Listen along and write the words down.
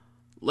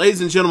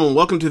Ladies and gentlemen,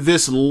 welcome to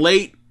this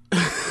late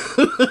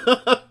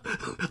to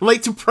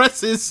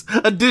presses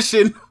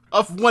edition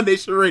of One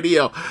Nation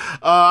Radio.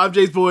 I'm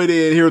James Boyd,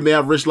 and here with me I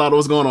have Rich Lotto.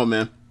 What's going on,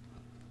 man?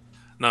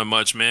 Not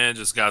much, man.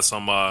 Just got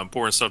some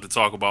important stuff to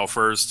talk about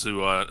first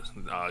to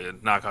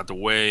knock out the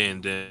way,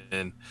 and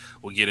then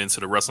we'll get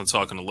into the wrestling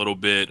talk in a little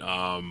bit.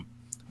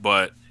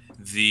 But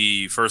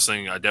the first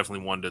thing I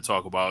definitely wanted to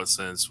talk about,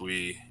 since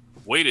we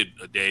waited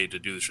a day to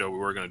do the show, we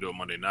were going to do it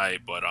Monday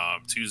night, but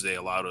Tuesday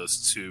allowed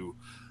us to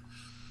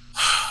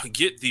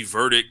get the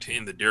verdict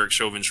in the Derek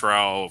Chauvin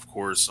trial, of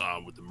course,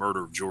 with the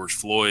murder of George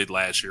Floyd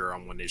last year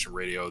on One Nation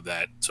Radio.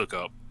 That took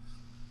up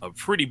a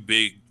pretty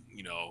big,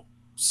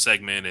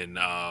 segment, and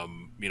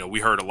we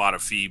heard a lot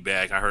of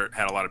feedback. I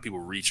had a lot of people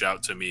reach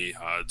out to me,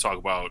 talk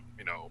about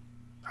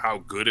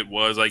how good it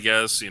was, I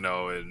guess, and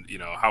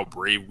how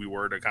brave we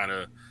were to kind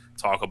of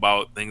talk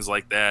about things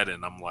like that.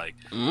 And I'm like,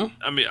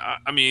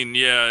 I mean,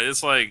 yeah,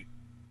 it's like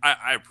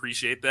I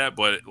appreciate that,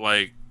 but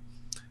like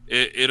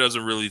it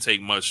doesn't really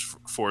take much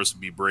for us to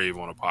be brave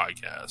on a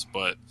podcast.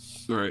 But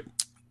Right.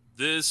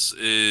 This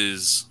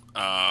is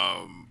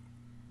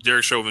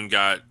Derek Chauvin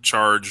got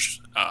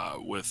charged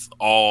with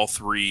all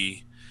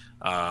three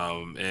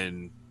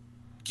and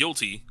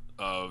guilty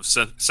of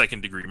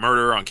second degree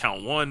murder on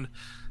count 1,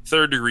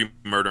 third degree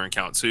murder on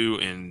count 2,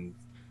 and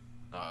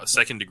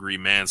second degree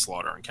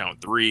manslaughter on count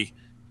 3.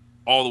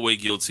 All the way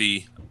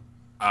guilty.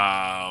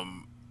 I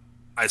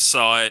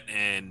saw it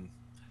and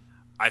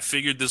I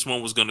figured this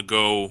one was going to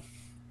go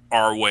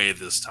our way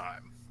this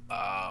time.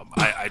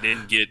 I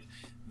didn't get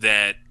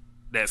that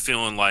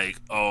feeling like,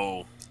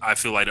 oh, I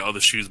feel like the other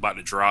shoe's about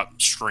to drop.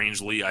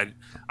 Strangely, I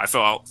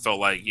felt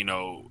like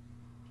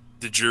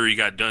the jury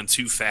got done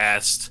too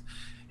fast,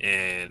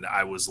 and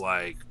I was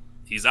like,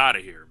 he's out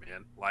of here,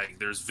 man. Like,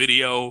 there's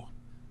video,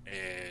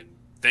 and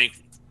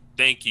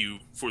thank you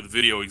for the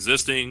video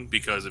existing,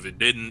 because if it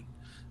didn't,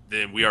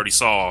 then we already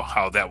saw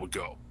how that would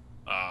go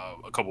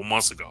a couple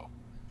months ago.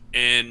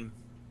 And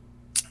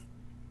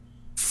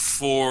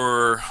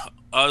for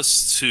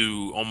us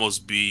to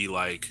almost be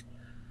like,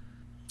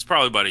 it's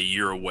probably about a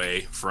year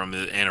away from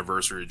the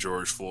anniversary of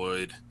George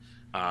Floyd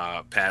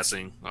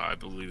passing. I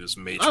believe it's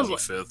May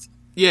 25th.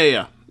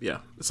 Yeah.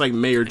 It's like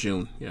May or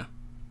June. Yeah.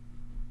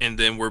 And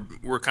then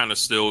we're kind of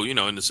still,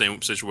 in the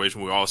same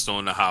situation. We're all still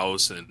in the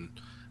house, and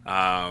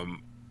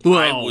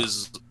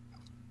most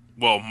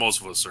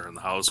of us are in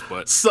the house,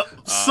 but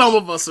some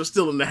of us are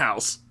still in the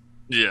house.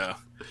 Yeah.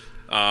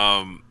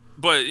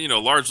 But,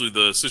 largely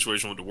the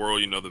situation with the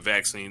world, the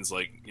vaccines,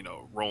 like,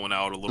 rolling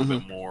out a little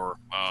bit more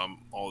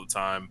all the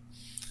time.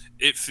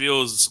 It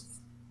feels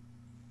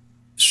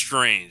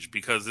strange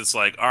because it's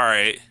like, all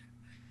right,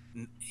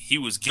 he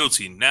was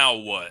guilty. Now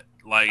what?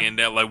 Like, and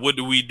that, like, what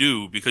do we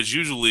do? Because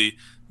usually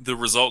the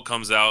result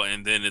comes out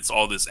and then it's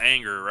all this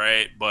anger,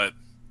 right? But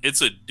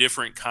it's a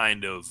different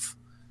kind of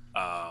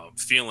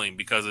feeling,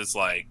 because it's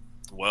like,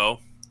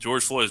 well,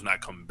 George Floyd's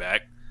not coming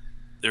back.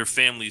 Their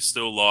family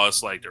still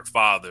lost, like, their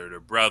father,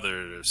 their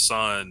brother, their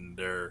son,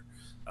 their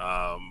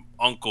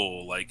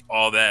uncle, like,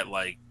 all that.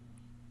 Like,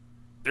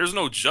 there's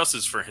no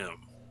justice for him.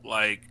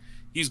 Like,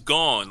 he's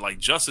gone. Like,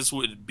 justice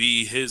would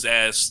be his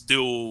ass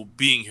still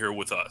being here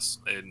with us.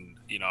 And,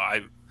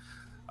 I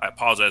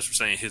apologize for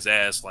saying his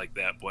ass like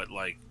that, but,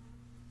 like,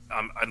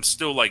 I'm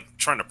still, like,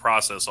 trying to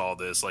process all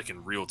this, like,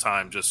 in real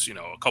time, just,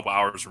 a couple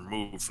hours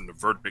removed from the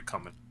verdict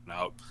coming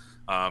out.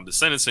 The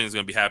sentencing is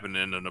going to be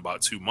happening in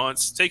about 2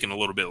 months. It's taking a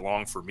little bit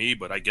long for me,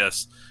 but I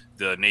guess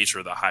the nature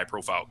of the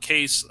high-profile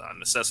case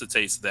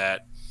necessitates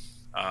that.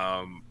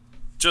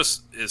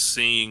 Just is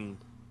seeing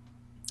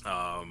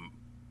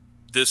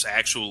this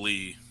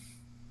actually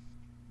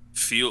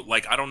feel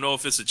like, I don't know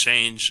if it's a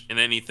change in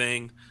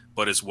anything,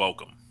 but it's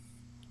welcome.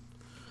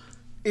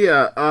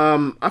 Yeah,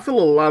 I feel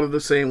a lot of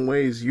the same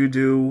ways you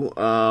do.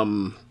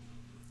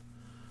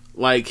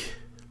 Like,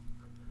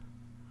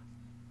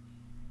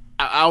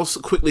 I'll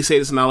quickly say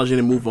this knowledge and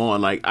then move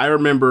on. Like, I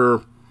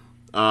remember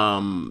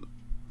some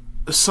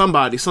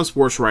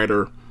sports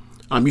writer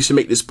used to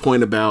make this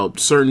point about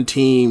certain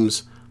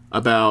teams,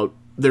 about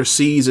their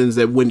seasons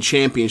that win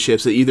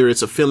championships, that either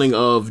it's a feeling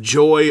of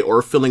joy or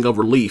a feeling of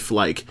relief.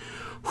 Like,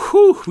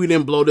 whew, we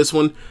didn't blow this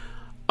one.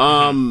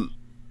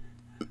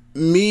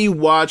 Me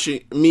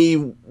watching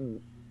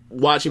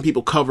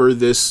people cover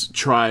this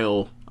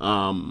trial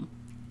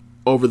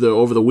over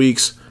the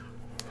weeks,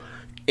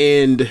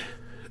 and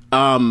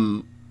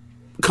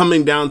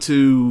coming down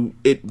to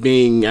it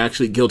being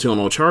actually guilty on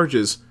all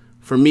charges,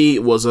 for me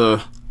it was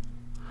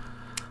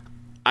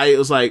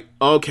like,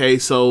 okay,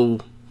 so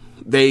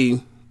they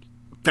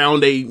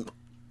found a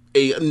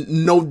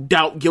no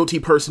doubt guilty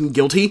person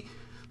guilty,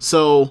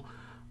 so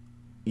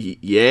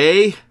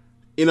yay,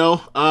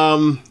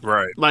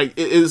 Right. Like,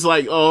 it's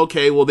like, oh,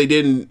 okay, well, they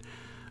didn't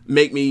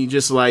make me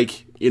just,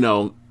 like,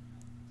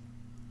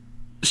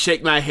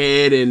 shake my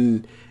head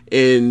and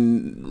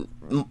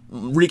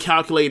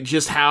recalculate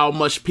just how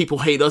much people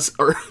hate us,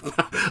 or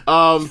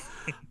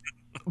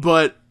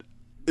but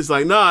it's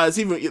like, nah, it's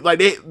even like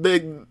they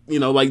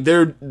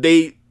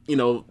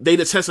they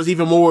detest us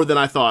even more than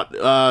I thought.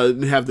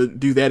 Have to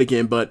do that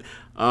again, but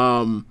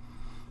but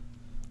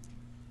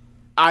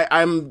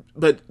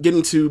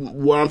getting to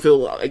what I'm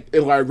feeling,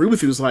 and what I agree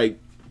with you is like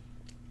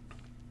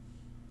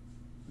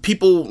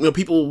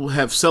people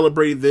have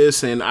celebrated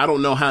this, and I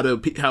don't know how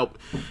to help.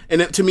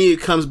 And to me,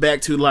 it comes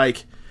back to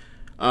like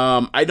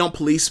I don't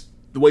police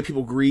the way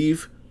people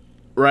grieve,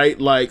 right?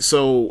 Like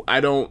so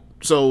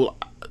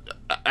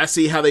I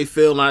see how they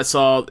feel, and I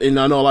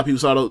know a lot of people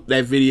saw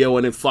that video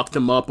and it fucked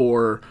them up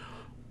or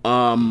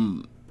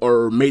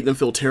made them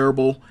feel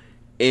terrible,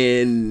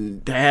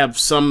 and to have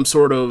some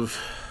sort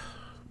of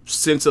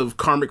sense of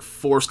karmic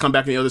force come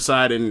back on the other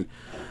side and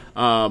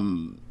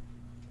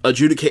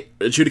adjudicate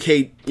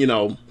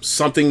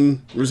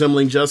something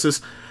resembling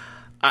justice.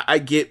 I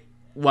get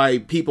why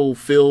people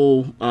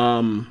feel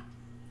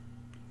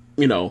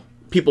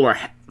people are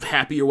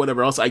happy or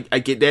whatever else. I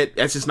get that.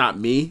 That's just not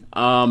me.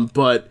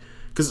 But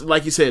because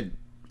like you said,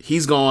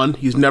 he's gone.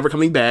 He's never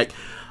coming back.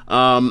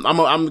 I'm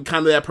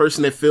kind of that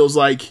person that feels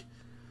like,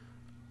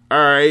 all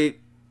right,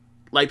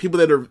 like people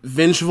that are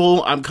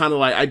vengeful. I'm kind of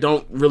like, I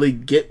don't really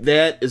get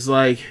that. It's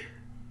like,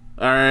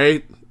 all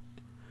right,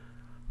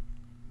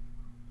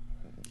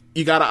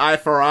 you got an eye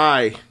for an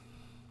eye.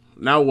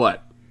 Now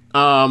what?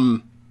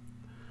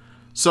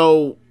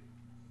 So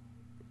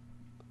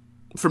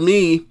for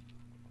me,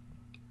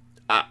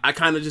 I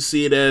kind of just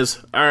see it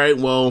as, all right,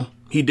 well,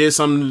 he did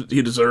something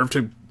he deserved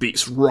to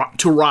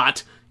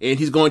rot, and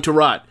he's going to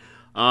rot.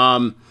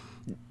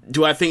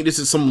 Do I think this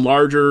is some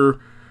larger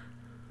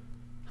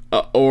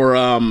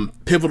or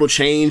pivotal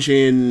change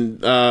in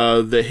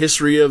the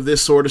history of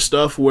this sort of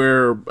stuff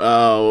where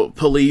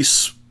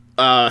police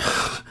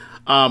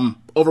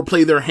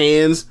overplay their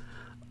hands?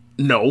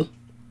 No.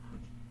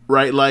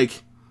 Right?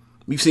 Like,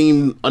 we've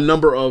seen a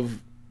number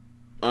of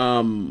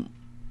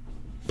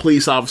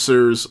police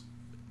officers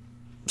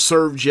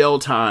serve jail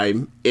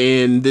time,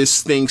 and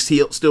this thing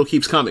still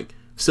keeps coming.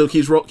 Still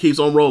keeps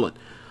on rolling.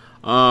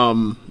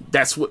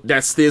 That's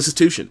the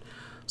institution.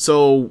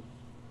 So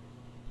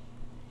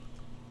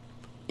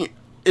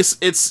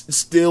it's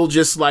still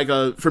just like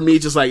for me,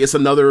 just like it's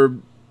another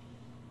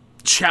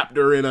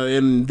chapter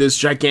in this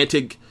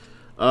gigantic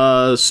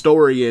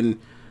story, and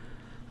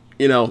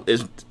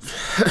it's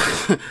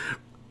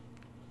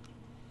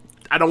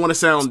I don't want to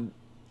sound.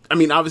 I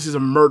mean, obviously it's a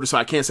murder, so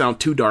I can't sound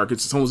too dark.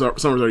 Someone's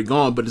already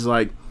gone, but it's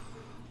like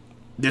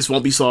this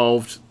won't be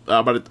solved.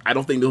 But I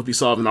don't think it'll be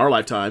solved in our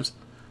lifetimes.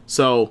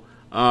 So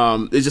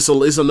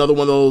it's another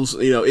one of those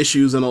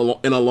issues in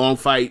a long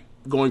fight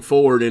going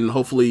forward, and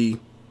hopefully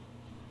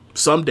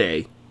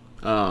someday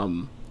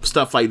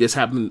stuff like this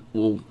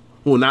will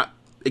not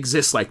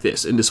exist like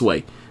this in this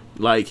way.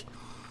 Like,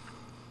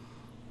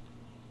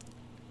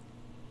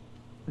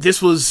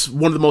 this was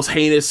one of the most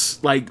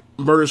heinous like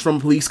murders from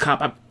a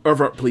cop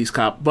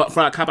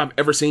I've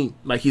ever seen.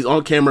 Like, he's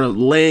on camera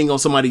laying on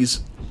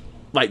somebody's,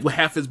 like, with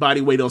half his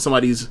body weight on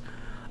somebody's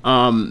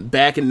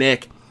back and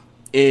neck,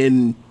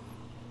 and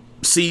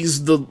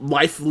sees the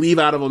life leave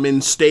out of him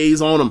and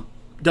stays on him,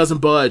 doesn't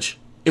budge,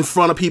 in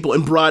front of people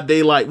in broad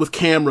daylight with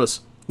cameras,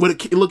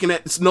 looking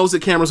at, knows the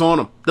cameras on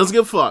him, doesn't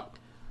give a fuck.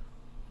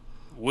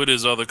 With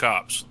his other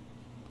cops.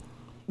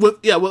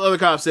 With other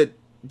cops that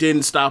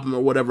didn't stop him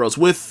or whatever else.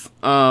 With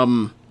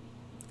an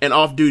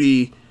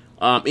off-duty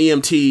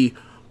EMT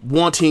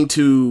wanting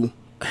to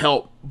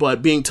help,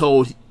 but being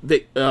told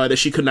that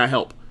she could not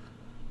help.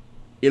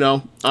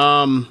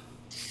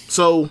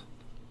 So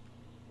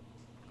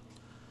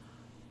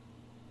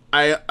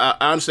I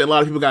understand a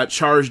lot of people got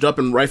charged up,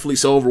 and rightfully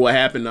so, over what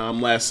happened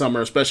last summer,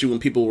 especially when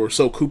people were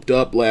so cooped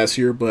up last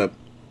year. But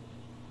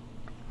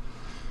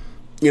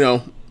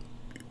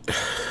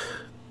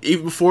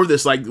even before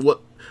this, like, what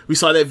we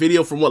saw that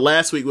video from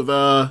last week with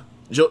the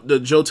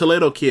Joe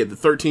Toledo kid, the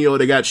 13-year-old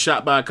that got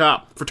shot by a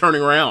cop for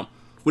turning around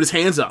with his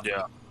hands up.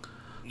 Yeah.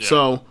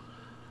 So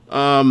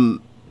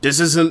this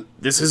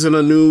isn't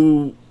a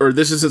new, or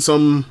this isn't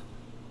some.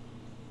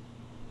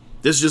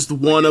 This is just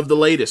one of the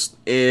latest,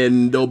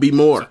 and there'll be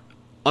more.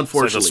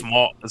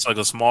 Unfortunately, it's like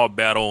a small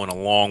battle in a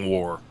long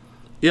war.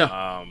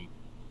 Yeah.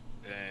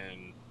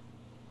 And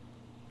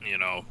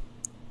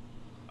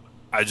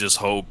I just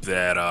hope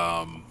that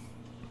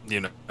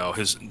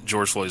his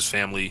George Floyd's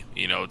family,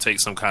 take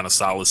some kind of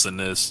solace in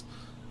this.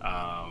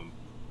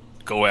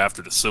 Go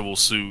after the civil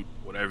suit,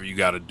 whatever you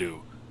got to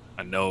do.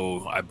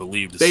 I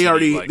believe they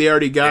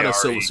already got a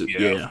civil suit.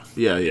 Yeah.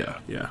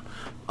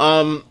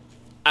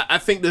 I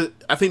think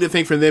the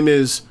thing for them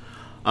is,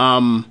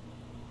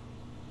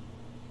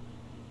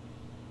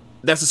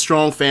 that's a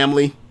strong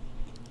family,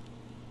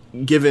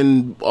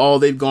 given all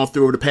they've gone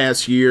through over the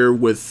past year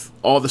with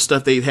all the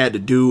stuff they've had to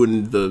do,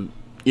 and to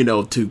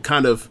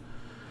kind of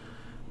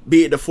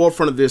be at the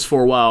forefront of this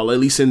for a while, at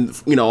least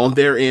on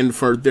their end,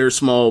 for their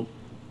small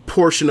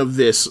portion of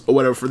this or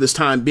whatever, for this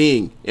time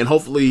being, and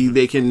hopefully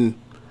they can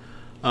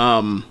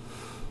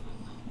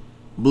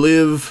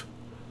live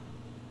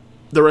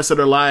the rest of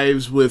their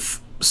lives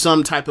with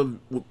some type of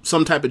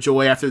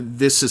joy after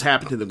this has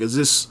happened to them, because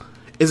this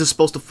isn't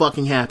supposed to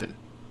fucking happen.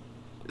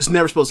 It's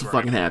never supposed to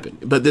fucking happen.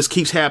 But this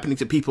keeps happening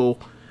to people.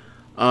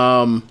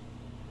 And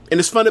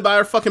it's funded by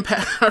our fucking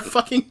our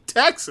fucking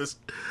taxes.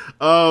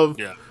 So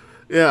you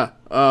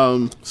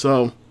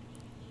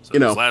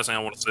know, the last thing I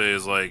want to say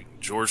is like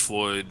George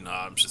Floyd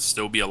should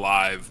still be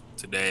alive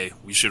today.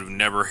 We should have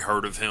never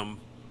heard of him,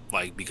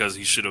 like, because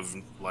he should have,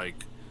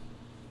 like,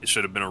 it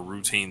should have been a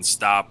routine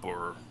stop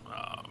or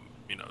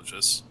you know,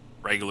 just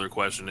regular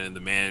questioning.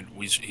 The man,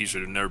 he should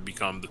have never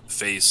become the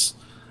face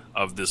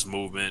of this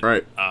movement,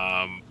 right?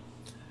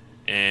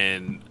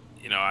 And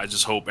you know, I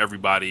just hope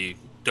everybody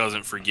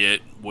doesn't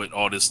forget what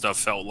all this stuff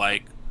felt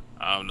like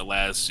in the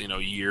last, you know,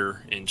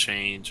 year and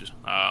change,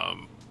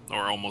 or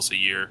almost a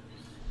year.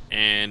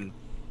 And,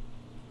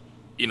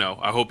 you know,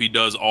 I hope he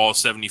does all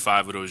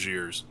 75 of those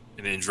years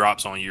and then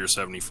drops on year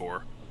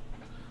 74.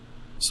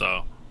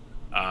 So,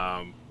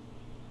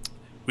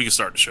 we can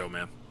start the show,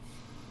 man.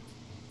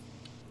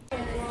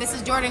 This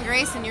is Jordan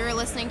Grace, and you're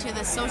listening to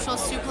the Social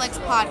Suplex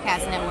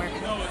Podcast Network.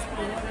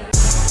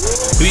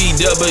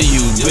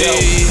 BWB,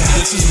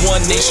 this is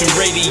One Nation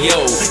Radio.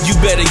 You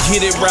better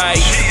get it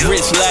right.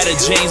 Rich Latta,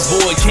 James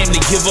Boyd came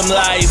to give them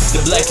life.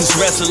 The Blackest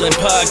Wrestling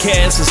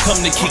Podcast has come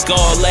to kick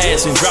all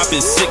ass and drop it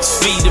 6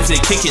 feet if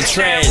they kicking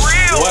trash.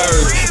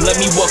 Word, let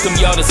me welcome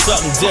y'all to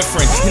something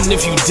different. And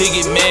if you dig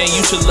it, man, you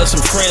should let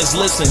some friends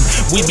listen.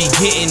 We be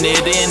getting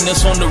it in,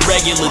 this on the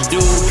regular,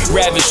 dude.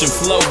 Ravish and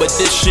flow, but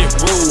this shit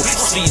rude.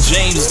 See,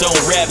 James don't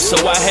rap, so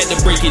I had to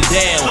break it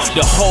down.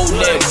 The whole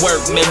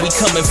network, man, we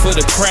coming for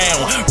the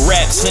crown.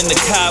 Raps in the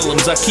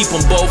columns, I keep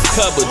them both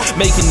covered.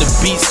 Making the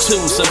beats too,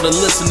 so the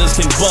listeners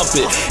can bump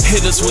it.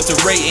 Hit us with the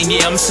rating,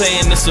 yeah, I'm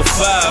saying it's a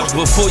 5.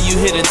 Before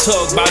you hit it,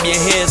 talk, bob your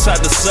head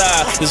side to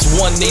side. It's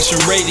One Nation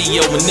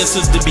Radio, and this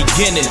is the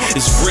beginning.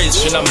 It's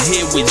Rich, and I'm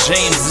here with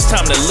James. It's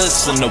time to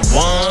listen to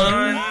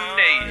One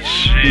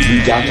Nation.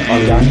 We got to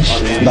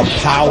unleash the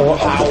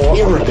power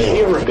of the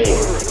pyramid.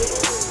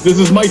 This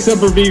is Mike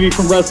Sempervive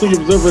from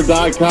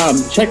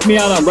WrestlingObserver.com. Check me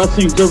out on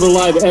Wrestling Observer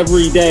Live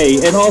every day.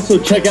 And also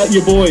check out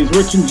your boys,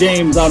 Rich and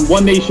James, on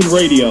One Nation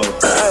Radio.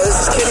 Hi, this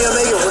is Kenny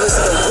Omega. We're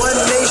listening to One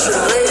Nation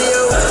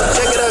Radio.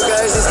 Check it out,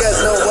 guys. These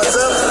guys know what's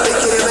up. Big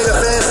Kenny Omega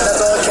fans, and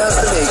that's all that counts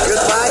to me.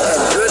 Goodbye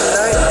and good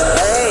night.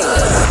 Bang.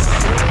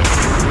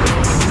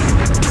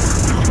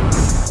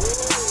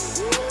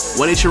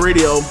 One Nation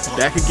Radio,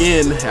 back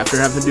again after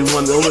having to do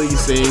one of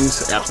these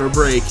things after a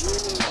break.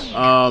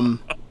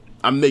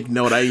 I'm making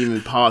note. I didn't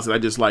even pause it. I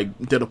just like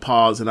did a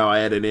pause and I'll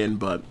add it in.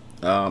 But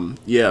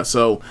yeah,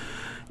 so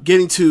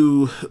getting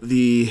to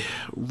the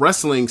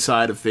wrestling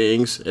side of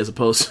things as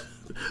opposed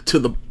to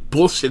the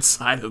bullshit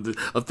side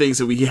of things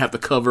that we have to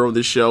cover on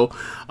this show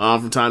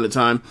from time to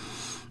time.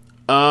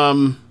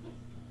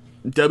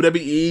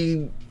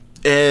 WWE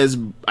has,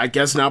 I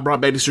guess, now brought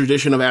back this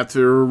tradition of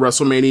after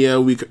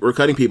WrestleMania we're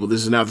cutting people.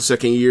 This is now the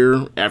second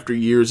year after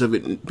years of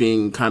it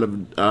being kind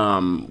of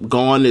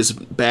gone is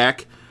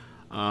back.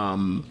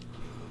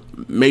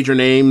 Major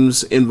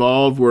names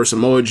involved were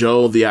Samoa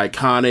Joe, the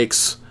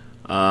Iconics.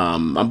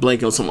 I'm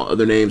blanking on some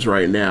other names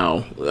right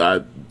now,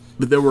 but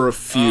there were a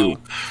few.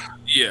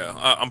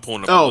 I'm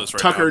pulling up the list right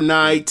Tucker now.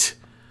 Knight.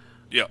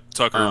 Yeah,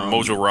 Tucker,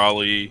 Mojo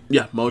Rawley.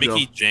 Yeah, Mojo.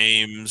 Mickey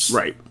James.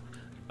 Right.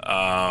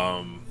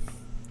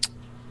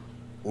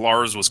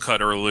 Lars was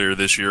cut earlier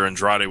this year.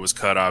 Andrade was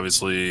cut,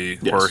 obviously,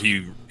 yes. Or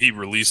he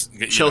released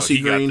Chelsea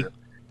Green.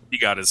 He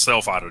got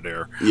himself out of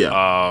there.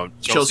 Yeah.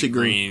 Chelsea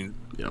Green.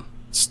 Yeah.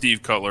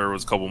 Steve Cutler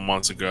was a couple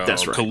months ago.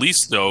 That's right.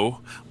 Kalisto,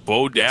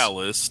 Bo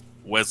Dallas,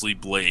 Wesley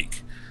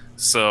Blake.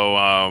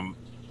 So,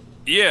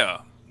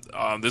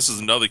 this is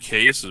another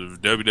case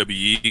of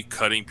WWE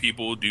cutting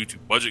people due to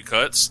budget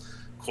cuts,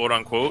 quote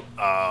unquote,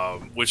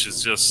 which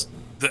is just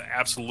the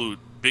absolute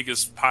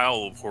biggest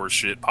pile of horse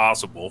shit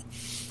possible.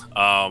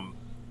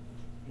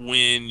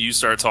 When you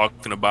start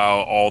talking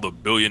about all the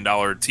 $1 billion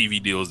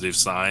TV deals they've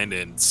signed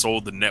and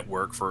sold the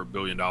network for $1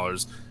 billion,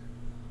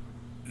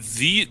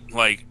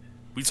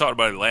 we talked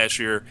about it last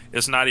year.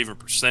 It's not even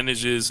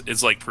percentages.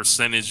 It's like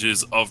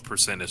percentages of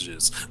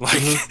percentages,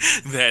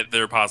 that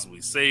they're possibly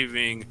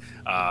saving.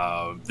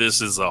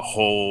 This is a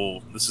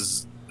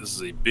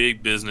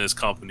big business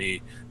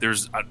company.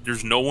 There's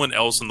no one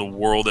else in the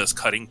world that's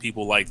cutting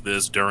people like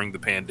this during the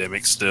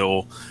pandemic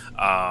still.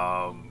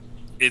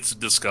 It's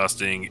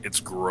disgusting. It's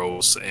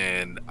gross.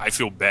 And I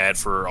feel bad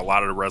for a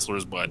lot of the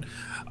wrestlers, but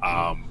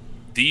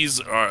these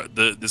are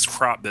this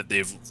crop that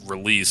they've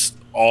released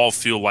all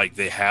feel like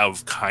they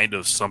have kind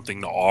of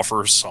something to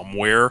offer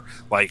somewhere.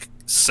 Like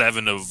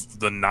 7 of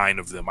the 9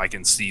 of them I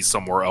can see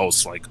somewhere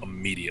else, like,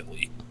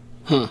 immediately.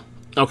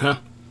 Okay.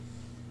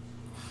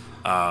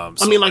 I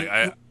mean,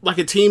 like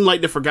a team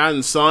like the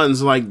Forgotten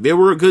Sons, like, they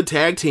were a good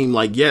tag team.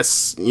 Like,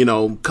 yes, you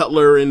know,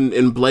 Cutler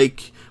and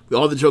Blake,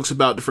 all the jokes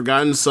about the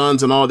Forgotten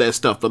Sons and all that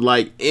stuff, but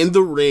like in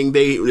the ring,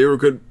 they were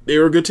good. They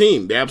were a good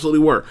team. They absolutely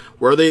were.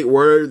 Where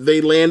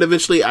they land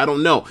eventually, I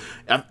don't know.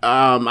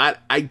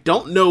 I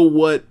don't know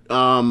what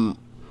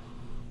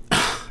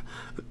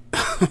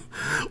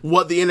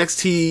what the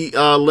NXT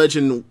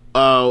legend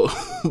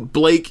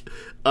Blake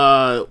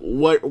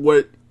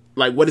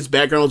what his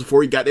background was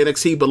before he got to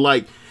NXT, but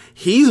like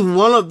he's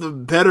one of the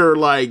better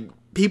like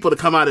people to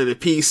come out of the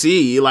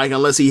PC, like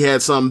unless he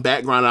had some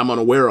background I'm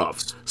unaware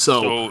of.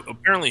 So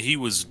apparently he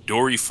was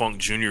Dory Funk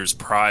Jr.'s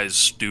prize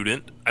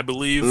student, I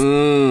believe,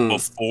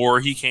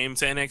 before he came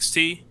to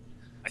NXT.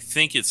 I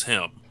think it's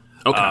him.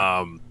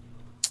 Okay.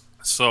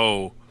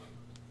 So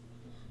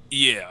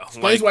yeah,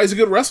 explains why he's a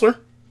good wrestler.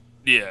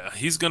 Yeah,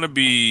 he's gonna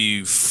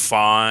be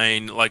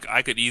fine. Like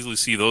I could easily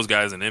see those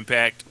guys in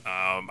Impact.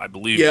 I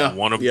believe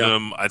one of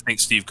them. I think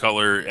Steve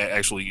Cutler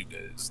actually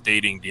is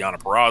dating Deonna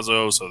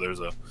Purrazzo, so there's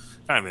a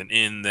kind of an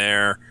in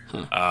there.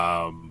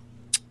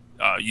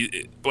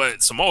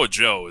 But Samoa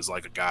Joe is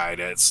like a guy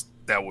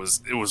it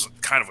was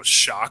kind of a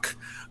shock.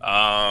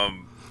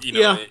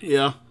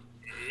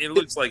 It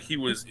looks like he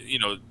was.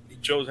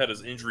 Joe's had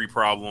his injury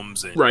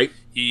problems, and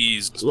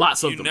he's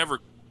lots of them.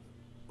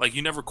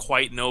 You never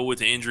quite know with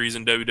the injuries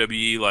in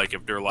WWE, like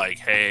if they're like,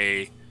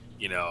 hey,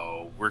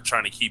 we're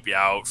trying to keep you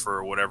out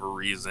for whatever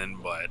reason,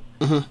 but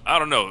I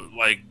don't know.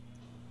 Like,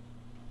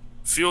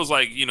 feels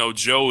like,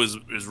 Joe is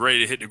ready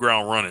to hit the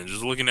ground running.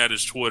 Just looking at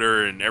his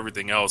Twitter and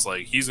everything else,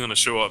 like he's going to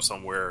show up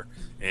somewhere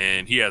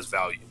and he has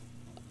value.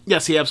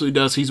 Yes, he absolutely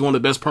does. He's one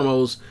of the best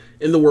promos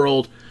in the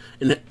world.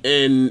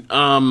 And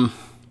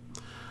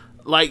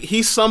like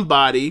he's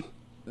somebody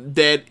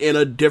that in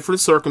a different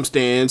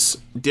circumstance,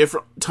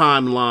 different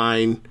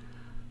timeline,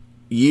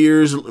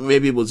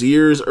 maybe it was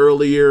years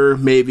earlier,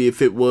 maybe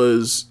if it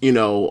was,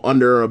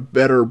 under a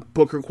better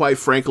booker, quite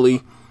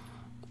frankly,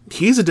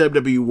 he's a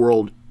WWE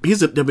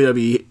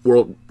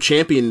World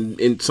Champion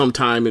in some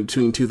time in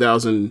between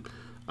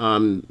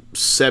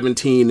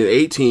 2017 and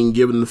 18,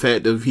 given the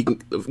fact of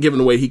given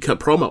the way he cut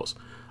promos.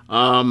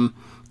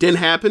 Didn't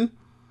happen,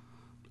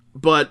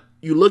 but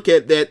you look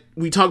at that,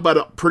 we talk about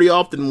it pretty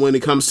often when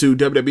it comes to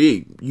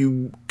WWE.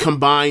 You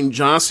combine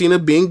John Cena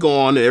being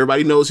gone, and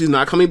everybody knows he's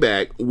not coming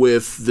back,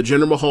 with the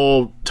Jinder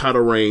Mahal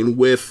title reign,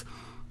 with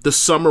the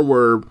summer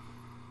where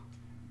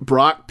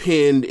Brock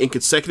pinned in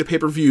consecutive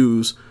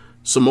pay-per-views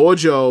Samoa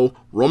Joe,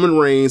 Roman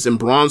Reigns, and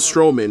Braun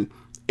Strowman,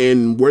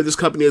 and where this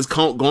company has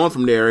gone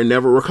from there and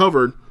never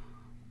recovered.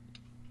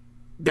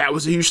 That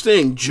was a huge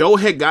thing. Joe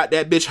had got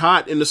that bitch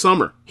hot in the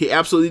summer. He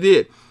absolutely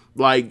did.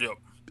 Like,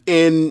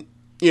 and...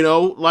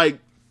 like,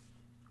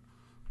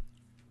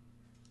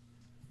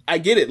 I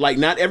get it. Like,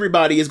 not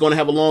everybody is going to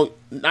have a long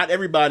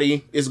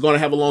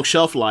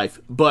shelf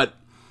life, but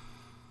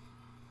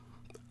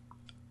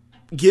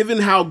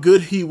given how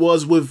good he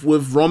was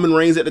with Roman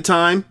Reigns at the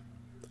time,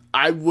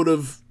 I would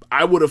have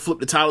flipped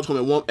the title to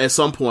him at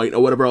some point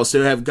or whatever else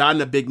to have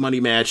gotten a big money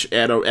match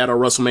at a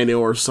WrestleMania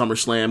or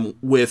SummerSlam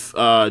with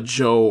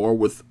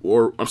Joe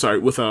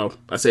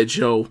I said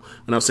Joe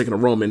when I was thinking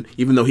of Roman,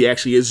 even though he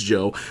actually is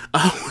Joe,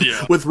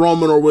 with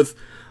Roman or with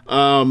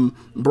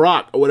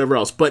Brock or whatever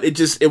else. But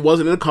it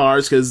wasn't in the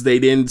cards because they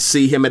didn't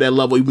see him at that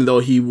level, even though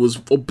he was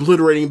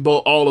obliterating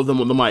all of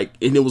them on the mic,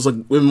 and it was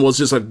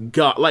just a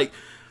god. Like,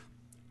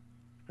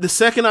 the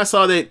second I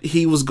saw that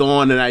he was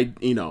gone, and I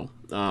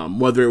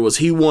whether it was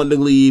he wanted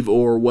to leave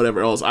or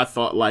whatever else, I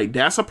thought, like,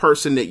 that's a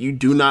person that you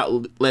do not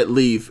let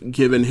leave,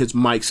 given his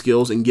mic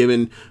skills and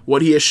given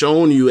what he has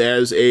shown you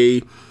as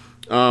a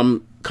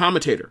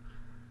commentator.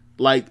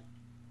 Like,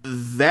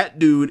 that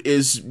dude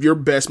is your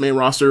best main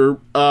roster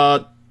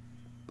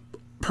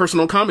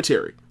personal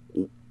commentary.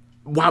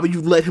 Why would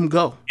you let him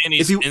go? And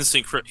he's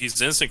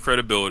instant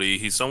credibility.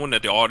 He's someone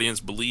that the audience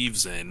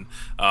believes in.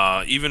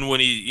 Even when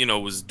he,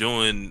 was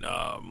doing,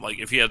 like,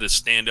 if he had to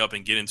stand up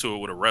and get into it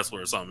with a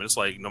wrestler or something, it's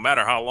like, no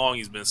matter how long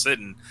he's been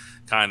sitting,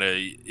 kind of,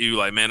 you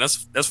like, man,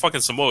 that's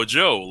fucking Samoa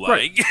Joe.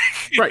 Like,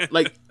 right.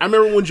 Like, I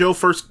remember when Joe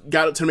first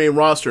got up to the main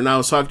roster, and I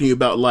was talking to you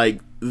about, like,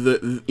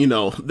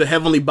 the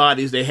heavenly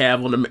bodies they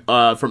have on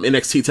the from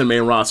NXT to the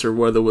main roster,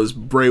 whether it was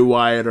Bray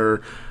Wyatt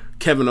or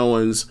Kevin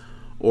Owens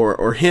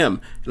or him,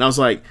 and I was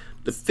like,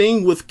 the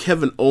thing with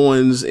Kevin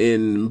Owens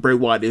and Bray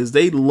Wyatt is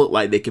they look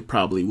like they could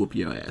probably whoop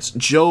your ass.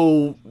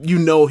 Joe,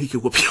 he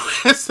could whoop your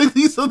ass.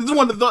 He's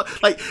one of the,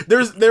 like, there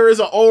is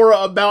an aura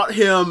about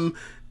him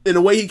in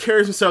the way he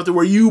carries himself to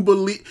where you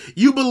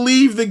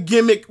believe the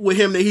gimmick with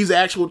him that he's an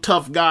actual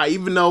tough guy,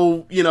 even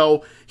though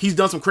he's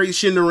done some crazy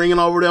shit in the ring and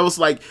all that. It's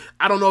like,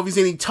 I don't know if he's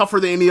any tougher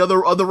than any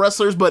other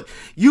wrestlers, but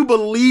you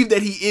believe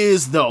that he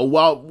is, though,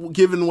 while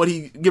given the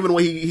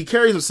way he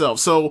carries himself.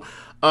 So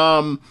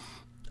I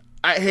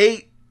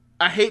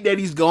hate that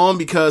he's gone,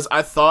 because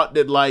I thought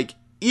that, like,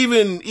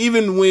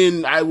 even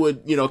when I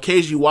would,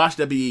 occasionally watch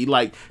WWE,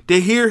 like, to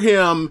hear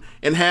him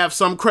and have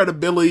some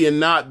credibility and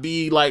not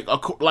be like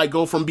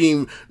go from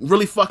being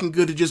really fucking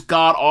good to just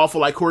god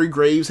awful like Corey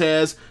Graves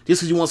has,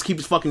 just because he wants to keep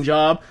his fucking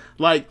job.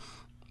 Like,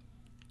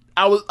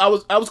 I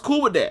was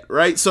cool with that,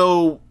 right?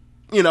 So,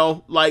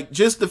 like,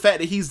 just the fact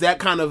that he's that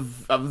kind of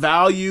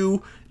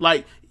value,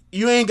 like,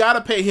 you ain't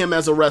gotta pay him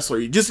as a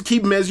wrestler. Just to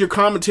keep him as your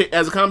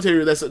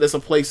commentator, that's a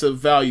place of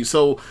value.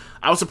 So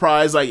I was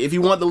surprised. Like, if he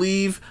wanted to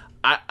leave,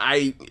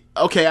 I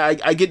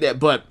get that.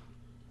 But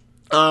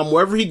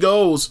wherever he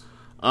goes,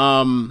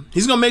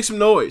 he's gonna make some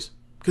noise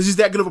because he's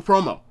that good of a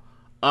promo.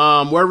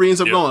 Wherever he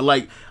ends up going,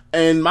 like,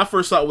 and my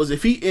first thought was,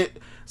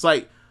 it's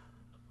like,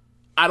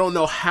 I don't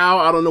know how,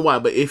 I don't know why,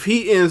 but if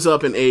he ends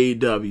up in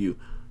AEW,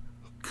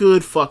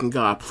 good fucking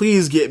God,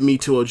 please get me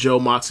to a Joe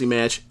Moxley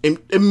match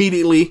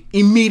immediately.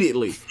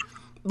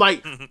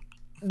 Like,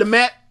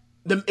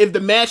 if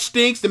the match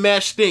stinks, the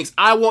match stinks.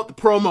 I want the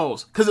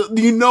promos, because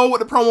you know what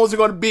the promos are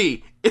going to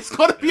be. It's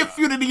going to be a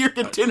feud of the year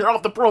contender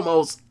off the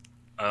promos.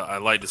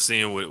 I'd like to see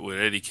him with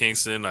Eddie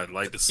Kingston. I'd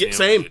like to see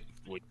him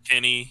with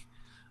Kenny.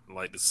 I'd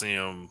like to see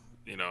him,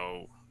 you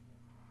know,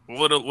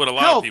 with a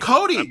lot of people.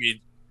 Cody. I mean,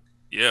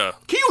 yeah,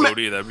 Can you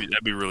Cody. That'd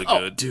be really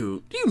good.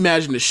 Dude, do you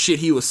imagine the shit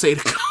he would say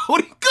to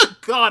Cody? Good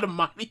God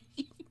Almighty.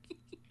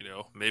 You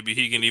know, maybe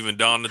he can even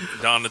don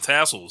the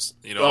tassels.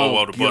 You know, Oh,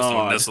 well, the Bucks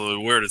don't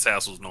necessarily wear the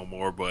tassels no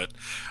more, but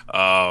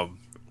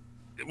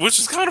which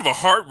is kind of a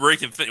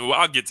heartbreaking thing. Well,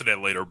 I'll get to that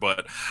later,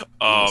 but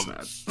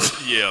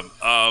yeah.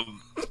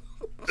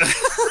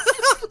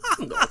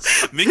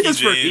 Mickey It's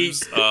for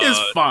James. heat.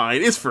 It's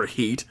fine. It's for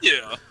heat.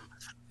 Yeah.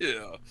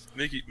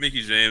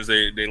 Mickey James,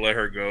 they let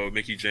her go.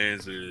 Mickey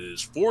James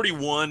is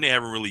 41. They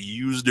haven't really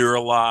used her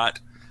a lot.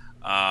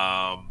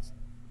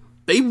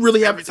 They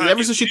really have.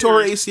 Ever since she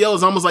tore her ACL,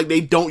 it's almost like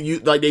they don't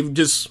use. Like they've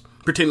just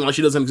pretending like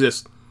she doesn't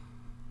exist.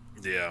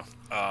 Yeah.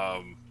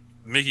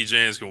 Mickey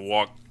James can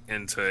walk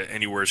into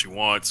anywhere she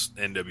wants.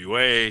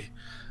 NWA.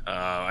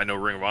 I know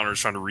Ring of Honor is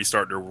trying to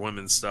restart their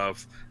women's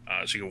stuff.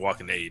 She can walk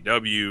into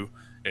AEW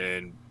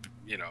and,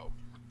 you know,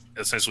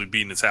 essentially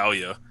beat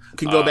Natalya.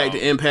 Can go back to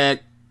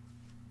Impact.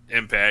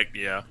 Impact,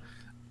 yeah.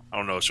 I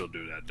don't know if she'll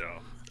do that though.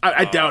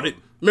 I doubt it.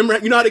 Remember,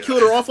 you know how they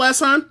killed her off last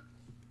time?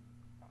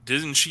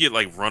 Didn't she get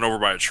like run over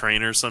by a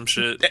train or some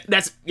shit?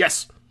 That's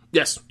yes.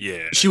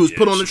 Yeah. She was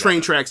put on the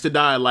train tracks to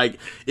die. Like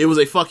it was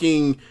a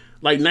fucking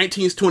like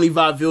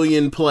 1925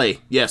 Villian play.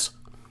 Yes.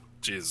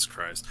 Jesus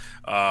Christ.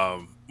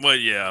 But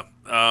yeah,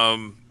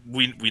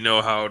 we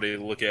know how they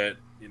look at,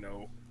 you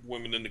know,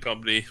 women in the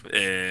company,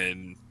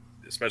 and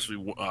especially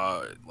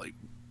like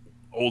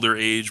older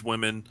age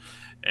women,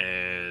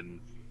 and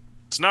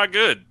it's not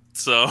good.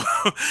 So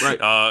right.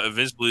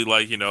 Eventually,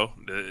 like, you know,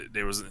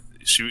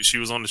 she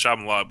was on the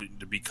chopping block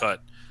to be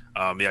cut.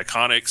 The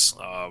Iconics,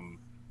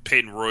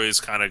 Peyton Royce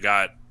kind of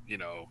got, you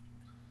know,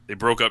 they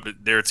broke up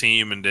their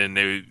team, and then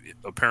they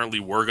apparently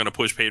were going to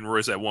push Peyton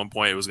Royce at one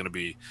point. It was going to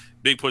be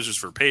big pushes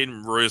for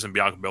Peyton Royce and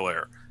Bianca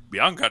Belair.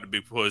 Bianca got the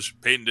big push.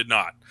 Peyton did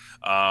not.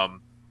 I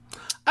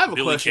have a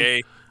Billy question.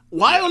 Kay,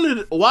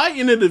 Why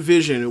in a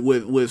division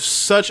with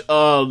such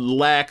a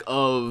lack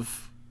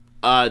of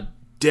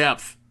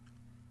depth?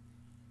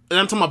 And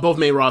I'm talking about both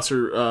main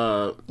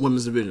roster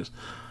women's divisions.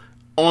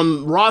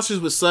 On rosters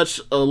with such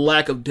a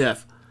lack of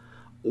depth,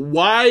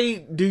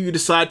 why do you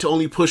decide to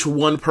only push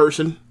one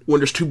person when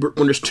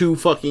there's two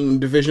fucking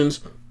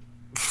divisions?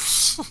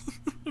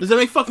 Does that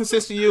make fucking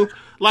sense to you?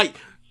 Like,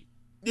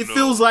 it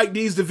feels like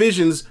these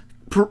divisions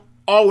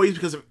always,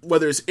 because of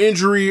whether it's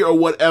injury or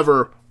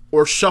whatever,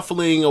 or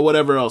shuffling or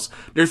whatever else,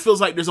 there feels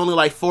like there's only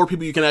like 4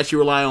 people you can actually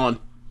rely on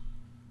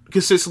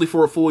consistently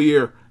for a full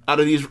year out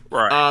of these.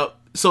 Right.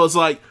 So it's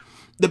like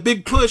the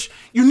big push.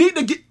 You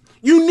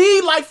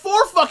need like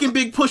 4 fucking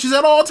big pushes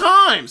at all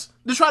times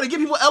to try to get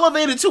people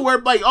elevated to where,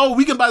 like, oh,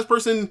 we can buy this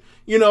person,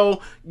 you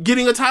know,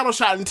 getting a title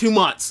shot in 2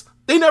 months.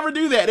 They never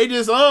do that. They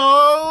just,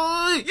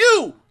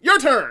 your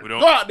turn.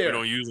 Go out there. We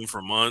don't use them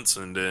for months,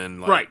 and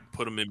then like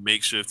put them in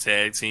makeshift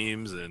tag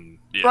teams, and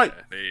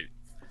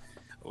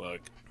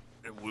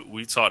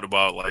we talked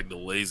about like the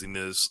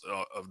laziness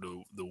of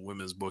the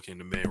women's booking,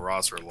 the main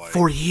roster, like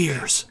for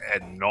years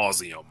ad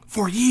nauseum.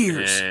 For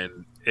years,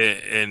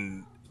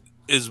 and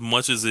as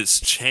much as it's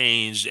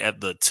changed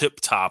at the tip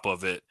top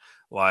of it,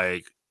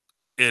 like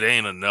it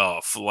ain't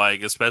enough.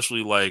 Like,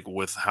 especially like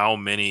with how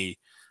many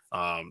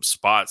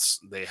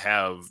spots they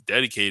have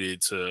dedicated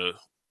to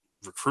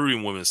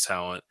recruiting women's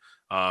talent.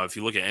 If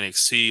you look at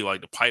NXT,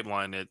 like the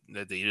pipeline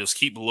that they just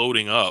keep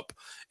loading up,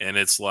 and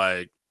it's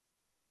like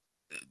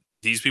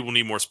these people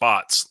need more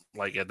spots.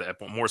 Like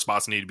more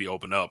spots need to be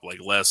opened up.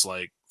 Like less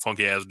like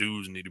funky ass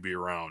dudes need to be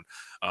around.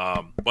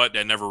 But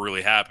that never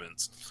really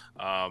happens.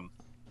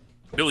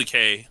 Billy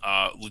Kay,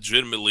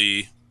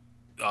 legitimately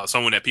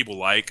someone that people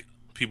like.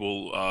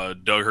 People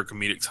dug her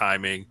comedic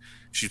timing.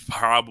 She's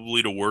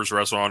probably the worst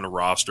wrestler on the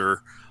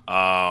roster.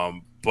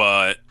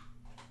 But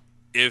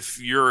if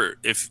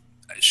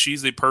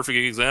she's a perfect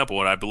example,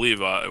 and I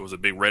believe it was a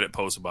big Reddit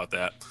post about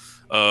that,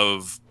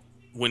 of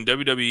when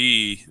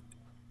WWE,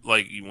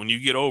 like when you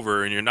get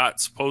over and you're not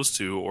supposed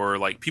to, or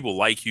like people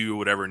like you or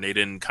whatever, and they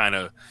didn't kind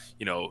of,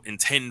 you know,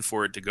 intend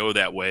for it to go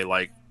that way,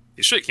 like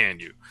they shit can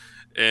you.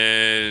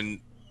 And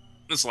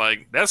it's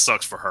like, that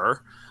sucks for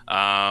her.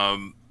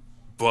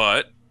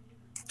 But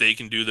they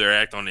can do their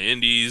act on the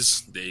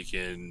indies. There's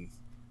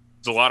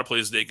a lot of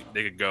places they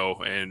could go,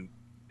 and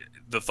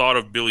the thought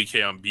of Billy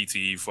Kay on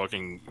BTE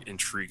fucking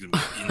intrigues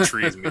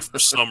me for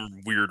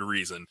some weird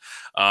reason.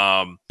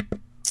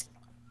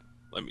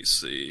 Let me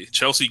see.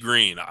 Chelsea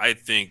Green. I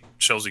think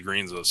Chelsea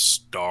Green's a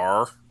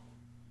star,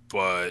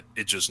 but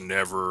it just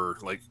never,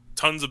 like,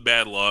 tons of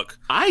bad luck.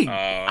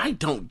 I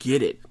don't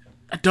get it.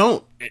 I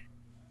don't.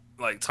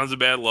 Like, tons of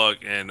bad luck,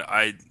 and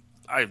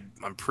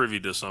I'm privy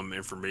to some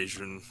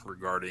information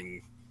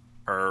regarding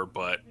her,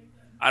 but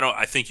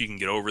I think you can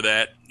get over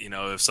that. You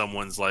know, if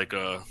someone's like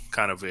a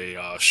kind of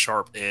a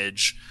sharp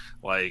edge,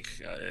 like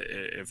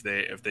if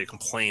they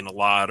complain a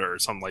lot or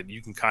something, like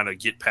you can kind of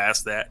get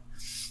past that.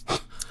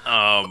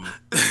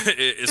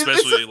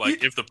 Especially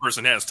like if the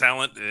person has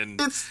talent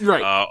and it's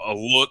right. A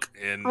look,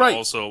 and right.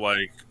 also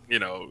like, you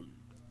know,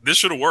 this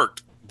should have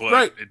worked, but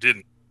right. it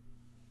didn't.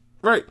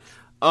 Right.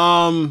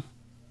 What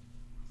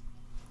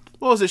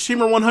was it?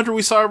 Shimmer 100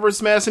 we saw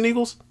versus Madison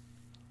Eagles.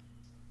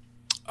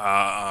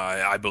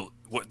 I believe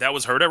that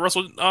was her that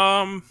wrestled.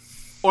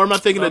 Or am I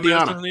thinking of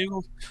Deanna?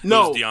 Eagles?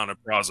 No, it was Deanna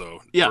Prazo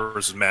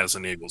versus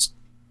Madison Eagles.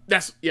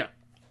 That's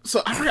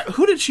So I forgot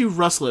who did she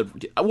wrestle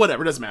at?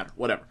 Whatever, doesn't matter.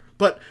 Whatever.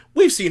 But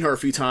we've seen her a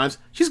few times.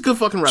 She's a good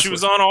fucking wrestler. She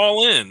was on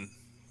All In.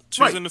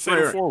 She was in the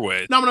Fatal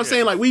 4-Way. No, but I'm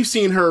saying, like, we've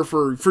seen her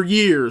for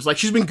years. Like,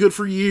 she's been good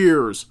for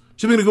years.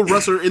 She's been a good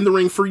wrestler in the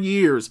ring for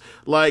years.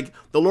 Like,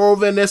 the Laurel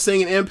Van Ness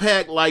thing in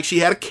Impact, like, she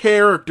had a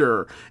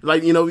character.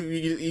 Like, you know,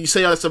 you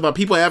say all that stuff about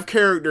people have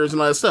characters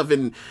and all that stuff.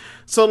 And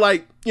so,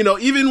 like, you know,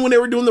 even when they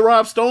were doing the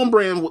Rob Stone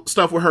brand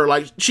stuff with her,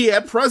 like, she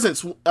had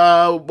presence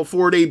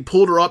before they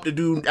pulled her up to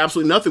do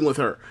absolutely nothing with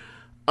her.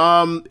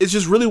 It's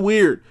just really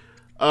weird.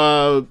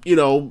 You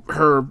know,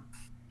 her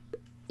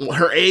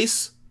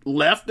ace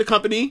left the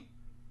company,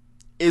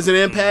 is an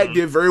Impact,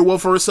 did very well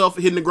for herself,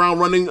 hitting the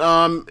ground running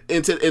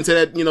into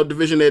that, you know,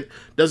 division that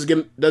is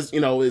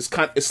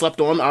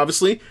slept on,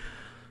 obviously.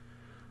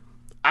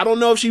 I don't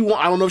know if she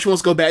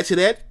wants to go back to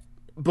that,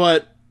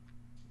 but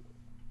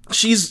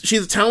she's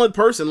a talented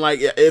person. Like,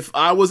 if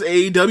I was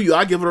AEW,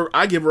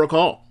 I give her a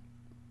call.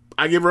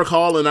 I give her a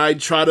call, and I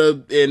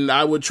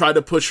would try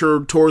to push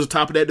her towards the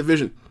top of that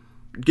division,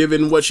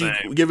 given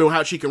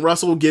how she can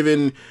wrestle,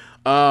 given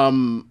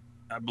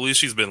I believe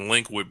she's been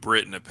linked with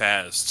Britt in the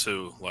past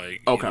too. Like,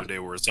 either they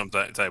were some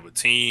type of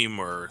team,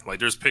 or like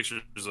there's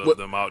pictures of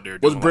them out there.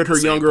 Was Britt her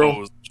young girl?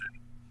 Pose.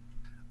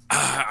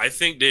 I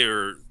think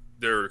they're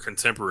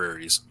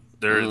contemporaries.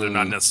 They're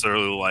not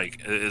necessarily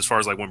like, as far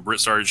as like when Britt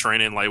started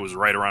training, like it was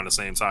right around the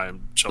same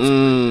time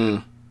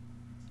Chelsea.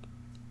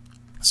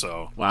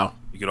 So wow,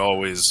 you could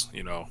always,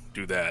 you know,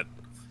 do that.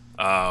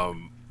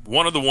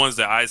 One of the ones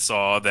that I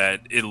saw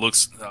that it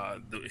looks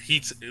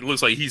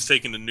like he's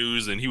taking the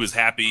news and he was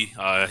happy.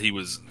 He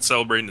was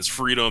celebrating his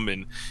freedom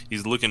and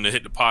he's looking to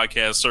hit the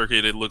podcast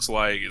circuit. It looks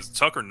like it's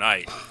Tucker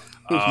Knight.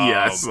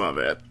 Yeah, I saw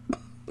that.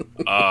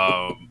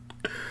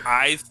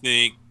 I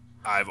think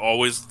I've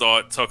always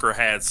thought Tucker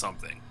had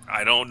something.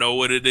 I don't know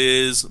what it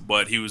is,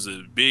 but he was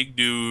a big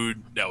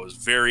dude that was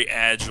very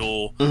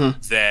agile.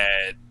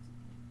 That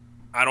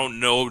I don't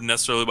know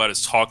necessarily about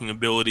his talking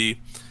ability,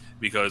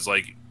 because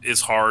like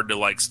it's hard to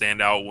like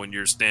stand out when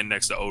you're standing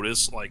next to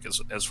Otis, like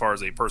as far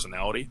as a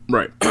personality,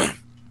 right?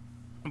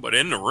 But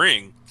in the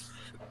ring,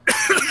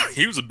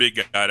 he was a big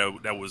guy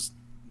that was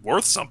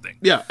worth something.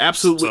 Yeah,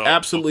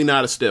 absolutely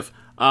not a stiff.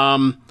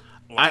 I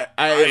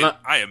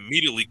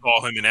immediately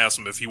call him and ask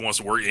him if he wants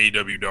to work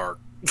AEW Dark.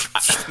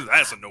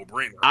 That's a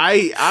no-brainer.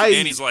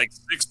 And he's like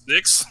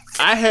 6'6".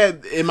 I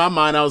had in my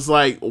mind, I was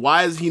like,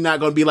 why is he not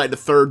going to be like the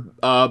third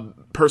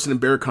person in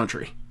Bear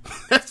Country?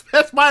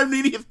 That's my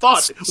immediate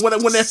thought when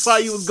I saw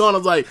he was gone. I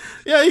was like,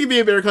 yeah, he could be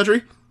in Bear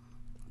Country.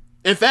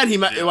 In fact, he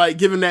might, like,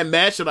 given that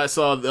match that I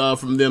saw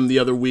from them the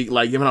other week,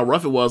 like, given how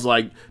rough it was,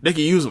 like, they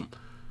could use him.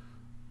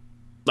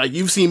 Like,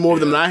 you've seen more of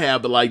them than I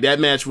have, but like that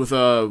match with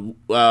I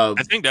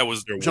think that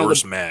was their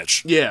worst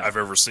match I've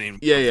ever seen.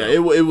 Yeah.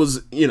 It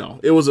was, you know,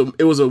 it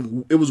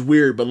was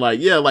weird, but like,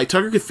 yeah, like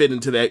Tucker could fit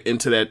into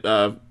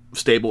that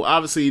stable.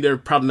 Obviously, they're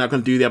probably not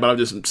going to do that, but I'm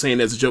just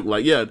saying as a joke,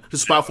 like, yeah,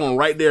 just spot for him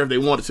right there if they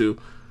wanted to.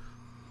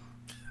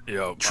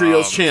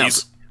 Trios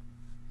champs.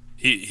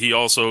 He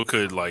also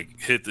could like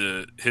hit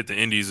the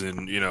indies,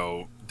 and you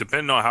know,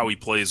 depending on how he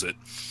plays it,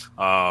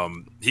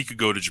 he could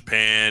go to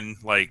Japan.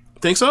 Like,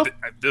 think so?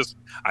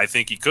 I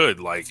think he could.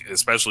 Like,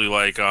 especially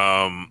like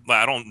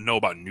I don't know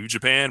about New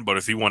Japan, but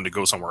if he wanted to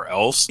go somewhere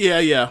else, yeah.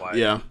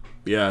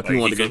 If he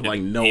wanted to go to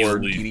like Noah or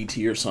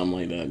DDT or something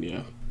like that,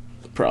 yeah,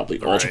 probably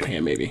All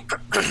Japan maybe,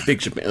 Big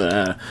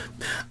Japan.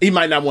 He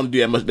might not want to do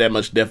that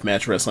much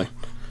deathmatch wrestling.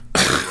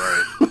 Right.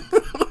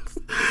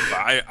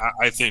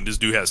 I think this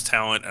dude has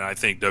talent, and I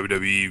think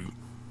WWE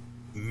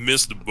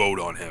missed the boat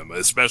on him,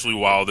 especially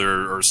while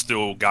there are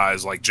still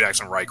guys like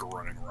Jackson Riker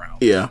running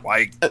around. Yeah,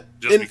 like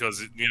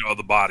because you know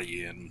the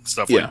body and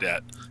stuff like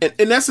that.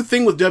 And that's the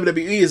thing with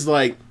WWE is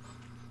like,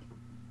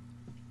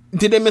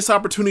 did they miss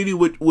opportunity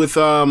with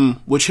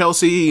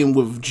Chelsea and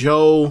with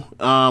Joe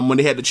when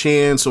they had the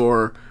chance,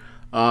 or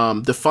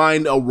to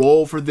find a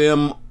role for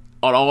them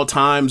at all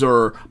times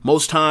or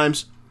most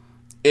times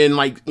in,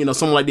 like, you know,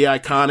 someone like the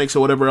Iconics or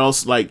whatever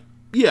else, like.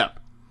 Yeah.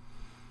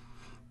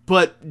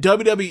 But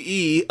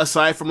WWE,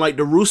 aside from like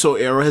the Russo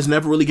era, has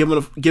never really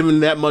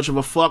given that much of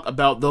a fuck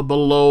about the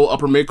below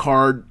upper mid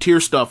card tier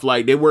stuff.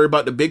 Like, they worry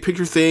about the big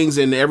picture things,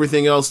 and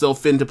everything else they'll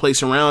fit into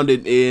place around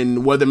it,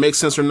 and whether it makes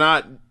sense or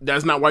not,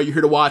 that's not why you're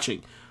here to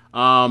watching.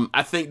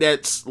 I think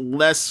that's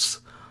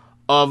less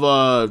of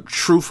a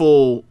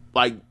truthful,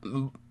 like,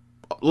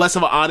 less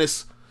of an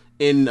honest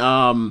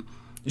and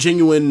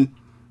genuine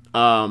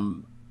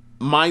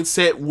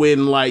mindset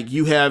when like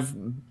you have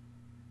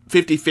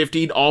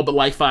 50-50 all but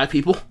like 5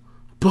 people.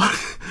 But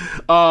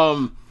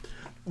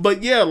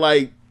yeah,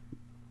 like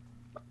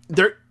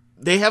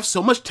they have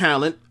so much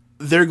talent.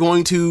 They're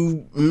going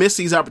to miss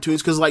these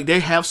opportunities because like they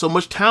have so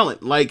much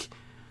talent. Like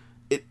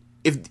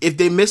if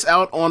they miss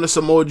out on a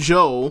Samoa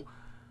Joe,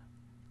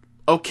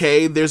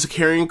 okay, there's a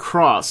Karrion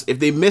Kross. If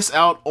they miss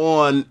out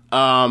on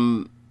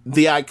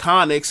the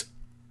Iconics,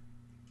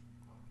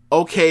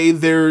 okay,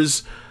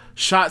 there's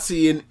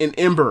Shotzi and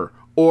Ember,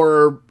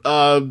 or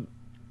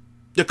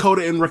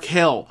Dakota and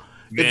Raquel.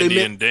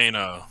 Mandy and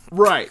Dana.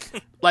 Right.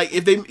 Like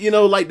if they,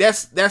 like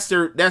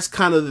that's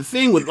kind of the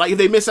thing with, like, if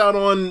they miss out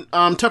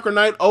on Tucker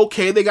Knight,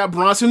 okay, they got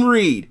Bronson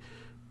Reed.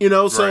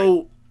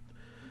 So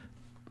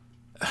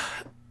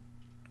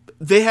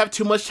they have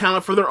too much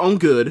talent for their own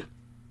good.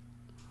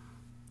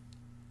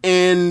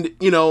 And,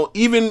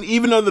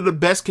 even under the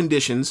best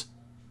conditions,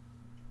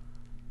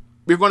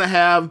 we're going to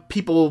have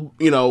people,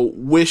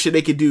 wish that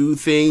they could do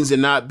things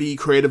and not be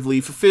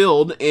creatively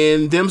fulfilled.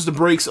 And them's the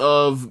breaks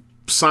of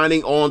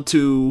signing on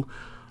to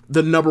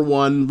the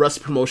 #1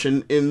 wrestling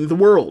promotion in the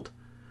world.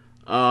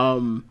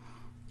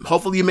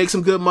 Hopefully you make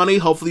some good money.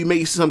 Hopefully you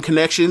make some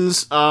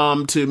connections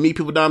to meet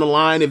people down the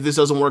line if this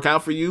doesn't work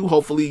out for you.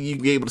 Hopefully you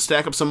can be able to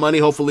stack up some money.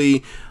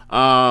 Hopefully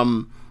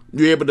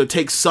you're able to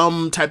take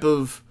some type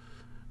of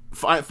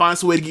find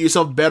some way to get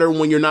yourself better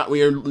when your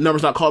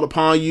number's not called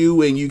upon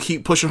you, and you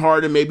keep pushing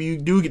hard, and maybe you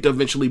do get to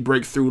eventually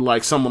break through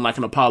like someone like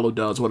an Apollo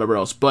does, whatever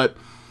else. But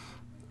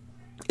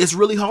it's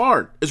really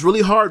hard. It's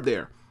really hard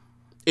there.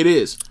 It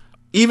is.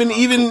 Even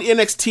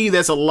NXT,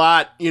 that's a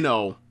lot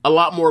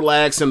more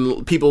lax,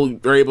 and people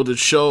are able to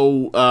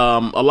show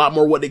a lot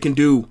more what they can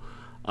do.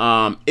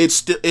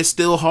 It's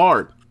still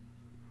hard.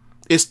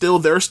 It's still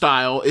their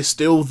style. It's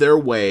still their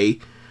way.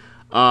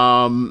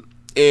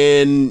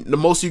 And the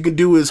most you can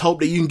do is hope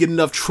that you can get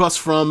enough trust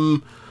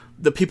from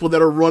the people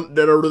that are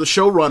the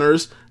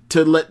showrunners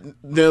to let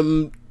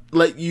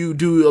you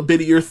do a bit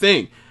of your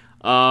thing.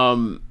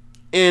 And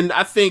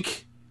I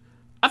think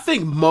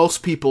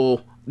most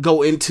people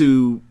go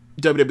into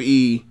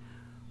WWE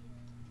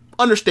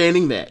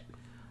understanding that.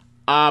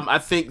 I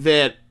think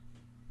that,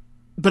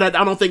 but I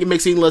don't think it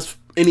makes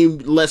any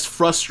less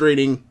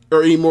frustrating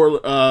or any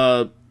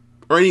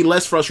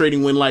less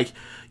frustrating when like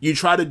you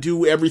try to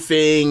do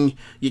everything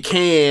you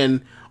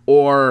can,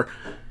 or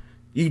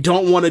you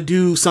don't want to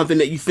do something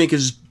that you think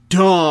is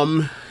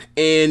dumb,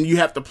 and you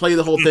have to play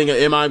the whole thing.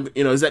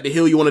 Is that the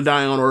hill you want to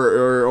die on,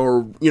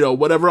 or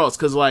whatever else?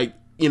 Because like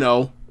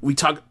we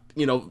talk.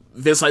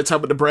 Vince like talk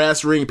about the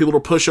brass ring, people are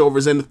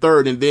pushovers in the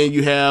third, and then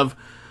you have,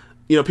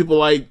 people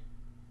like,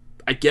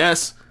 I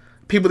guess,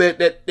 people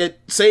that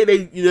say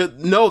they,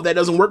 no, that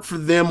doesn't work for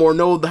them, or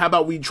no, how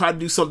about we try to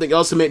do something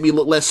else to make me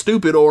look less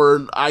stupid,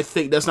 or I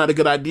think that's not a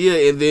good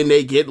idea, and then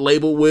they get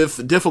labeled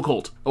with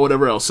difficult or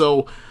whatever else.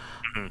 So,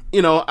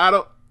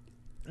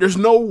 there's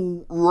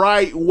no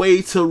right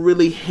way to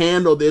really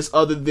handle this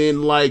other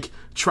than like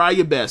try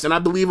your best, and I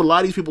believe a lot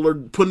of these people are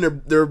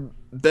putting their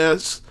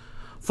best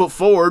foot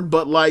forward,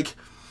 but like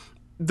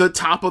the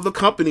top of the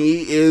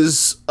company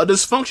is a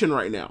dysfunction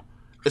right now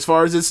as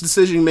far as its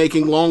decision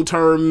making long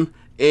term,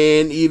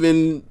 and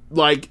even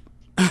like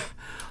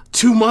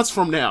 2 months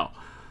from now.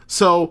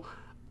 So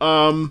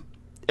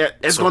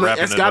it's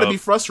got to be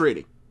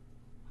frustrating.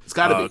 It's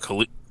got to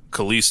be.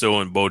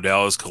 Kalisto and Bo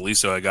Dallas.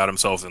 Kalisto had got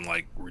himself in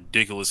like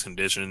ridiculous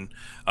condition.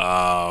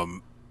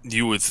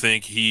 You would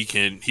think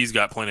he's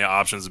got plenty of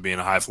options of being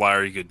a high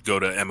flyer. He could go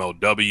to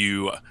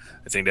MLW.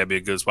 I think that'd be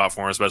a good spot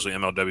for him, especially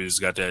MLW's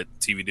got that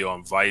TV deal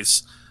on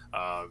Vice.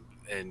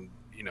 And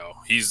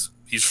he's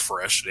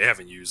fresh. They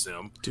haven't used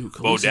him. Dude,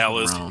 Bo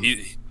Dallas,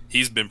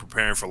 he's been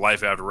preparing for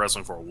life after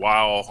wrestling for a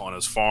while on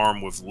his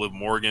farm with Liv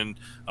Morgan,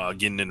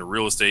 getting into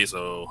real estate.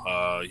 So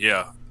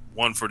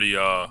one for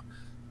the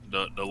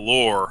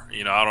lore.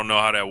 I don't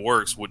know how that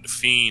works with the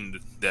Fiend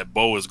that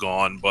Bo is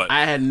gone, but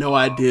I had no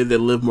idea that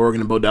Liv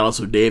Morgan and Bo Dallas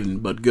were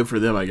dating, but good for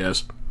them, I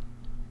guess.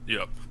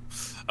 Yep.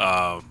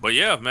 But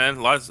yeah,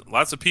 man,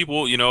 lots of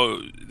people,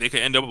 they could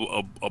end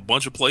up a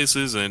bunch of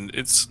places, and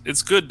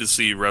it's good to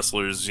see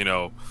wrestlers,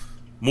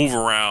 move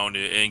around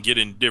and get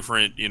in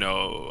different,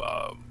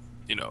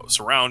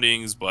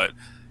 surroundings, but it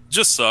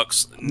just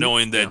sucks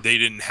knowing that they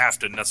didn't have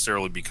to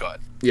necessarily be cut.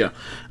 Yeah.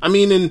 I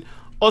mean, and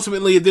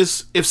ultimately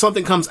if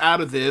something comes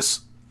out of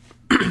this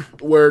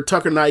where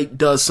Tucker Knight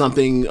does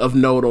something of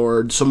note,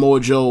 or Samoa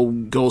Joe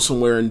goes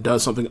somewhere and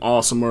does something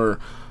awesome, or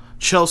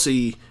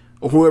Chelsea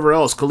or whoever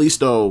else,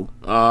 Kalisto,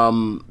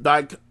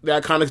 the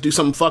Iconics do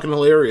something fucking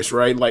hilarious,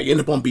 right? Like end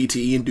up on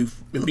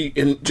BTE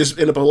and just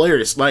end up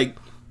hilarious. Like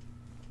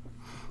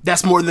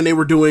that's more than they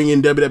were doing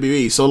in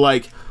WWE. So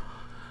like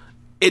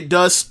it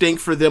does stink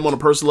for them on a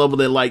personal level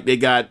that like they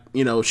got,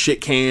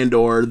 shit canned,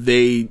 or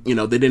they,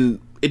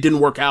 it didn't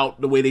work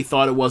out the way they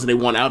thought it was and they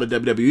want out of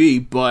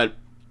WWE, but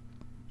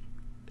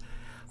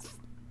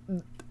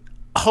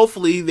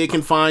hopefully they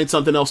can find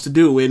something else to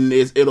do, and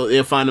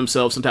they'll find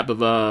themselves some type of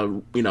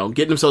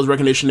getting themselves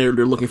recognition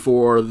they're looking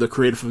for, the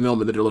creative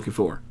fulfillment that they're looking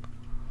for.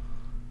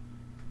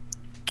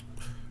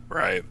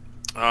 Right.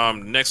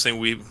 Next thing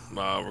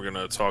we're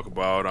gonna talk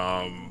about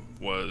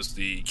was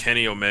the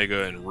Kenny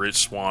Omega and Rich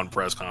Swann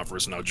press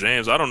conference. Now,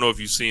 James, I don't know if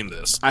you've seen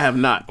this. I have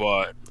not,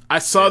 but I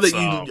saw that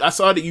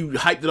you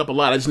hyped it up a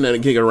lot. I just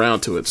didn't get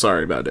around to it.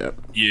 Sorry about that.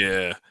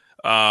 Yeah.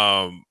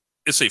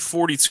 It's a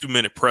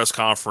 42-minute press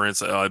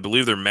conference. I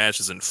believe their match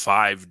is in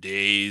 5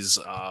 days.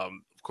 Of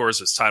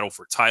course, it's title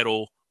for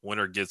title.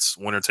 Winner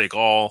take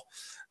all.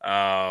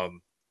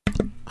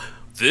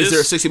 Is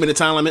there a 60-minute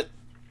time limit?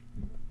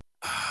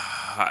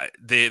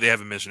 They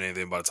haven't mentioned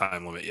anything about a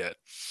time limit yet.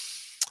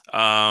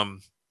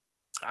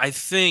 I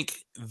think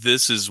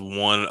this is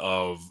one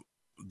of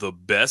the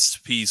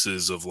best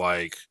pieces of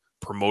like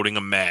promoting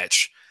a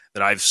match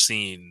that I've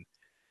seen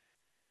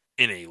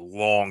in a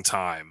long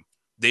time.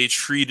 They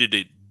treated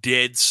it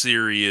dead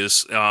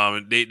serious.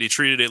 They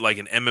treated it like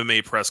an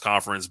MMA press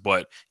conference,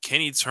 but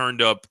Kenny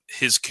turned up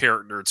his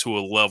character to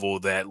a level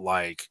that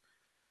like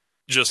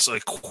just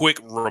a quick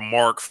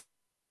remark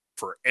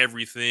for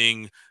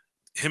everything.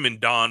 Him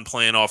and Don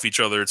playing off each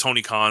other.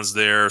 Tony Khan's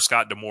there.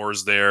 Scott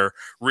D'Amore's there.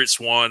 Rich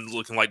Swann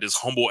looking like this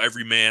humble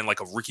everyman, like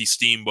a Ricky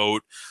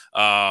Steamboat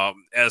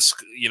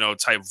esque,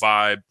 type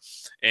vibe.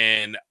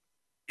 And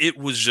it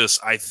was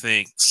just, I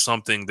think,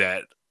 something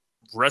that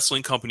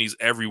wrestling companies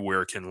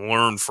everywhere can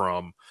learn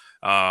from.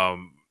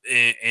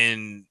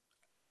 And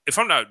if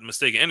I'm not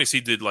mistaken,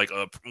 NXT did like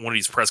one of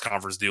these press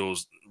conference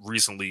deals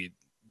recently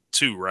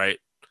too, right?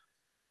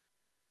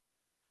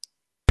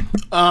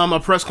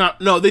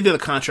 No, they did a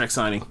contract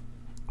signing.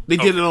 They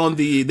did it on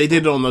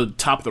the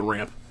top of the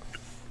ramp.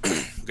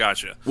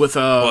 Gotcha. With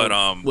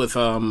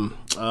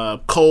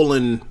Cole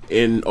and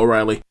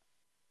O'Reilly.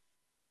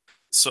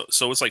 So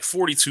it's like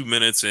 42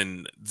 minutes,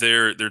 and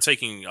they're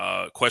taking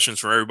questions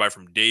from everybody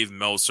from Dave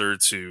Meltzer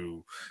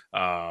to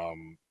like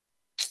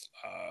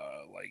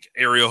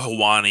Ariel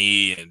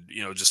Helwani, and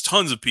just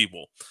tons of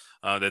people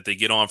that they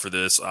get on for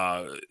this.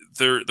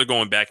 They're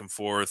going back and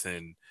forth,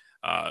 and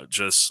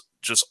just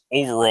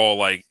overall,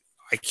 like,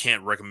 I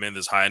can't recommend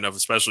this high enough,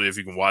 especially if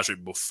you can watch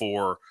it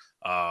before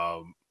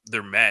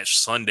their match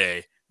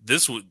Sunday.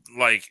 This would,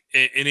 like,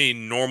 in a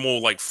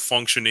normal, like,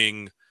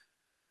 functioning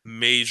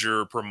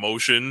major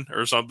promotion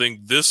or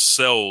something, this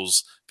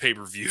sells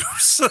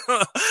pay-per-views.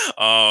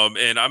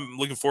 And I'm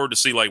looking forward to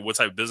see, like, what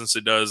type of business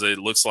it does. It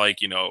looks like,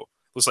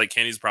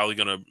 Kenny's probably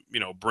going to,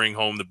 bring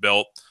home the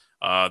belt.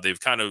 They've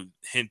kind of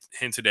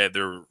hinted at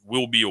there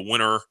will be a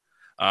winner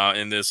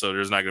in this, so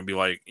there's not going to be,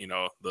 like,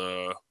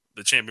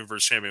 the champion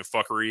versus champion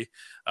fuckery.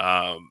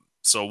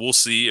 So we'll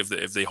see if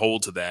they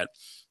hold to that.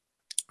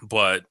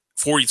 But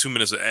 42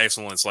 minutes of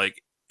excellence,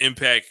 like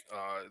Impact,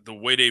 the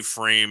way they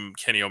frame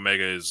Kenny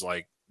Omega is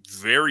like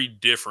very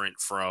different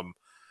from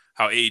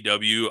how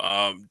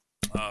AEW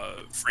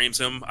frames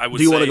him. I would.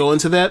 Do you want to go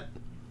into that?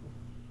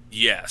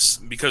 Yes,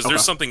 because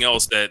there's something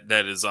else that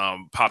is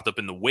popped up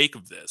in the wake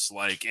of this.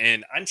 Like,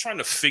 and I'm trying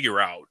to figure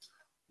out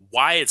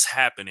why it's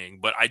happening,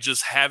 but I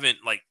just haven't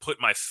like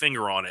put my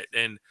finger on it.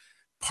 And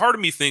part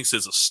of me thinks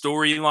it's a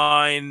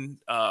storyline,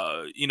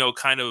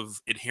 kind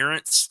of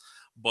adherence,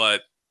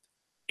 but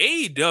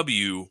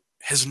AEW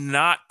has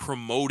not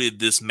promoted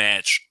this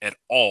match at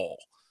all.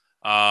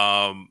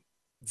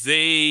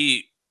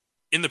 They,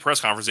 in the press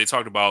conference, they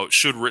talked about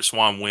should Rich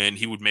Swann win,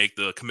 he would make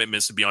the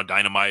commitments to be on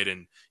Dynamite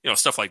and,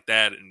 stuff like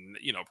that, and,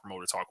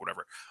 promoter talk,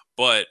 whatever.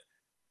 But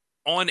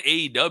on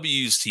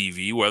AEW's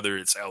TV, whether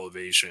it's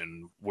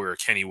Elevation, where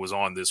Kenny was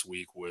on this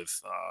week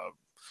with,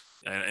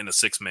 and a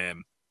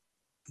 6-man,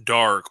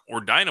 Dark,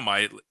 or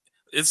Dynamite,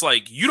 it's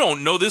like you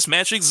don't know this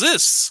match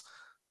exists.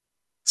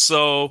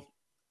 So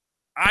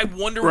I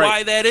wonder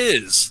why that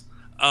is.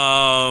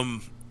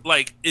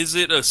 Like, is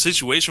it a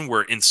situation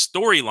where in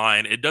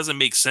storyline it doesn't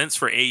make sense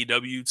for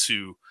AEW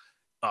to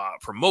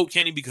promote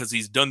Kenny because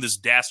he's done this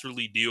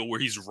dastardly deal where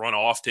he's run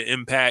off to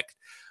Impact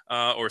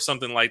or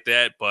something like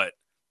that, but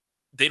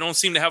they don't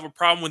seem to have a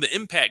problem when the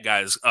Impact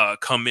guys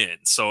come in.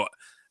 So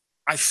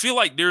I feel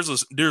like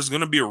there's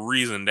going to be a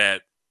reason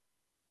that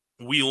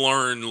we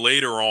learn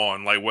later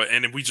on, like what,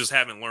 and if we just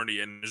haven't learned it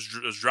yet, and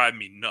it's driving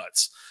me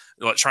nuts,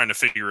 like trying to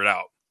figure it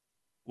out,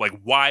 like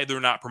why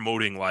they're not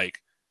promoting like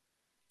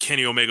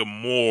Kenny Omega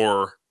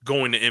more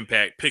going to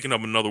Impact, picking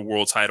up another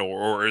world title,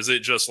 or is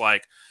it just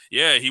like,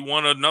 yeah, he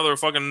won another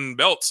fucking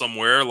belt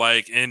somewhere,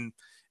 like, and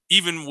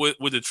even with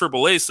the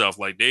AAA stuff,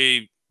 like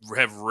they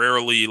have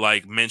rarely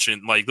like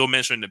mentioned, like they'll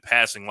mention in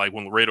passing, like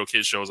when Laredo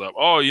Kid shows up,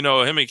 oh,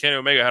 him and Kenny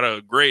Omega had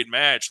a great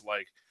match,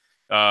 like,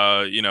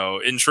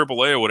 in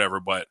AAA or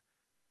whatever, but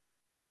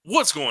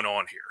what's going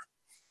on here?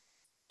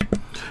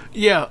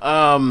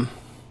 Yeah,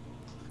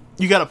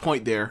 you got a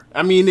point there.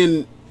 I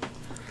mean,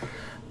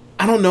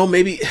 I don't know,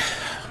 maybe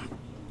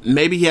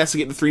he has to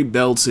get the 3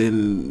 belts,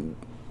 and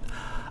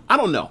I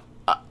don't know.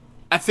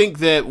 I think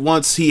that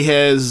once he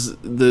has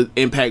the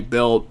Impact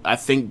belt, I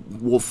think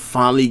we'll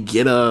finally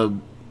get a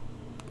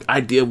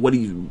idea of what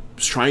he's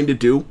trying to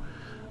do.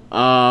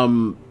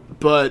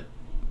 But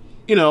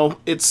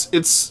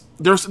it's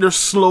they're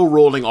slow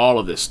rolling all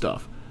of this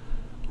stuff.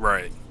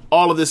 Right.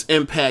 All of this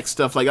Impact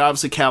stuff, like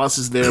obviously Callis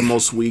is there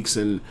most weeks,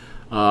 and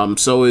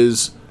so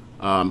is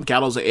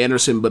Gallows and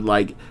Anderson, but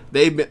like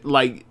they've been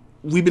like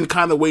we've been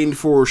kind of waiting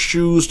for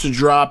shoes to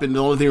drop, and the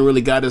only thing we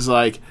really got is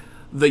like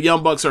the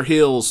Young Bucks are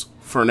heels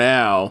for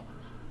now.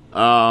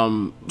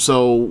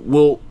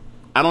 So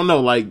I don't know,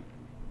 like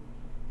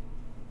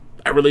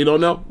I really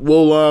don't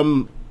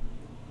know.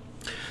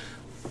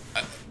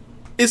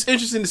 It's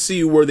interesting to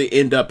see where they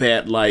end up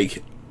at.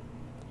 Like,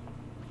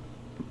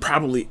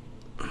 probably,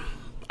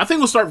 I think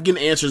we'll start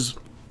getting answers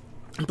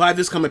by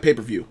this coming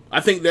pay-per-view.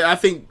 I think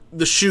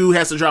the shoe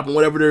has to drop on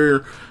whatever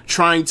they're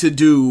trying to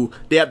do.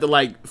 They have to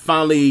like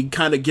finally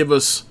kind of give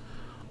us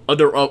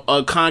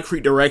a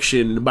concrete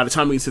direction by the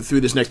time we get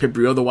through this next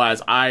pay-per-view.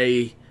 Otherwise,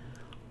 I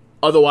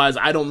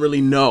don't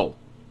really know.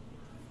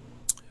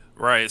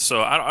 Right.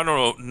 So I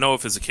don't know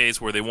if it's a case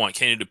where they want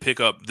Kenny to pick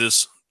up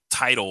this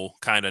title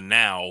kind of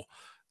now,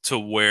 to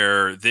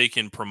where they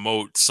can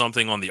promote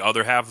something on the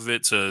other half of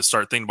it to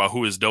start thinking about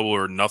who his double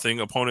or nothing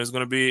opponent is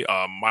going to be.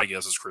 My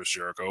guess is Chris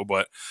Jericho,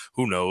 but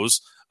who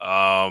knows?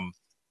 Is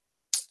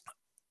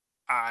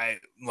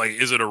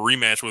it a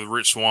rematch with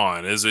Rich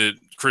Swann? Is it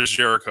Chris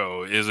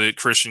Jericho? Is it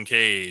Christian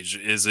Cage?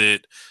 Is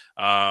it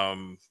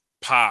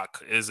Pac?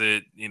 Is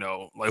it,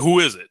 who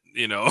is it?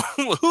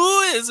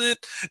 Who is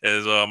it?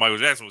 As Michael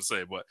Jackson would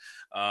say. But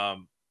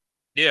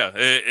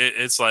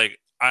it's like,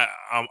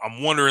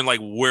 I'm wondering like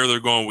where they're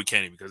going with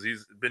Kenny, because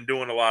he's been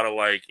doing a lot of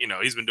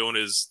he's been doing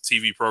his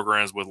TV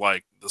programs with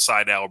like the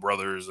Seidel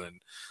brothers and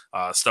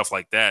stuff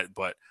like that.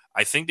 But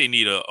I think they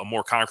need a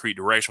more concrete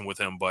direction with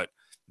him. But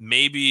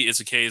maybe it's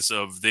a case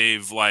of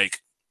they've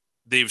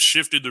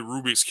shifted the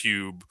Rubik's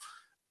Cube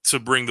to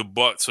bring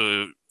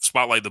to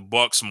spotlight the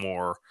Bucks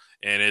more.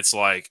 And it's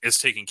like, it's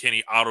taking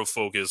Kenny out of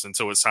focus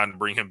until it's time to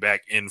bring him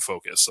back in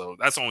focus. So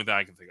that's the only thing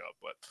I can think of.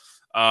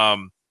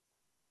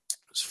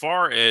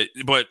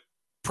 But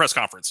press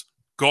conference,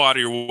 go out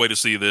of your way to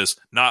see this.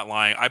 Not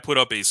lying. I put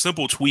up a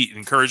simple tweet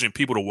encouraging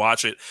people to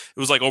watch it. It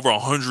was like over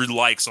 100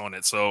 likes on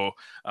it. So,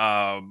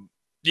 I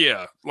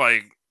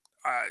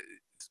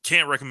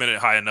can't recommend it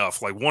high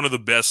enough. Like, one of the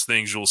best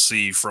things you'll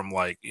see from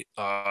like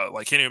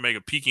Kenny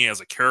Omega peaking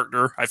as a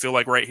character, I feel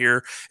like right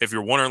here. If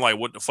you're wondering like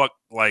what the fuck,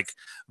 like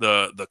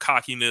the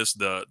cockiness,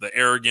 the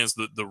arrogance,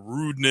 the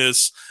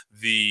rudeness,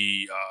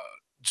 the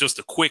just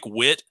a quick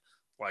wit,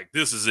 like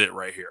this is it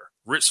right here.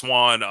 Rich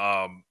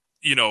Swann,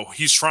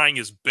 he's trying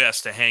his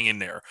best to hang in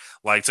there,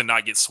 like to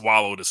not get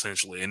swallowed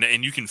essentially.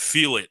 And you can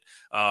feel it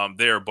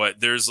there, but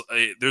there's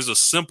a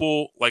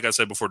simple, like I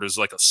said before, there's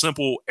like a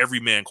simple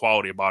everyman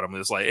quality about him.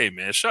 It's like, hey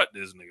man, shut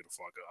this nigga the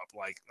fuck up.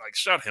 Like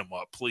shut him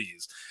up,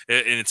 please.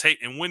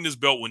 And win this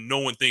belt when no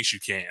one thinks you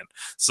can.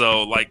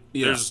 So like,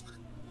 there's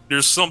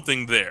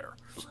something there.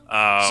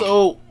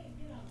 So,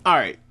 all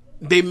right,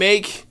 they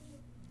make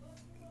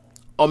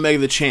Omega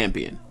the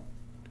champion.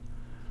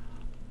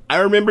 I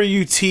remember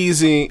you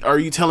teasing, or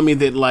you telling me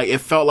that like it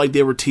felt like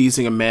they were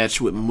teasing a match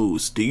with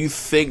Moose. Do you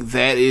think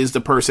that is the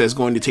person that's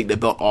going to take the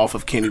belt off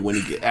of Kenny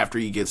after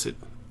he gets it?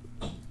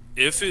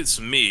 If it's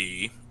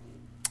me,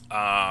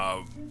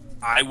 I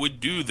would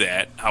do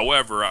that.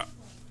 However,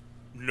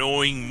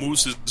 knowing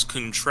Moose's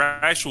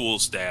contractual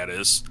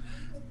status,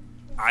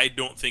 I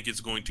don't think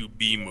it's going to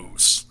be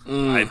Moose.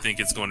 I think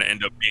it's going to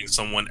end up being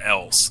someone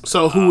else.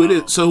 So who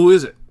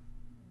is it?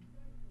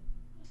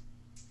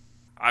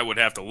 I would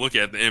have to look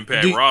at the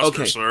Impact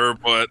roster, sir.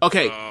 But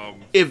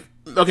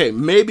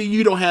maybe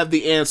you don't have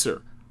the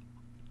answer.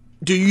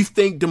 Do you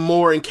think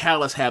D'Amore and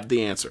Callis have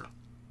the answer?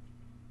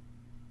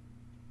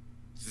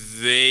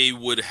 They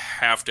would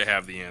have to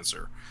have the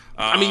answer.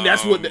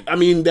 That's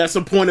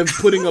the point of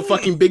putting a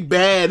fucking big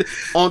bad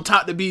on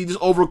top to be this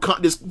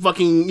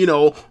fucking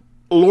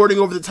lording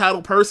over the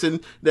title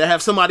person, that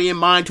have somebody in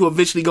mind to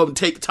eventually go and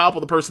take the top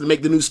of the person to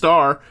make the new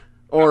star,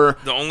 or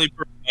the only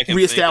person I can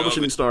reestablish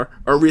a new star,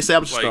 or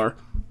reestablish a star.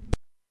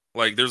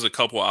 Like, there's a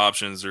couple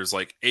options. There's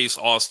like Ace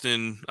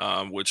Austin,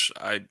 which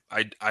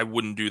I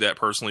wouldn't do that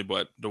personally,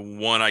 but the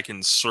one I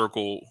can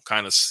circle,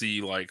 kind of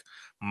see like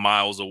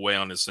miles away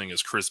on this thing,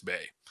 is Chris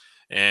Bay.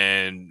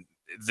 And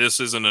this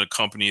isn't a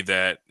company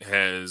that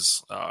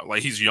has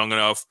he's young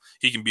enough.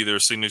 He can be their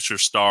signature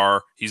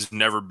star. He's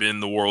never been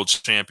the world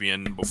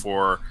champion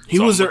before. He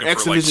was their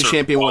X Division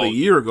champion a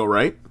year ago,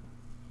 right?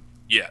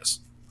 Yes.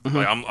 Mm-hmm.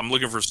 Like, I'm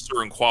looking for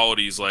certain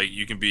qualities. Like,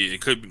 you can be,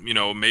 it could,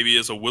 maybe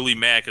it's a Willie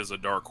Mack as a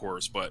dark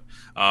horse, but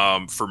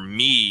for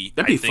me,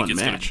 that'd be a fun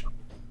match.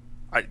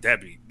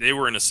 They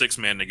were in a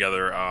 6-man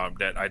together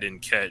that I didn't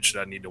catch,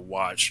 that I need to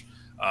watch.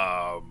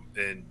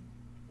 And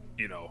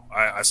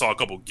I saw a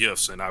couple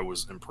GIFs and I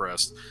was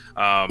impressed.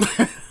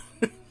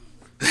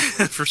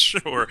 For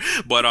sure.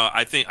 But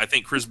I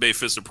think Chris Bay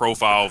fits the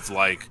profile of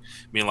like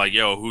being like,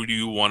 yo, who do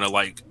you want to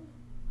like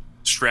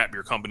strap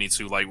your company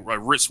to? Like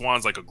Rich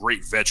Swann's like a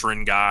great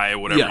veteran guy,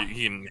 whatever. Yeah.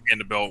 He can hand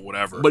the belt,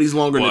 whatever. But he's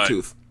longer in the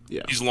tooth.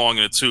 Yeah, he's long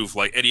in the tooth.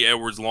 Like Eddie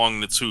Edwards, long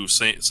in the tooth.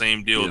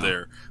 Same deal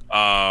there.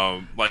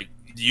 Like,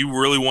 do you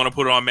really want to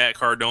put it on Matt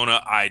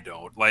Cardona? I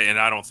don't. Like, and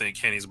I don't think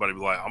Kenny's about to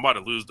be like, I'm about to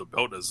lose the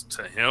belt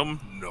to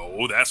him.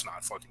 No, that's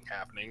not fucking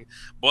happening.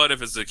 But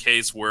if it's a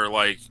case where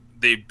like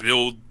they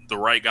build the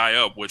right guy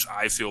up, which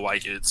I feel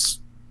like it's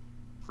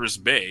Chris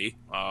Bay,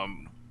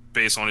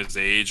 based on his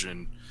age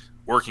and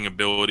working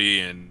ability,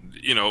 and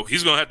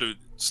he's gonna have to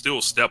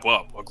still step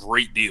up a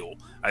great deal,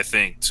 I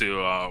think,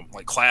 to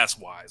like class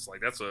wise.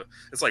 Like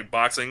it's like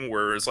boxing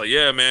where it's like,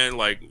 yeah, man,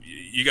 like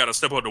you got to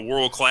step up to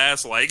world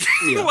class. Like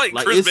like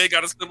Chris Bay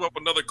got to step up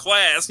another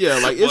class. Yeah,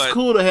 like it's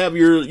cool to have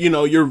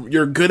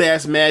your good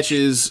ass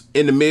matches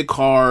in the mid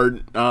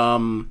card.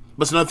 But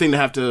it's another thing to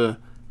have to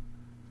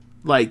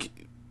like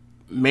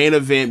main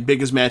event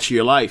biggest match of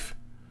your life.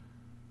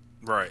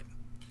 Right.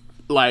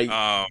 Like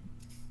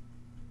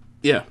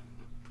yeah.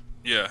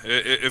 Yeah,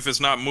 if it's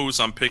not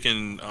Moose, I'm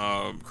picking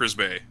Chris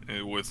Bay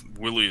with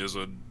Willie as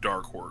a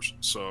dark horse.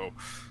 So,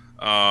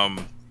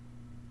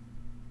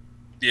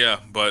 yeah,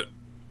 but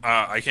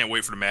I can't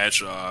wait for the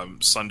match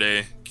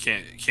Sunday.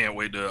 Can't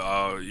wait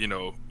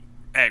to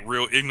act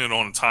real ignorant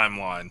on the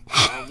timeline.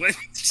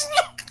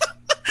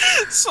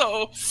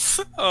 So,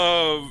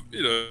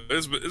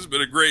 it's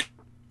been a great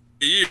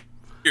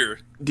year.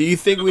 Do you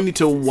think we need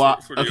to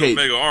watch? For the Okay,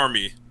 Omega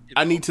Army.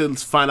 I need to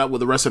find out what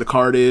the rest of the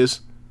card is.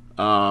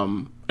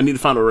 I need to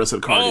find out what the rest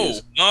of the card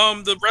is.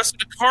 The rest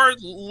of the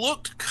card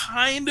looked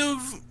kind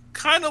of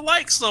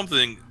like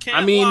something.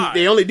 Can't lie.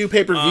 They only do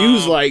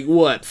pay-per-views like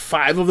what,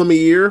 5 of them a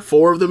year,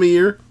 4 of them a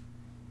year.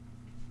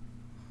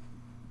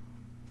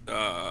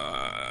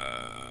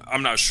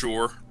 I'm not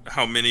sure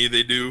how many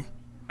they do.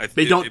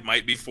 It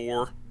might be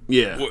 4.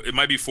 Yeah, well, it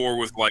might be 4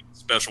 with like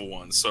special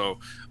ones. So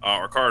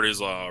our card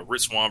is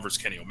Rich Swann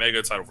versus Kenny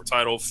Omega, title for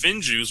title.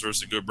 Finn Juice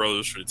versus the Good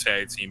Brothers for the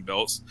tag team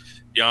belts.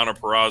 Deonna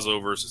Purrazzo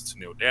versus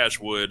Tenille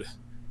Dashwood.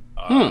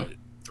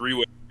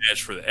 3-way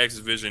match for the X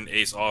Division.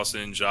 Ace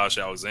Austin, Josh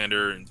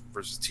Alexander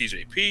versus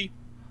TJP.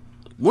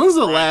 When's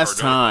the last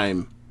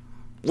time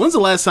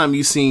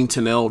you seen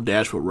Tenille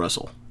Dashwood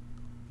wrestle?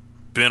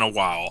 Been a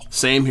while.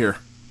 Same here.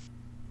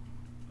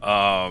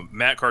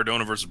 Matt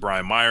Cardona versus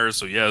Brian Myers.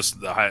 So yes,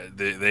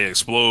 they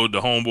explode the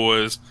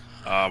homeboys.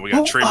 We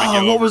got Trey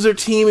McGill. What was their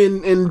team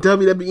in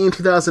WWE in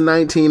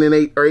 2019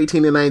 and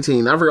 18 and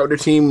 19? I forgot what their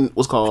team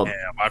was called. Yeah,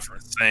 my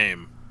friend.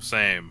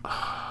 Same.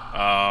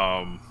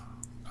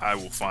 I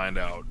will find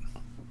out.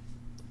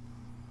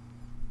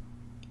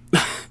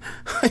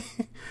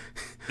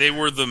 They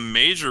were the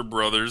Major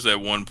Brothers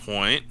at one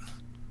point,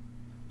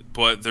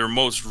 but their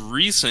most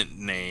recent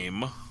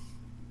name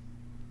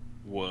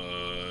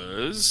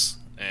was,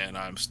 and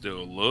I'm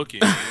still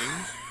looking.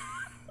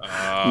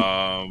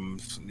 Yeah.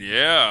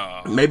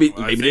 Maybe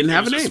they didn't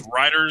have a name.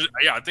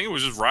 I think it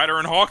was just Ryder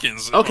and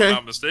Hawkins, if okay. I'm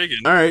not mistaken.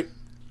 All right.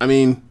 I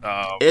mean,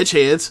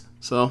 edgeheads,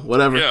 so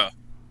whatever. Yeah.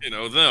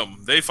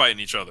 They fighting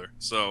each other.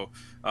 So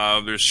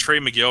there's Trey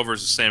Miguel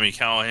versus Sami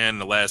Callihan in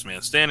the last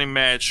man standing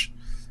match.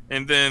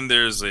 And then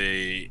there's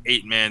a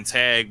 8-man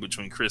tag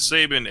between Chris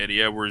Sabin,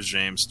 Eddie Edwards,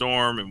 James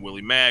Storm, and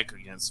Willie Mack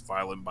against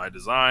Violent by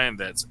Design.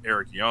 That's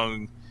Eric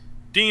Young,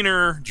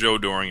 Diener, Joe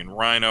Doring, and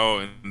Rhino.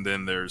 And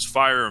then there's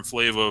Fire and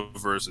Flava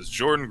versus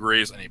Jordan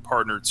Grace and a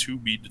partner to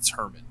be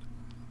determined.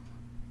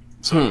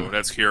 So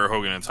that's Kiera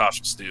Hogan and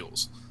Tasha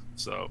Steelz.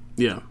 So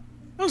yeah,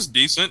 that was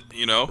decent,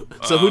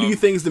 So who do you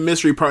think is the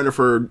mystery partner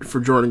for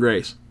Jordan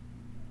Grace?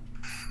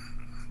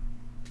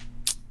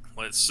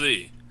 Let's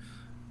see.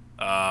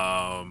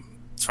 Trying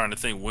to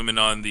think women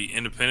on the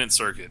independent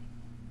circuit.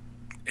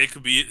 It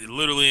could be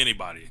literally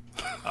anybody.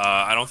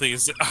 I don't think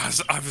it's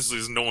obviously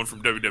there's no one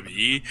from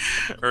WWE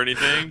or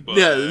anything. But,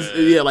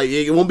 yeah, like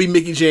it won't be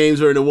Mickie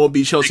James or it won't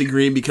be Chelsea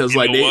Green because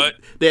like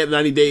they have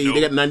 90 days.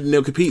 They got 90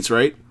 no competes,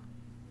 right?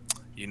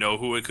 You know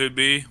who it could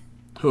be?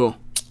 Who?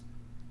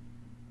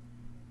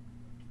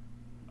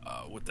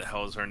 What the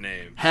hell is her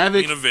name?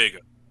 Havoc.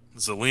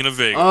 Zelina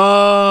Vega.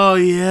 Oh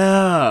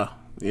yeah.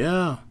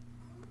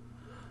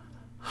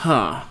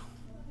 Huh.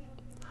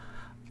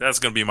 That's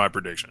gonna be my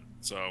prediction.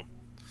 So,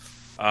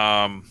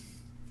 yeah,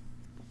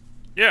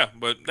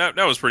 but that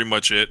was pretty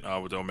much it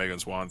with the Omega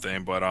and Swan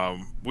thing. But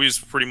we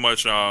just pretty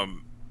much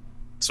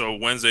so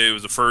Wednesday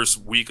was the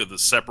first week of the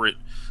separate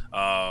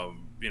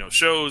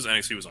shows.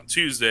 NXT was on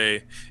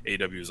Tuesday,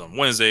 AEW was on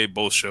Wednesday.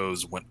 Both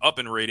shows went up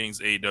in ratings.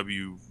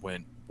 AEW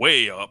went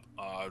way up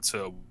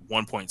to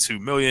 1.2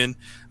 million.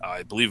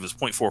 I believe it was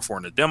 0.44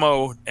 in the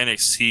demo.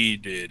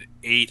 NXT did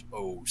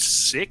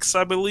 806,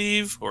 I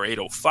believe, or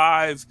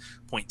 805,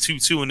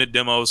 0.22 in the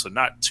demo. So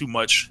not too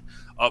much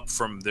up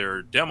from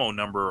their demo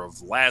number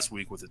of last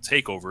week with the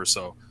takeover.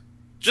 So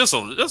just a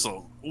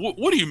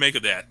what do you make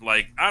of that?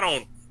 Like I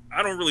don't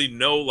really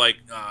know. Like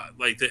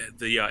the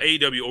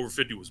AEW over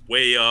 50 was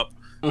way up.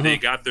 Mm-hmm. They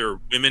got their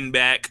women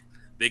back.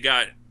 They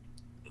got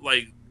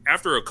like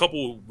after a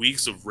couple of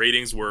weeks of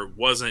ratings where it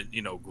wasn't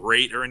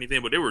great or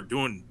anything, but they were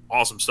doing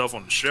awesome stuff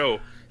on the show.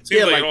 It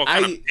seems like it all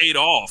kind of paid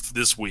off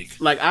this week.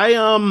 Like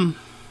I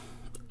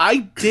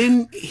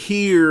didn't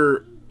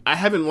hear. I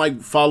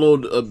haven't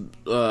followed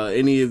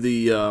any of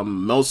the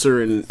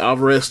Meltzer and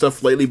Alvarez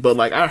stuff lately, but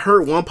I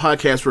heard one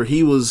podcast where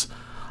he was,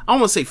 I don't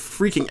want to say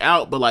freaking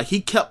out, but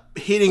he kept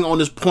hitting on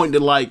this point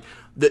that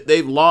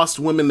they've lost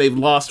women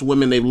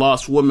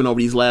over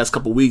these last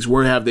couple weeks.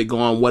 Where have they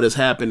gone? What has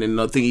happened? And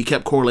I think he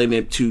kept correlating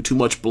it to too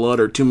much blood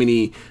or too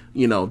many,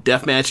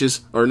 death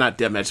matches, or not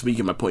death matches, but you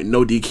get my point.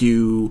 No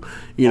DQ,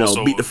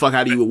 Also, beat the fuck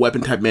out of you with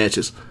weapon type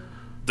matches.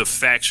 The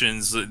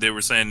factions, they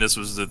were saying this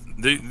was the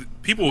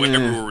people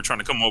everywhere were trying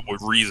to come up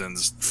with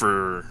reasons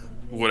for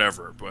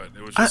whatever, but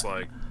it was just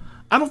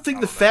I don't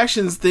think the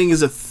factions thing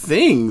is a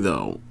thing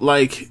though.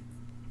 Like,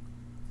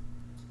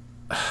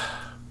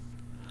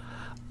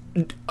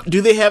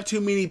 do they have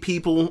too many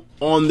people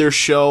on their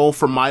show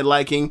for my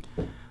liking?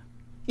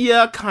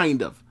 Yeah,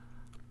 kind of.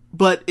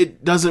 But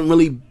it doesn't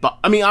really...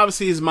 I mean,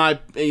 obviously, it's my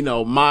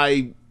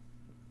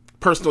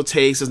personal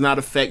taste does not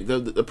affect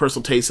the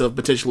personal taste of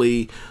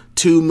potentially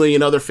 2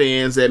 million other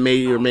fans that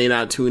may or may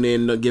not tune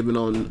in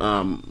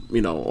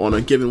on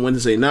a given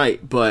Wednesday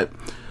night. But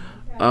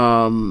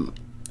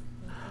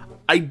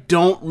I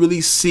don't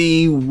really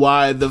see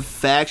why the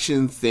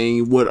faction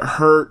thing would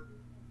hurt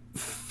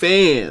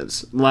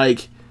fans.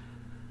 Like,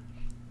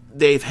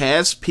 they've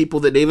had people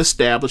that they've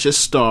established as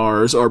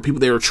stars or people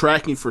they were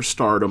tracking for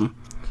stardom,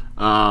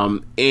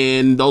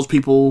 and those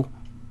people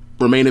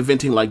remain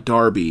eventing like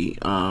Darby,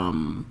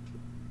 and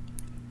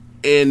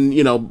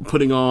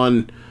putting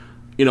on,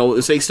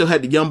 they still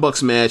had the Young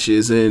Bucks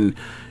matches, and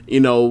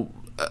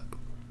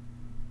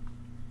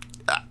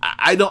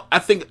I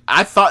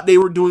thought they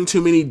were doing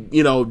too many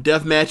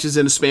death matches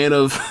in the span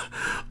of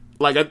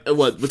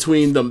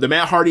between the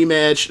Matt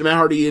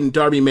Hardy and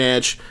Darby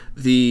match,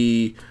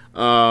 the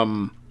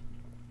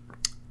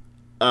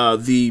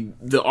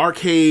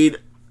Arcade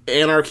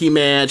Anarchy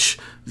match,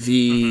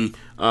 the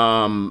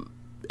the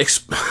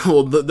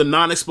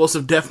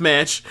non-explosive death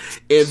match,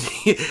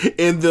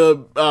 and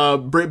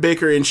the Britt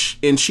Baker and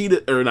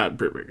Sheeta, or not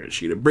Britt Baker and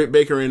Sheeta, Britt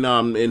Baker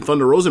and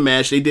Thunder Rosa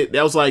match. That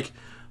was like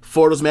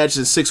 4 of those matches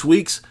in 6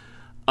 weeks.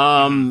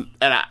 And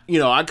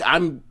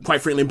I'm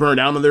quite frankly burned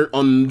out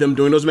on them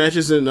doing those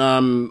matches, and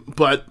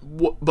but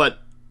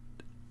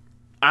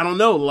I don't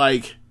know.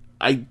 Like,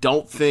 I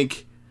didn't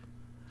think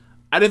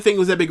it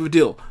was that big of a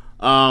deal.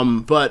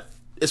 But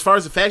as far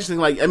as the faction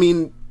thing, like, I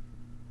mean,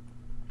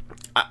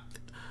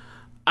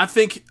 I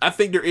think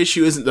their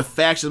issue isn't the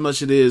faction as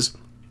much as it is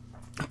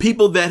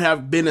people that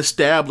have been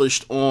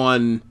established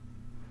on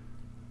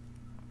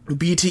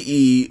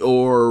BTE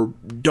or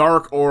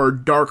Dark or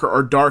Darker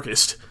or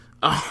Darkest.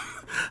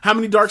 How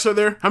many Darks are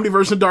there? How many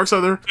versions of Darks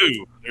are there?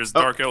 2. There's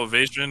Dark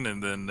Elevation,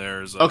 and then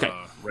there's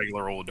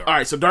regular old Dark. All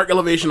right, so Dark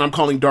Elevation, I'm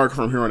calling Dark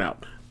from here on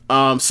out.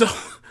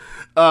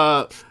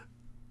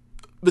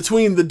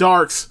 Between the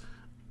Darks,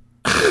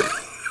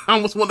 I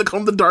almost want to call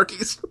them the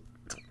Darkies.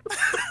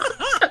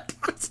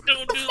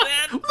 Don't do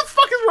that. What the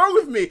fuck is wrong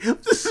with me?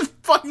 This is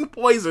fucking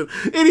poison.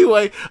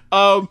 Anyway,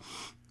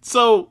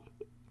 so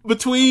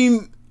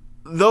between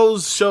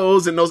those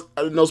shows and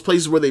those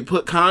places where they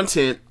put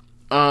content,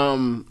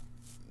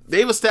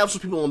 they've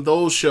established people on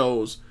those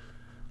shows.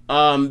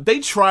 They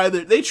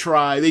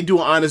do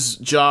an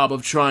honest job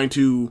of trying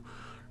to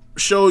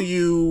show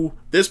you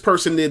this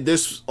person did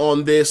this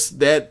on this,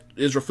 that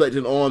is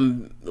reflected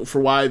on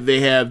for why they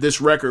have this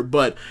record,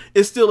 but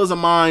it still is a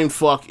mind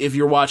fuck if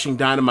you're watching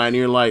Dynamite and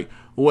you're like,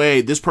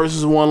 wait, this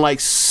person's won like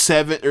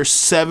 7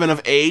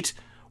 of 8.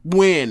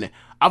 When?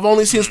 I've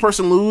only seen this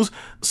person lose.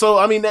 So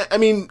I mean,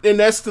 and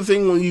that's the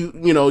thing when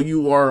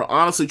you are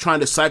honestly trying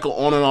to cycle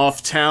on and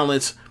off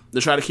talent to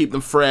try to keep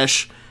them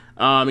fresh,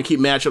 and keep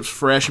matchups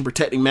fresh and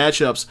protecting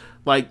matchups.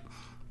 Like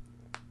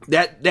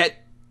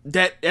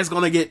that's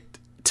gonna get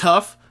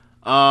tough.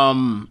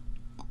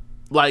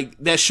 Like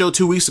that show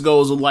 2 weeks ago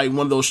was like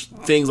one of those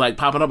things like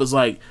popping up. It's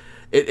like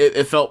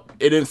it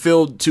didn't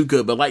feel too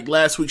good, but like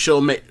last week's show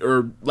made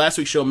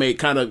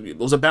kind of, it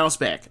was a bounce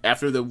back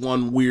after the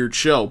one weird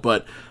show,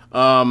 but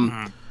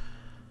and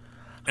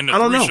the 3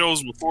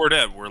 shows before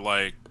that were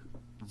like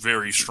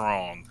very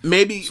strong.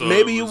 Maybe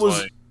it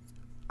was like,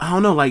 I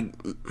don't know, I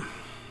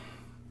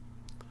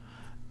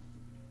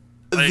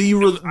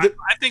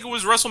think it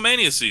was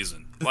WrestleMania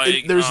season.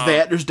 Like, there's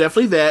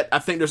definitely that. I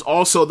think there's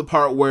also the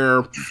part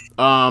where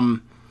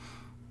coming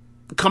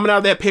out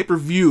of that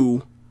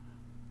pay-per-view,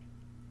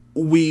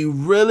 we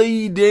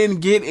really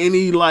didn't get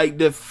any like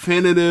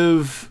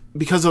definitive,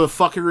 because of the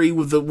fuckery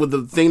with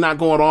the thing not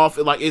going off.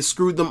 It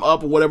screwed them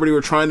up or whatever they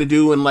were trying to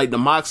do, and like the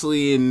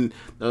Moxley and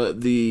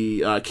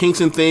the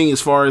Kingston thing,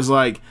 as far as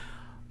like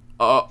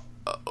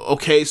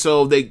okay,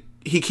 so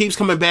he keeps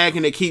coming back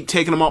and they keep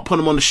taking him out,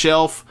 putting him on the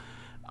shelf.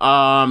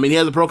 And he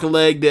has a broken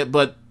leg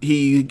but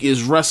he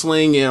is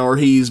wrestling, or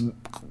he's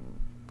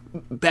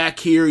back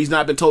here. He's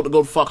not been told to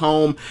go the fuck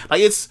home. Like,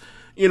 it's,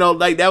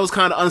 like, that was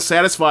kind of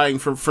unsatisfying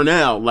for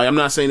now. Like, I'm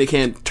not saying they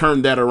can't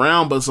turn that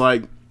around, but it's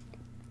like,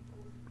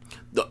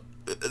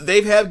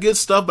 they've had good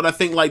stuff, but I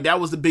think like that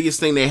was the biggest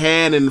thing they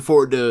had, and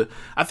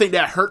I think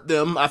that hurt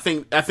them. I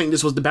think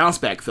this was the bounce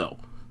back though.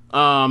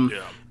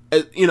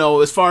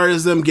 As far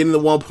as them getting the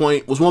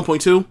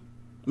 1.2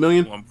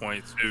 million?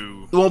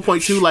 1.2. The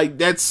 1.2, like,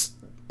 that's,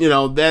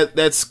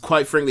 that's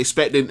quite frankly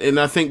expected. And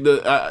I think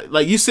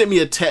like you sent me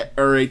a text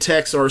or a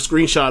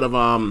screenshot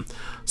of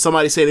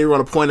somebody saying they were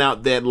going to point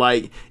out that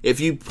like if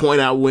you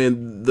point out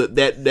when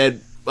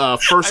that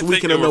first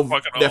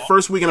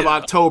weekend of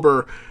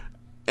October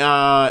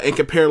and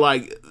compare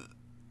like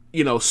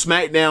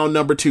SmackDown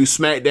number 2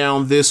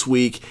 SmackDown this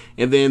week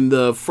and then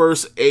the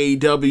first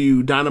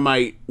AEW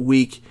Dynamite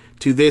week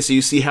to this,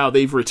 you see how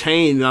they've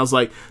retained, and I was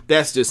like,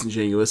 that's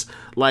disingenuous.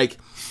 Like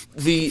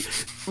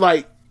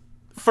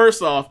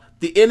first off,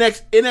 the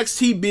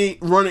NXT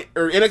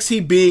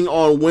being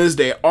on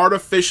Wednesday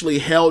artificially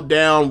held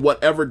down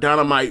whatever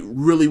Dynamite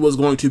really was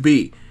going to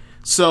be.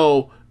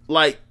 So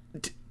like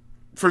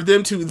for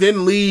them to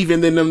then leave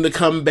and then them to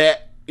come back,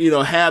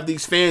 have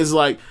these fans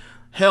like,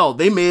 hell,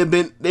 they may have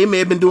been doing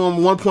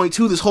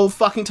 1.2 this whole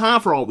fucking time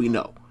for all we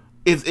know.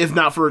 If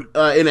not for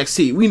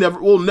NXT,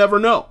 we'll never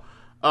know.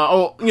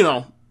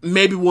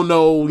 Maybe we'll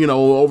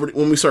know, over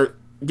when we start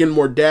getting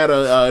more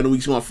data in the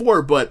weeks going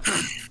forward. But,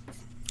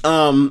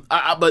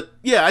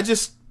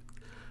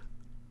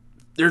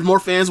 there's more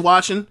fans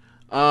watching,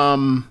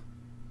 and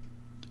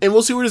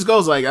we'll see where this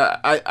goes. Like,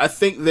 I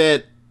think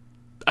that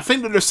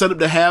they're set up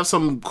to have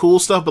some cool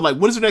stuff. But like,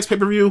 when is the next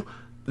pay-per-view?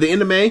 The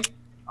end of May?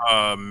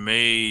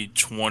 May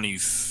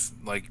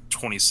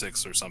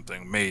 26th or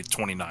something. May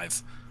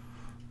 29th.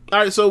 All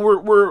right, so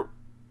we're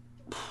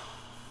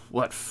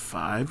what,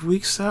 5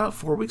 weeks out,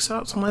 4 weeks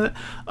out, something like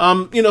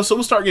that. So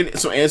we'll start getting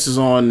some answers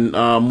on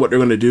what they're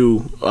going to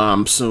do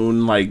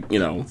soon. Like,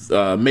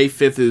 May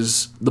 5th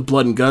is the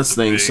Blood and Guts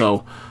thing,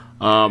 so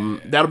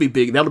that'll be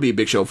big. That'll be a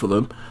big show for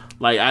them.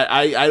 Like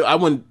I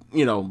wouldn't,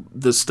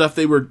 the stuff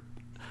they were.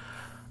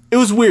 It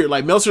was weird.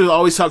 Like Meltzer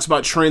always talks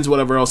about trends,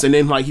 whatever else, and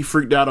then like he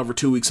freaked out over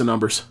 2 weeks of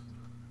numbers.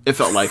 It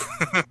felt like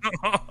it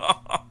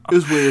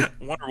was weird.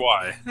 Wonder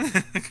why.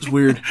 It's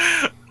weird.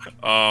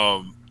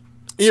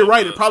 You're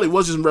right. It probably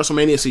was just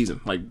WrestleMania season.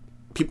 Like,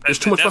 there's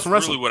too much fucking wrestling.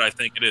 That's really what I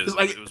think it is. It's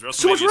like, it was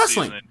WrestleMania too much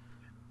wrestling. Season.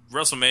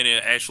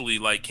 WrestleMania actually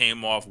like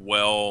came off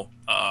well.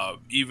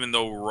 Even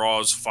though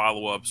Raw's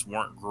follow-ups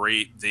weren't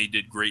great, they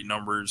did great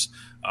numbers.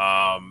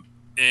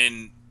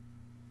 And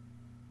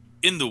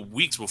in the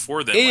weeks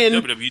before that,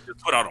 WWE just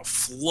put out a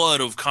flood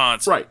of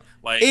content. Right.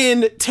 Like,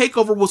 and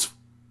Takeover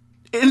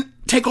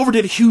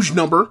did a huge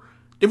number.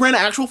 They ran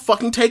an actual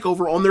fucking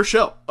Takeover on their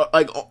show,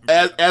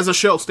 as a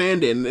show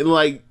stand-in, and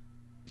like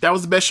that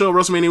was the best show of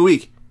WrestleMania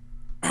week.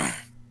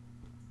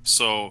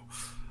 So,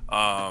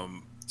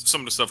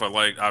 some of the stuff I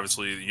liked,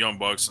 obviously, the Young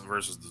Bucks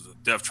versus the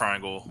Death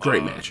Triangle.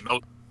 Great match.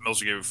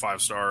 Meltzer gave it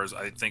 5 stars.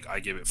 I think I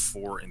gave it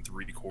 4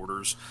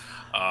 3/4.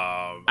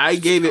 I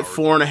gave it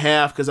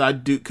 4.5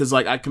 because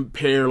I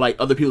compare like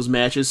other people's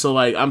matches. So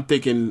like I'm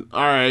thinking,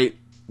 all right,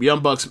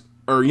 Young Bucks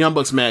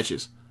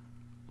matches,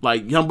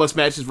 like Young Bucks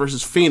matches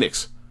versus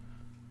Phoenix.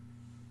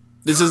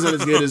 This isn't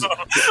as good as you know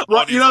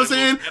what I'm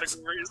saying?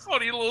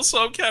 Funny little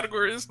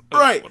subcategories.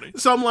 Right. Funny.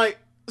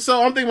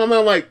 So I'm thinking in my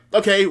mind like,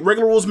 okay,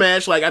 regular rules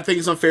match. Like I think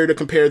it's unfair to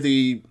compare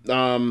the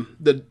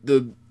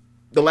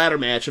ladder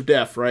match of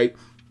Death, right?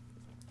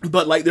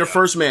 But like their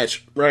first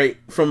match, right?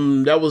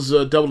 That was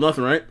Double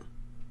Nothing, right?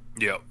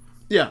 Yep.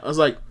 Yeah. I was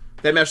like,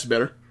 that match is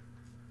better.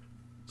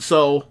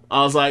 So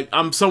I was like,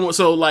 if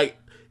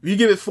you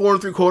give it 4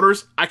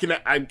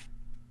 3/4,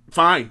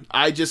 fine.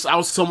 I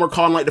was somewhere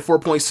calling like the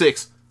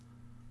 4.6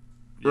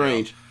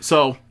 range.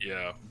 So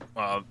yeah,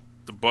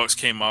 the Bucks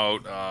came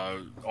out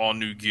all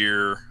new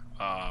gear.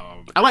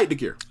 I like the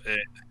gear.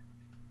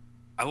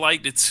 I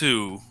liked it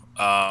too.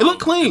 It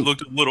looked clean.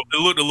 It looked a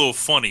little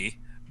funny,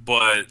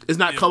 but it's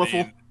not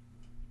colorful.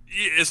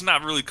 It's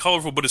not really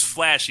colorful, but it's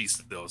flashy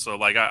still. So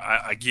like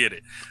I get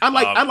it. I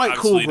like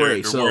cool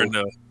gray.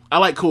 I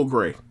like cool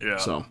gray. Yeah.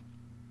 So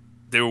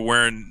they were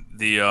wearing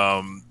the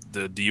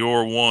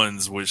Dior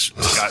ones, which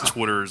got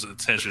Twitter's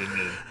attention.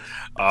 And,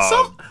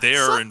 they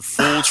are in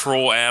full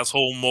troll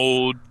asshole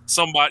mode.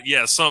 Somebody,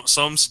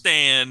 some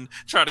stan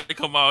tried to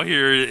come out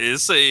here and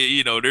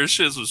say, their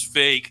shit was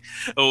fake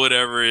or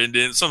whatever, and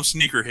then some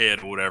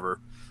sneakerhead or whatever,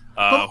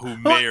 who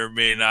may or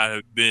may not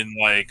have been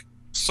like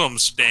some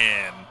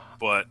stan,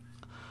 but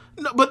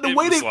the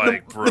way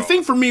the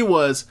thing for me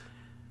was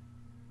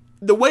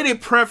the way they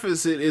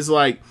preface it is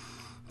like,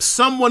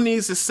 someone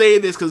needs to say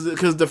this because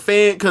the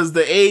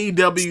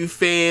AEW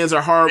fans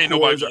are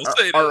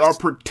hardcore are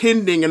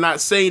pretending and not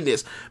saying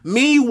this.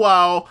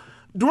 Meanwhile,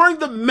 during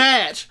the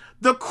match,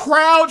 the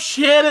crowd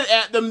chanted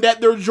at them that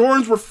their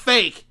Jordans were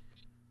fake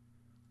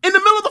in the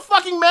middle of the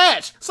fucking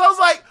match. So I was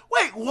like,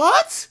 wait,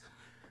 what?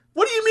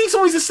 What do you mean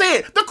someone's just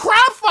saying it? The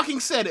crowd fucking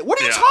said it. What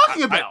are you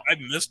talking about?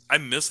 I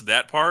missed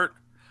that part,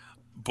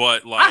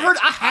 but like I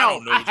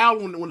howled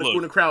when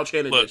the crowd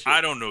chanted that shit.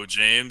 I don't know,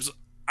 James.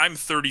 I'm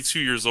 32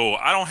 years old.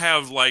 I don't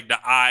have like the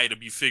eye to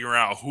be figuring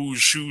out whose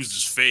shoes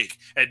is fake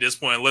at this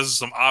point, unless it's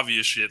some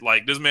obvious shit.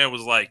 Like this man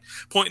was like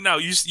pointing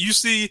out, you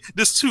see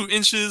this 2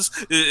 inches,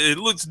 it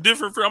looks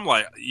different. I'm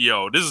like,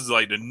 yo, this is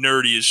like the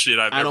nerdiest shit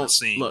I've ever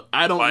seen. Look,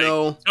 I don't like,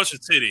 know. Touch a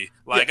titty.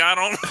 Like I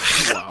don't.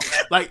 Wow.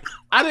 Like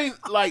I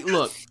didn't like.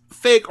 Look,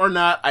 fake or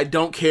not, I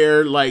don't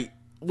care. Like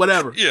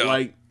whatever. Yeah.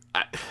 Like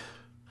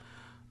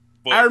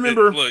But I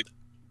remember.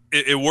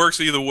 It works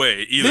either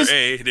way. Either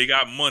A, they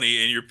got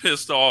money and you're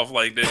pissed off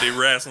like that they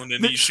wrestling in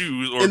these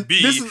shoes, or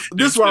B, this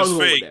is where I was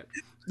going with that.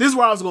 This is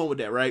where I was going with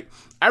that, right?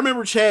 I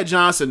remember Chad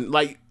Johnson,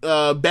 like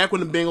back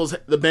when the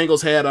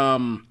Bengals had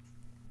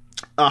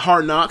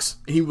Hard Knocks.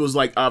 He was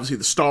like obviously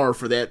the star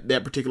for that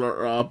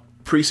particular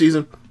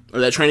preseason or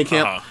that training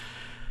camp.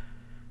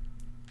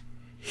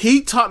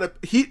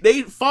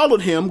 They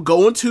followed him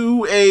going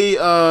to a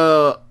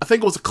I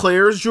think it was a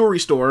Claire's jewelry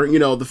store,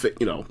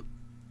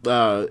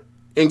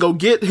 and go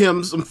get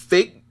him some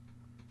fake,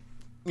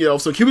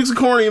 some cubic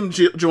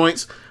zirconium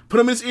joints, put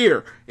them in his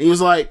ear. And he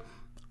was like,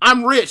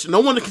 I'm rich. No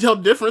one can tell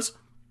the difference.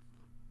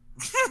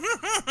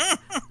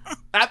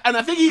 And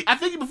I think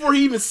he before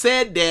he even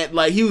said that,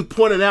 like, he was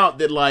pointing out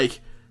that, like,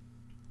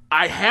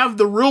 I have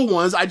the real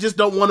ones. I just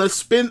don't want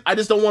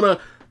to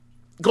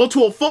go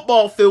to a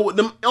football field with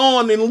them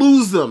on and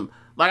lose them.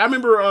 Like, I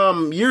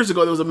remember years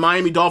ago, there was a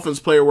Miami Dolphins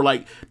player where,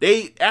 like,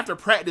 they, after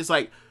practice,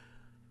 like,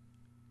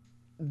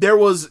 there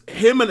was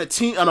him and a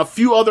team and a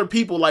few other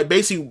people, like,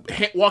 basically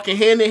walking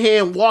hand in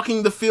hand,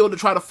 walking the field to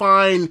try to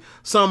find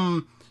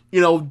some,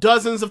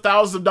 dozens of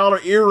thousands of dollar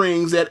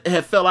earrings that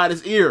had fell out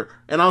his ear.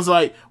 And I was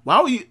like, why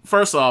would you,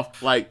 first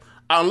off, like,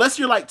 unless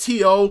you're like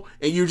T.O.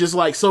 and you're just,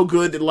 like, so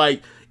good that,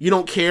 like, you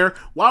don't care,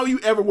 why would you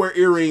ever wear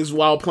earrings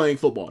while playing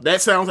football?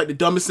 That sounds like the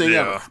dumbest thing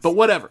ever. But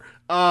whatever.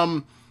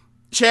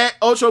 Chad,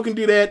 Ocho can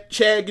do that.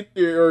 Chad,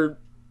 or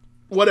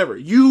whatever.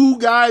 You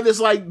guy that's,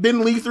 like, been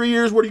in the league 3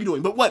 years, what are you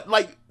doing? But what,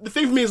 like, the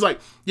thing for me is,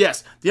 like,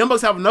 yes, the Young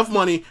Bucks have enough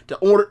money to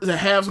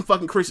have some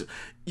fucking creases.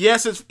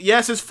 Yes,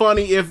 it's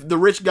funny if the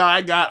rich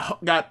guy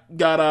got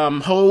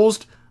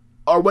hosed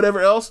or whatever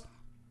else,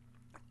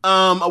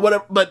 or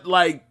whatever. But,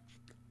 like,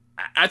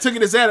 I took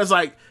it as that. It's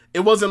like,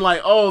 it wasn't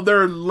like, oh,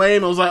 they're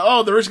lame. It was like,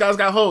 oh, the rich guys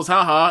got hosed,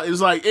 haha. It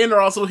was like, and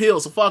they're also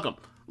heels, so fuck them.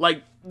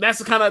 Like, that's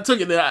the kind of I took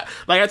it.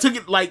 I took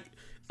it like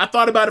I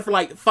thought about it for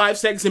like 5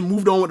 seconds and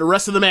moved on with the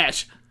rest of the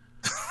match.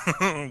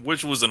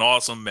 Which was an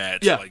awesome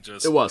match. Yeah, like,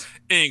 just it was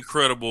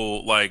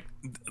incredible. Like,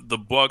 the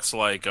Bucks,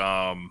 like,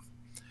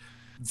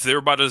 they're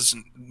about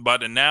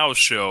to now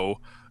show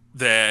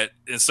that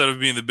instead of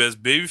being the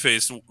best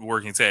babyface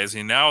working tag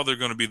team, now they're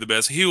going to be the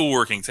best heel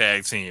working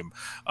tag team.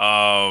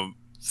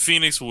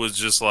 Phoenix was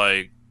just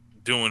like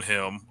doing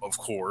him, of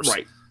course.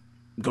 Right.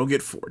 Go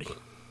get 40.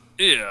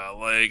 Yeah,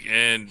 like,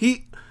 and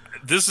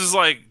this is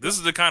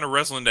the kind of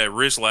wrestling that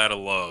Rich Latta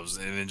loves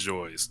and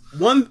enjoys.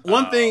 One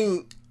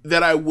thing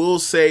that I will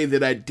say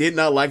that I did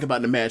not like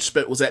about the match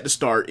was at the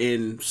start,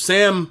 and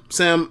Sir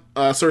Sam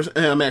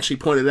actually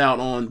pointed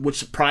out on, which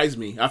surprised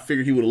me. I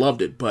figured he would have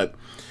loved it, but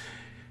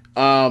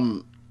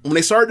when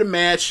they started the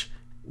match,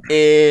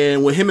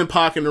 and with him and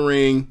Pac in the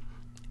ring,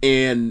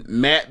 and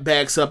Matt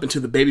backs up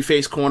into the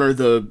babyface corner,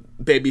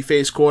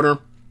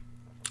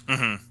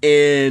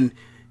 and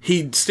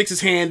he sticks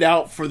his hand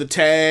out for the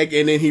tag,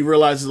 and then he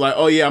realizes, like,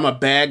 oh yeah, I'm a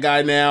bad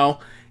guy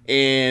now.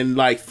 And,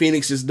 like,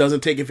 Phoenix just doesn't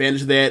take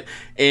advantage of that.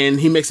 And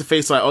he makes a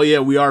face like, oh, yeah,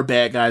 we are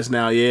bad guys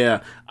now,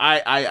 yeah.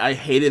 I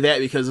hated that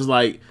because it's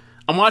like,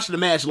 I'm watching the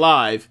match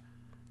live.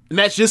 The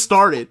match just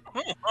started.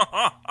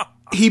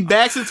 He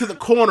backs into the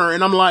corner,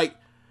 and I'm like,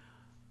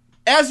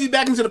 as he's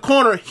back into the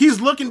corner, he's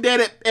looking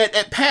dead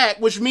at Pac,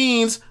 which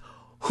means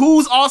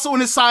who's also in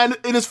his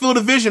field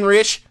of vision,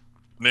 Rich?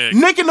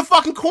 Nick in the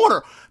fucking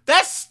corner.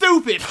 That's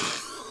stupid.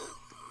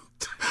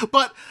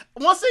 But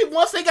once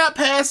they got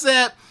past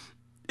that,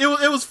 it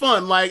was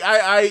fun. Like,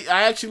 I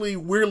actually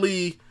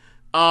weirdly,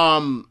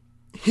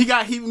 he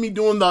got heat with me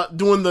doing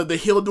the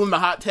heel, doing the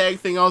hot tag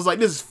thing. I was like,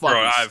 this is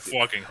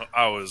fucking. Bro,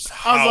 I was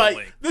howling.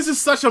 Like, this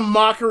is such a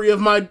mockery of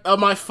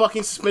my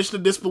fucking suspension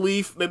of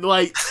disbelief. That,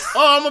 like,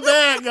 oh, I'm a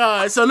bad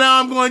guy, so now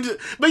I'm going to.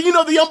 But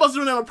the Young Bucks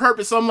doing that on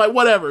purpose, so I'm like,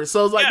 whatever.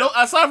 So it's like, no,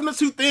 aside from the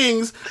two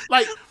things,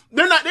 like,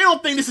 they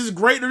don't think this is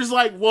great. They're just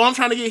like, well, I'm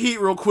trying to get heat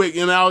real quick,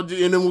 and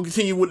then we'll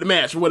continue with the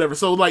match or whatever.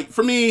 So, like,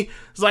 for me,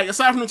 it's like,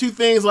 aside from the two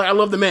things, like, I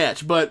love the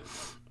match, but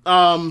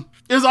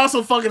it was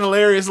also fucking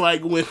hilarious,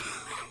 like, when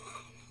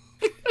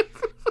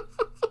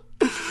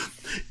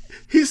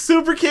he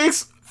super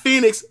kicks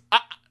Phoenix.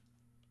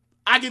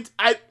 I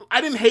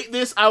didn't hate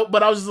this out,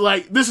 but I was just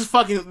like, this is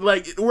fucking,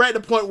 like, we're at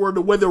the point where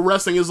the way they're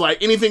wrestling is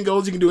like, anything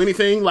goes, you can do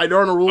anything. Like, there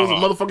are no rules. If a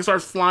motherfucker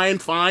starts flying,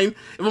 fine.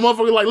 If a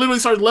motherfucker, like, literally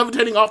starts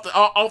levitating off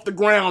the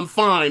ground,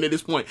 fine at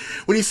this point.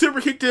 When he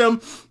super kicked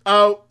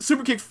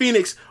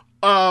Phoenix,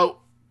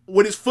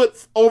 with his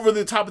foot over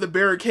the top of the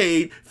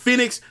barricade,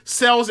 Phoenix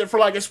sells it for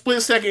like a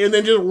split second and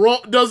then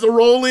just does the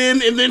roll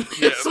in and then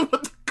hits him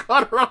with the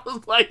cutter. I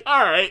was like,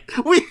 all right,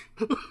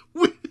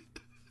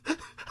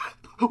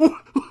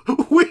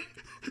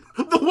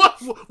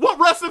 what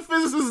wrestling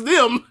physics is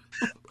them?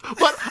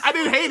 But I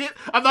didn't hate it.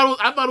 I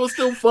thought it was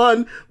still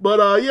fun.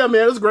 But yeah,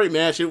 man, it was a great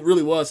match. It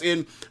really was.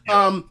 And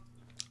down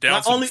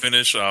to the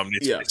finish,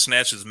 they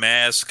snatch his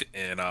mask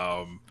and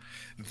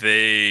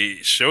they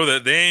show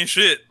that they ain't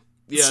shit.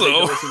 Yeah.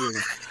 So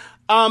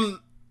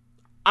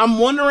I'm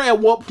wondering at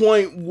what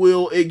point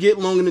will it get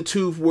long in the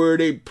tooth where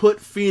they put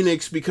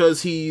Phoenix,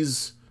 because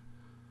he's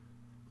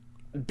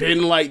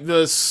been like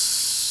the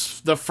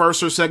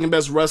first or second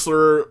best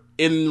wrestler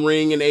in the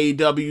ring in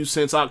AEW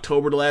since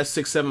October, the last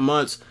 6-7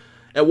 months.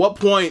 At what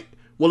point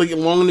will it get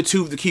long in the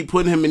tooth to keep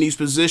putting him in these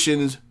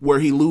positions where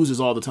he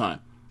loses all the time?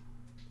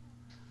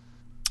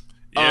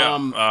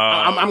 Yeah,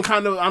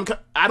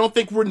 I don't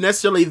think we're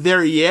necessarily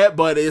there yet,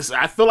 but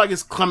I feel like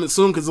it's coming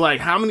soon, because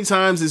like, how many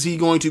times is he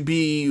going to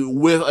be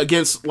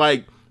against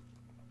like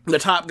the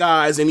top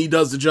guys and he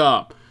does the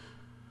job?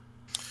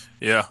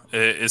 Yeah,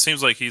 it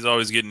seems like he's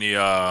always getting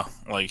the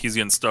he's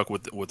getting stuck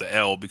with the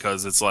L,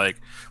 because it's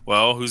like,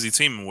 well, who's he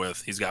teaming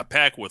with? He's got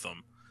Pac with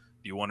him.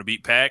 Do you want to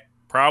beat Pac?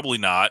 Probably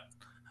not.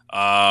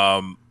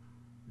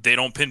 They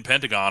don't pin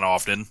Pentagon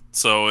often,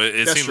 so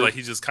it seems true. Like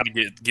he just kind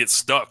of gets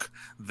stuck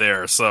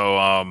there. So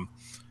I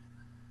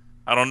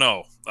don't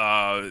know.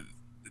 I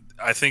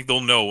think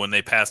they'll know when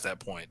they pass that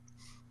point,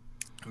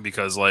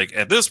 because like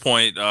at this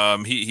point,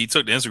 he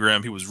took to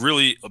Instagram. He was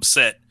really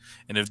upset,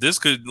 and if this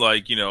could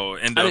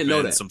end up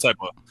in some type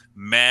of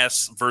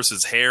mass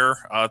versus hair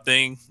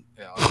thing,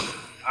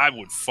 I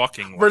would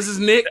fucking versus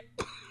Nick.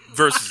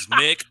 Versus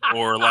Nick,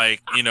 or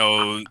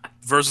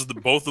versus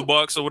both the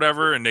Bucks or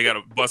whatever, and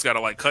Bucks got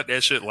to cut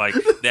that shit like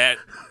that.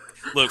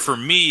 Look, for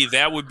me,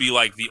 that would be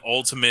like the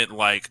ultimate,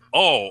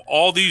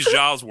 all these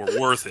jobs were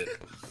worth it.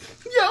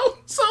 Yo,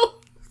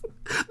 so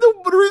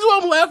the reason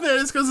why I'm laughing at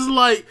it is because it's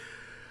like,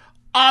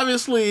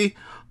 obviously,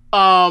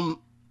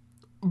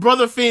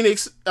 Brother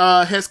Phoenix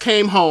has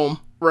came home,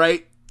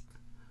 right?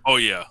 Oh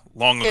yeah,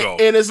 long ago,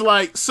 and it's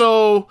like,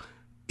 so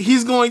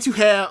he's going to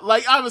have,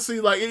 obviously,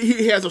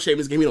 he has no shame in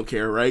his game. He don't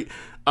care, right?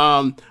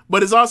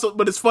 But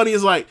it's funny,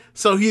 is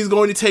so he's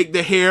going to take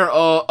the hair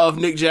of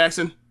Nick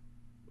Jackson.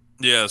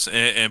 Yes,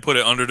 and put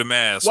it under the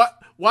mask.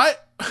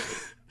 What?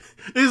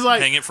 It's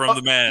like, hang it from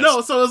the mask.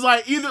 No, so it's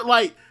either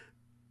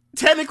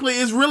technically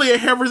it's really a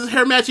hair versus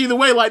hair match either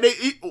way.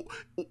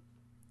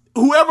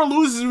 Whoever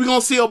loses, we're gonna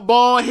see a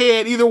bald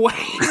head either way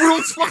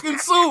really fucking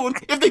soon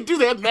if they do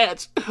that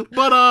match.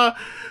 But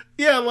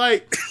yeah,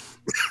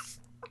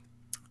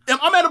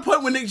 I'm at a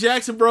point with Nick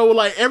Jackson, bro.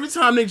 Every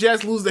time Nick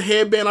Jackson loses the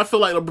headband, I feel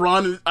like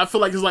LeBron. I feel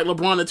like it's like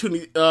LeBron in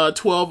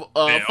 2012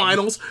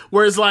 finals,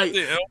 where it's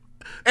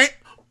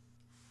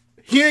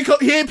he ain't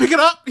pick it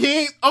up.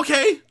 He ain't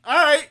okay.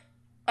 All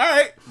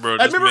right. Bro,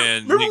 remember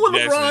when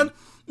LeBron?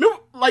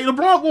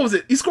 LeBron, what was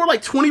it? He scored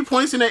 20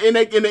 points in the end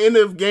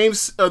of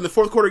games, the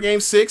fourth quarter,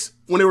 game 6,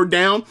 when they were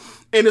down,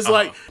 and it's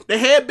the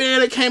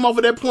headband that came off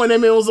at that point.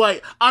 That man was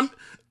like,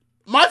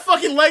 my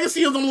fucking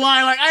legacy is on the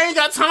line. I ain't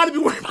got time to be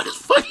worried about this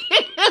fucking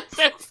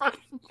headband.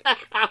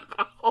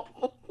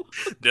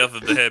 Death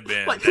of the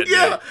headband.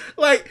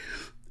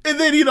 And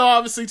then,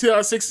 obviously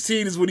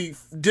 2016 is when he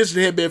ditched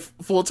the headband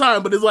full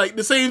time. But it's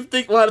the same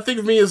thing. A lot of thing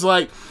for me is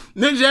Nick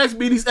Jackson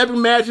beat these epic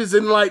matches,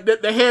 and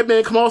the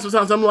headband come off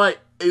sometimes. I'm like,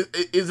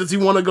 does he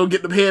want to go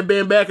get the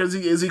headband back, or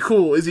is he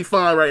cool? Is he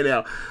fine right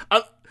now?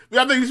 I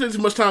think he spent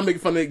too much time making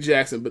fun of Nick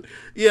Jackson. But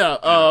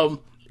yeah,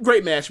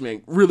 great match,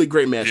 man. Really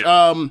great match.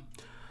 Yeah.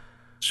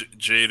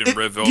 Jade and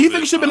Red Velvet. Do you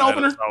think it should have been an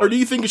opener, or do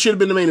you think it should have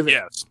been the main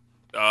event? Yes.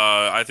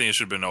 I think it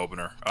should have been an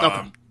opener.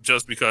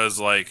 Just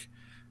because, I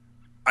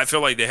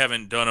feel like they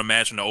haven't done a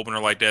match in the opener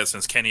like that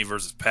since Kenny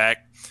versus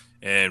Pac.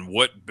 And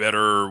what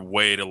better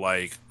way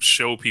to,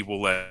 show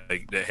people,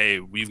 that, hey,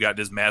 we've got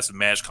this massive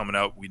match coming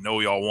up. We know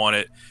y'all want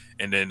it.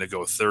 And then to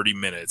go 30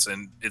 minutes.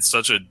 And it's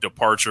such a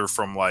departure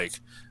from,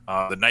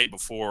 the night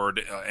before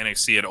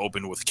NXT had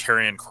opened with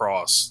Karrion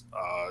Kross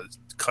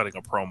cutting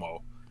a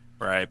promo.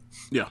 Right?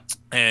 Yeah.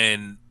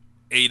 And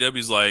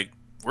AEW's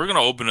we're going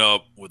to open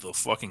up with a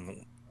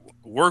fucking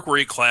work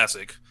rate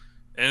classic,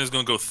 and it's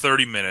going to go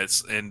 30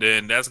 minutes, and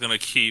then that's going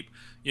to keep,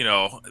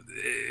 I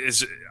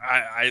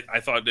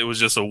thought it was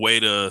just a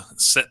way to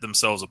set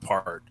themselves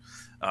apart.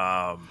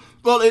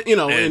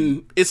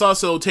 And it's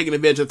also taking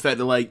advantage of the fact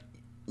that,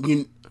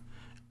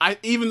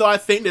 even though I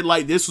think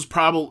that, this was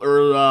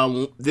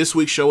probably, this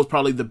week's show was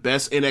probably the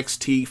best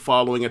NXT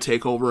following a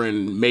takeover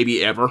and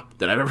maybe ever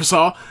that I've ever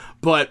saw,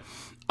 but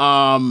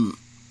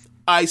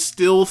I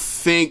still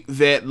think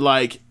that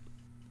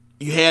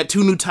you had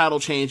 2 new title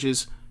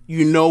changes.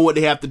 You know what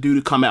they have to do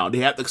to come out. They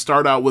have to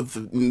start out with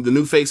the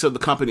new face of the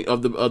company,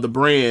 of the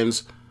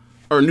brands,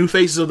 or new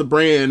faces of the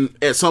brand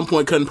at some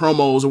point, cutting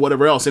promos or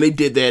whatever else. And they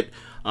did that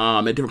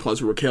at different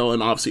points with Raquel,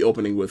 and obviously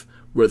opening with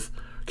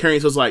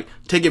Karrion. So it's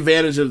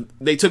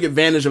they took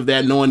advantage of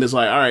that, knowing it's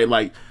all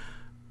right,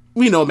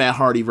 we know Matt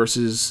Hardy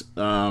versus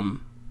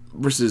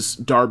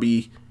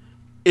Darby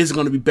is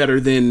going to be better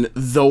than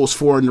those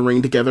 4 in the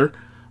ring together,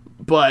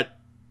 but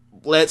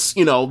let's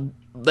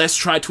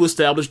try to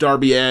establish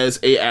Darby as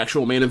a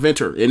actual main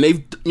eventer. And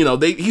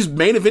he's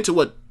main evented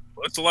what,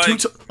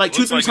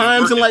 2-3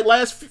 times in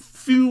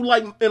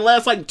in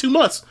last 2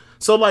 months.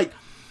 So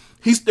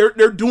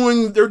they're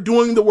doing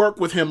the work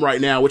with him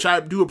right now, which I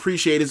do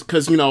appreciate, is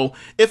because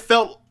it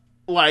felt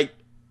like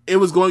it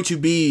was going to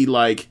be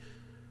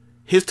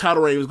his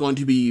title reign was going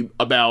to be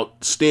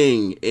about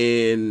Sting,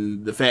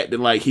 and the fact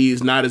that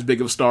he's not as big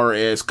of a star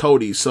as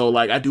Cody. So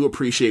I do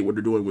appreciate what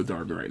they're doing with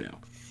Darby right now.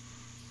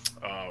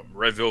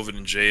 Red Velvet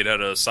and Jade had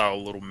a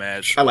solid little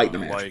match. I like the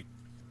match.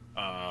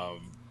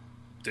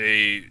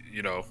 They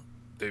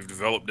they've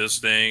developed this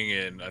thing,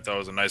 and I thought it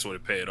was a nice way to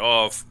pay it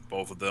off.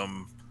 Both of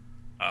them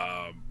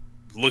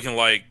looking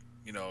like,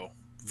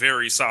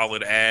 very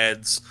solid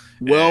ads.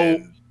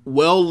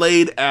 Well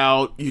laid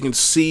out. You can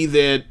see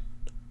that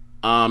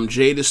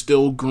Jade is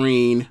still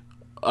green,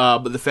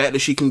 but the fact that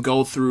she can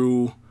go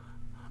through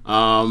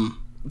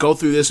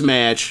this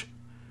match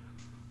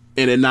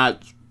and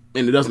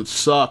it doesn't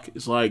suck.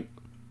 It's like,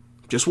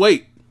 just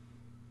wait.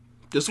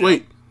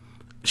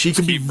 She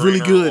could be really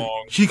good.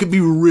 She could be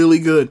really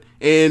good.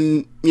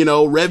 And,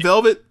 Red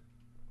Velvet,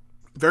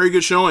 very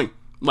good showing.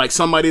 Like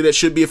somebody that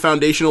should be a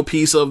foundational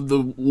piece of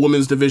the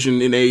women's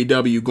division in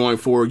AEW going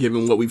forward,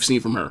 given what we've seen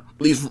from her.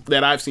 At least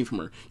that I've seen from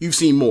her. You've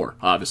seen more,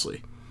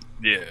 obviously.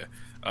 Yeah.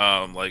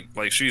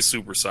 Like she's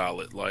super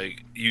solid.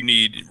 Like, you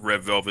need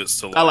Red Velvets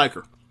to I like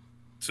her.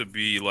 To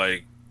be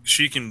like,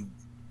 she can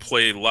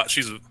play a lot.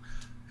 She's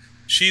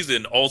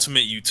an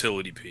ultimate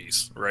utility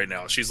piece right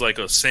now. She's like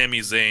a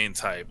Sami Zayn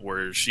type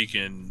where she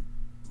can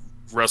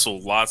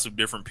wrestle lots of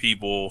different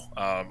people.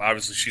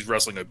 Obviously, she's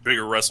wrestling a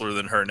bigger wrestler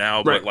than her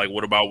now, but like,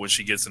 what about when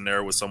she gets in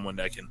there with someone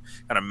that can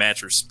kind of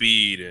match her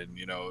speed and,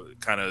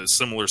 kind of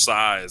similar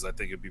size? I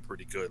think it'd be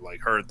pretty good.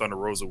 Like, her and Thunder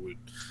Rosa would,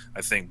 I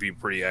think, be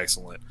pretty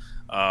excellent.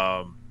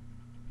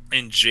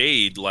 And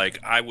Jade, like,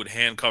 I would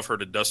handcuff her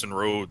to Dustin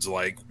Rhodes,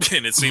 like,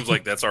 and it seems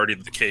like that's already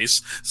the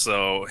case.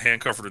 So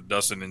handcuff her to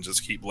Dustin and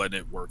just keep letting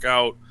it work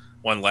out.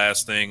 One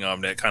last thing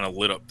that kind of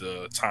lit up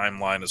the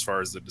timeline as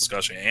far as the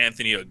discussion.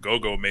 Anthony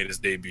Ogogo made his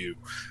debut,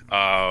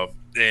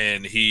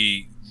 and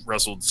he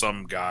wrestled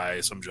some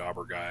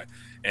jobber guy.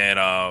 And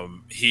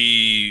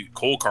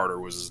Cole Carter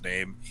was his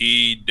name.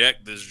 He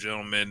decked this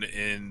gentleman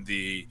in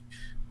the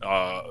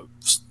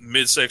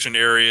midsection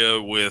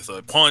area with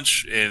a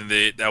punch, and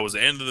that was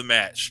the end of the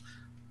match.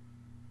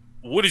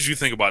 What did you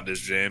think about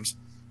this, James?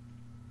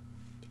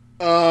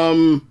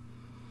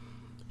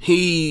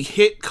 He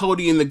hit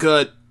Cody in the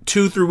gut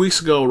 2-3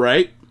 weeks ago,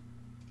 right?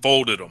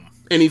 Folded him,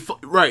 and he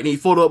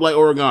folded up like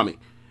origami.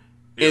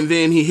 Yep. And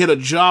then he hit a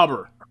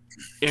jobber,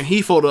 and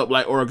he folded up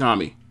like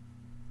origami.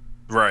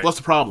 Right. What's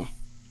the problem?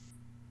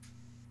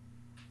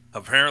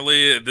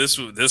 Apparently, this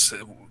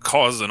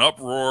caused an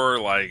uproar,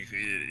 like,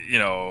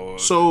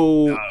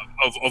 So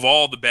of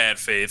all the bad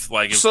faith,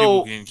 like, if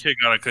people can kick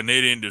out of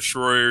Canadian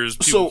destroyers,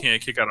 people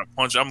can't kick out a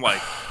punch. I'm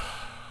like,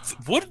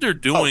 what they're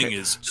doing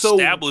is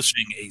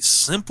establishing a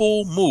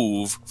simple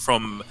move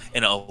from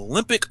an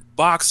Olympic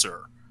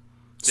boxer.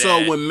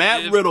 So when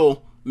Matt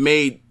Riddle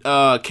made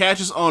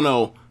Cassius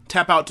Ohno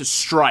tap out to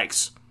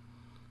strikes,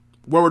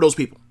 where were those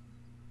people?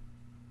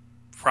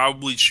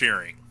 Probably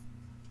cheering.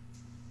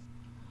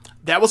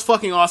 That was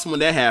fucking awesome when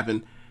that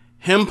happened.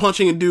 Him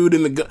punching a dude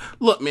in the gut.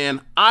 Look,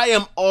 man, I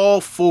am all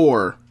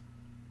for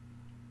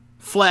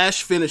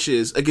flash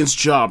finishes against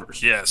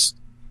jobbers. Yes.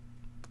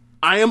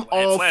 I am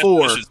all flash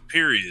for finishes,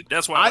 period.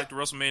 That's why I like the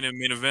WrestleMania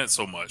main event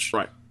so much.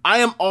 Right. I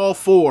am all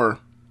for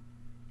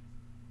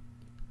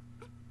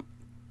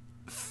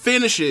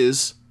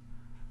finishes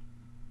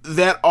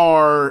that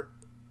are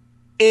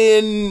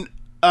in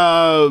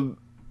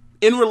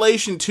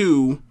relation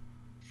to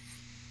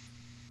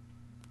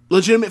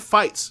legitimate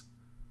fights.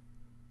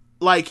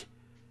 Like,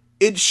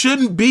 it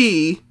shouldn't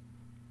be,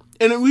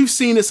 and we've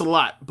seen this a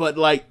lot, but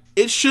like,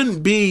 it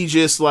shouldn't be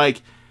just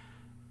like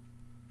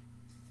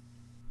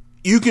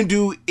you can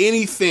do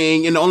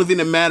anything and the only thing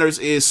that matters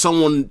is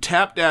someone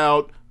tapped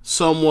out,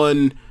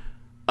 someone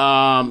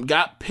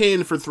got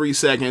pinned for 3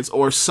 seconds,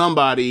 or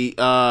somebody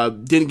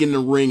didn't get in the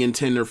ring in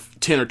 10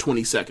 or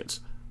 20 seconds.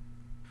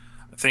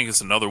 I think it's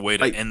another way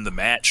to end the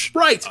match.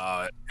 Right.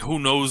 Who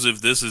knows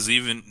if this is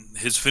even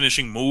his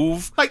finishing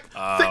move? Like,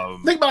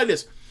 think about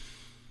this.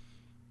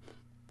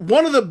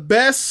 One of the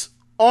best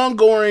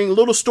ongoing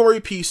little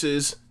story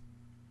pieces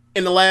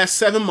in the last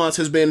 7 months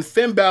has been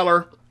Finn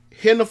Balor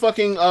hitting a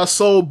fucking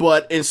soul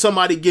butt and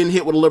somebody getting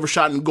hit with a liver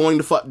shot and going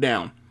the fuck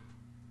down.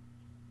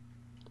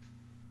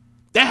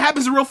 That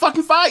happens in real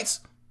fucking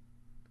fights.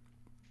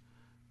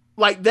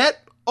 Like, that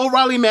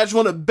O'Reilly match,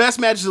 one of the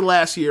best matches of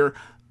last year.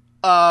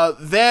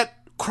 That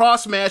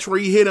cross match where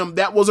he hit him,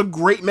 that was a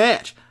great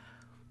match.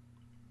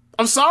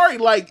 I'm sorry,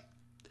 like,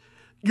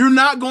 you're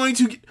never going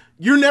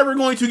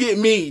to get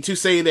me to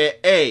say that,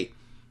 hey,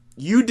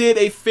 you did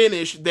a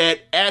finish that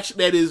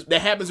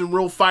happens in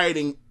real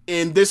fighting,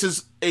 and this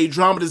is a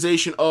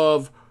dramatization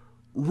of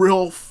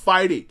real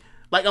fighting.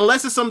 Like,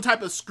 unless it's some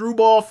type of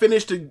screwball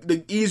finish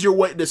to ease your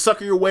way, to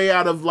sucker your way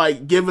out of,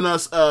 like, giving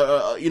us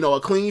a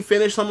clean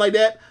finish, something like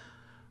that.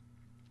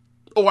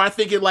 Or I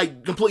think it,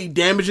 like, completely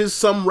damages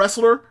some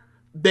wrestler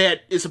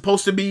that is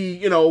supposed to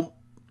be,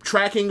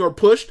 tracking or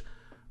pushed.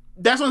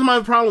 That's what's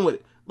my problem with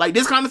it. Like,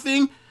 this kind of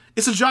thing,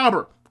 it's a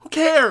jobber. Who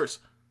cares?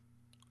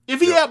 If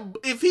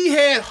he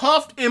had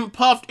huffed and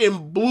puffed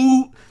and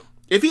blew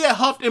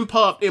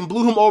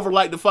him over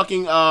like the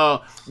fucking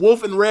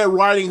Wolf and Red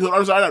Riding Hood,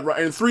 I'm sorry,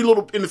 and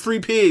the Three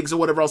Pigs or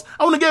whatever else,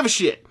 I wouldn't give a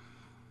shit.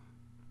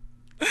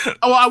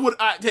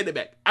 I take that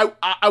back.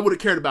 I would have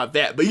cared about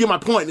that. But my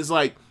point is,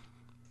 like,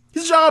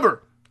 he's a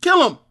jobber.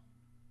 Kill him.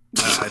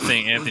 I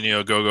think Anthony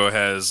Ogogo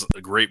has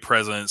a great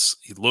presence.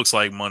 He looks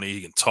like money.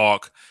 He can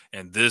talk.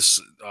 And this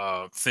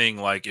thing,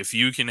 like, if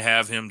you can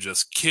have him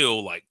just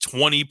kill like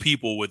 20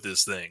 people with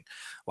this thing,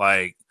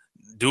 like,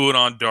 do it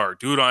on Dark,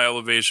 do it on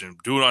Elevation,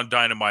 do it on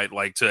Dynamite,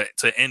 like to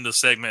end the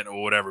segment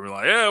or whatever. We're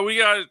like, yeah, we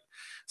got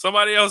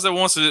somebody else that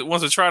wants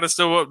to try to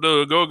step up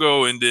the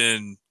Go-Go, and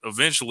then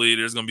eventually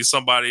there's gonna be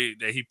somebody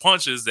that he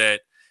punches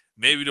that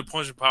maybe the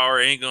punching power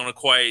ain't gonna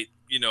quite,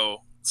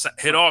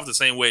 hit off the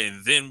same way,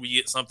 and then we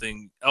get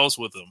something else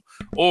with him,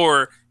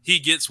 or he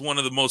gets one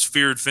of the most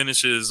feared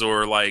finishes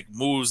or like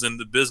moves in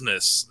the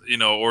business,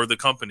 or the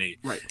company.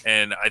 Right.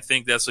 And I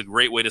think that's a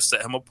great way to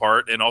set him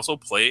apart and also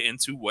play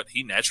into what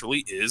he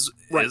naturally is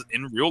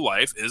in real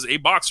life, is a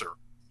boxer.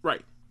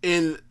 Right.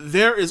 And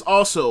there is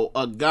also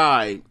a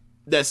guy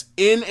that's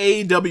in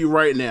AEW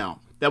right now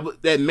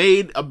that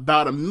made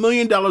about $1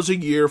 million a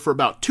year for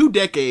about 2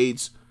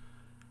 decades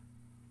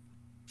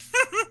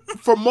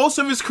for most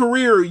of his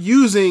career,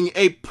 using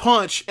a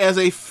punch as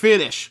a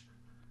finish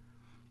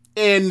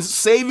and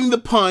saving the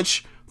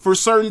punch for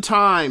certain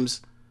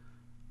times.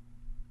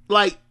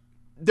 Like,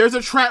 there's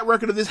a track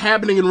record of this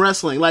happening in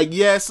wrestling. Like,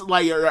 yes,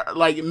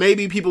 like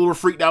maybe people were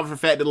freaked out for the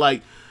fact that,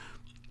 like,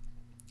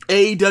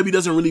 AEW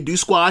doesn't really do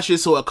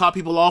squashes, so it caught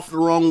people off the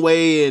wrong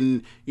way,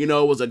 and it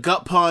was a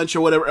gut punch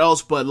or whatever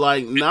else. But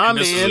like, nah, man,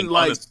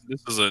 this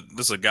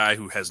is a guy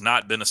who has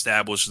not been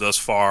established thus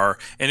far,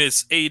 and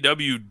it's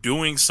AEW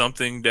doing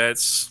something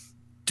that's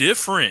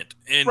different.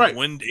 And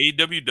when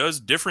AEW does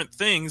different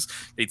things,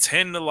 they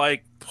tend to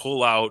like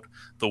pull out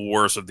the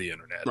worst of the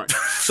internet. Right.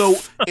 So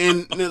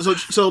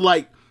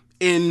like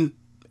in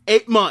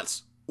 8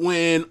 months,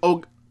 when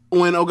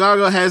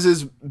Ogaga has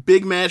his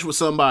big match with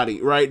somebody,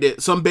 right,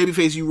 that some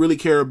babyface you really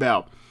care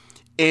about,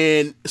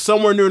 and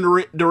somewhere during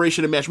the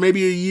duration of the match,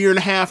 maybe a year and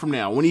a half from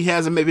now, when he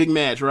has a big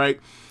match, right,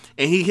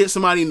 and he hits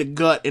somebody in the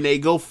gut and they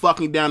go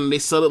fucking down and they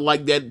sell it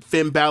like that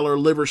Finn Balor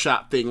liver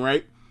shot thing,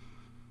 right?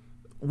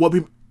 What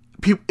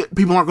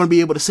people aren't going to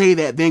be able to say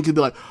that then, because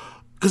be like,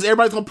 because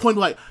everybody's going to point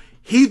like,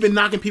 he's been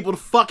knocking people the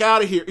fuck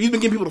out of here. He's been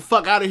getting people the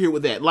fuck out of here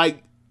with that.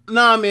 Like,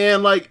 nah,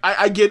 man. Like,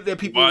 I get that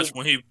people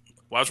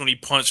Watch when he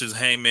punches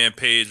Hangman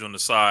Page on the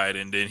side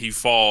and then he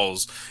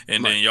falls,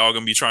 and then y'all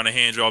gonna be trying to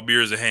hand y'all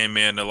beers to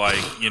Hangman to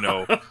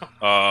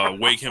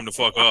wake him the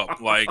fuck up.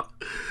 Like,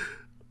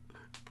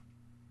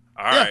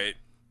 all right.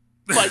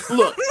 Like,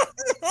 look,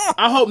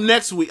 I hope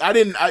next week. I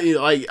don't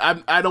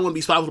want to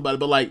be spiteful about it,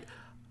 but like,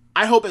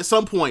 I hope at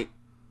some point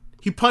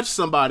he punches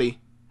somebody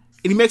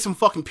and he makes him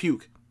fucking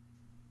puke.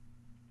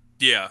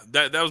 Yeah,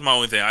 that was my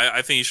only thing.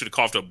 I think he should have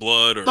coughed up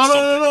blood or something.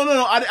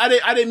 No.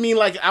 I didn't mean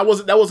like that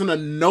wasn't a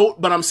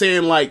note, but I'm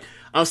saying like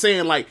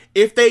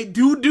if they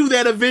do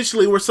that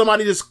eventually, where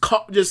somebody just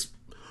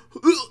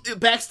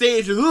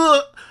backstage,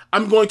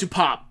 I'm going to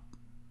pop.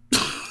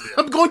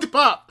 I'm going to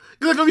pop.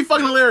 It's gonna be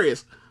fucking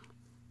hilarious.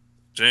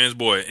 James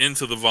Boyd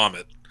into the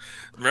vomit,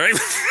 right?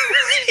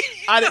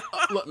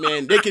 Look,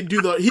 man, they could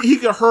do he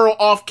could hurl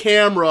off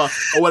camera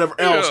or whatever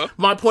else. Yeah.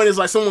 My point is,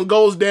 like, someone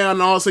goes down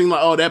and all of a sudden,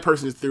 like, oh, that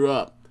person just threw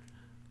up.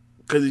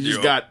 Because he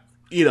just got,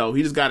 he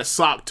just got a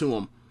sock to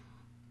him.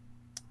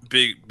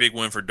 Big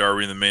win for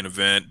Darby in the main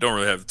event. Don't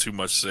really have too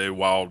much to say.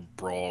 Wild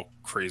brawl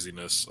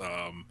craziness.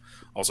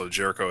 Also,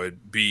 Jericho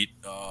had beat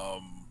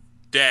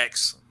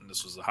Dax, and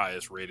this was the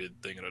highest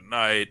rated thing of the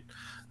night.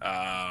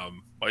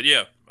 But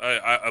yeah,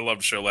 I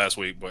loved the show last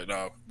week. But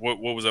what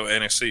was that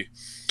NXT?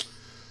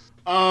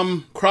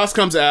 Cross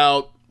comes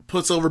out,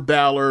 puts over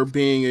Balor,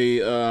 being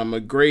a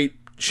great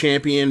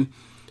champion.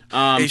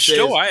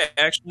 Show I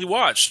actually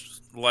watched,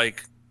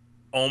 like,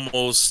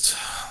 almost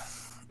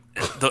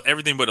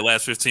everything but the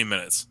last 15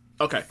 minutes.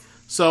 Okay.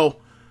 So,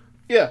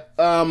 yeah.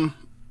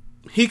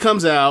 He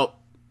comes out.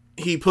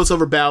 He puts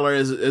over Balor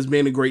as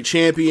being a great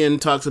champion.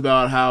 Talks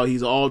about how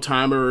he's an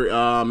all-timer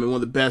and one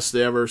of the best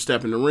to ever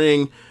step in the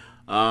ring.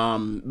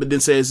 But then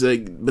says,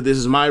 but this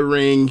is my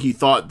ring. He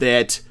thought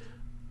that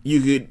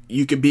you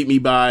could beat me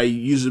by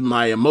using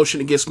my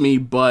emotion against me,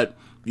 but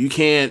you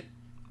can't.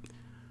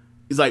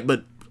 He's like,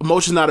 but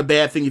emotion's not a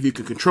bad thing if you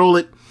can control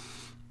it.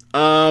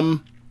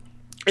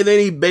 And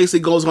then he basically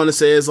goes on and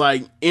says,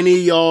 like,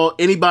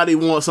 anybody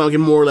wants something,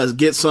 more or less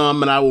get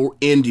some, and I will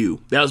end you.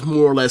 That was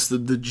more or less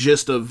the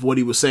gist of what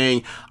he was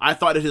saying. I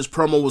thought that his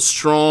promo was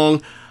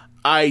strong.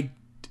 I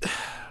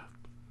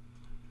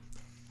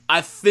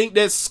think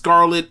that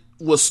Scarlett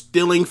was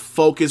stealing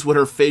focus with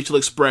her facial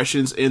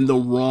expressions in the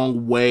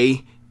wrong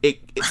way.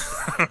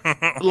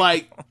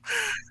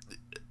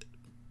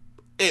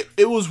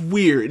 It was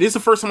weird. It's the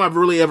first time I've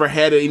really ever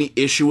had any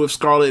issue with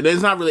Scarlett.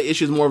 It's not really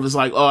issues, more of it's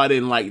like, oh, I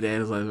didn't like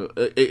that. It's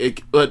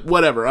like, but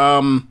whatever.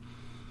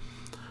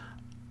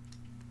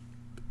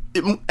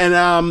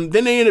 Then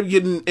they ended up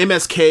getting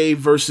MSK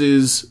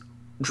versus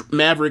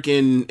Maverick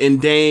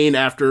and Dane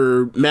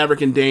after Maverick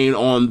and Dane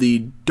on the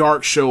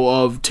Dark show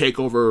of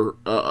TakeOver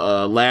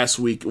last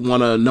week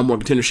won a number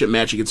one contendership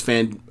match against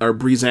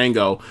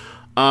Breezango.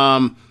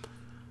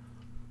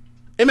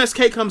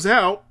 MSK comes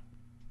out,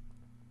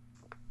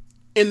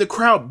 and the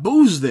crowd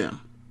boos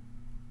them.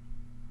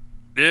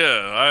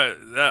 Yeah,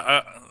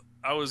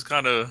 I I was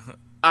kind of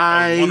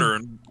I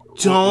wondering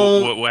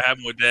don't. what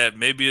happened with that.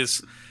 Maybe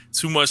it's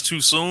too much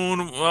too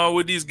soon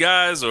with these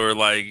guys, or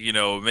like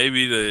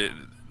maybe they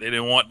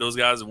didn't want those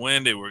guys to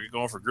win. They were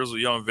going for grizzled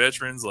young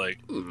veterans. Like,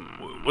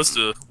 what's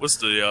the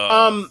story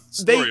on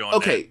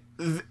that?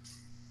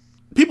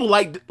 People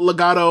like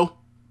Legato,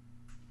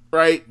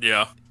 right?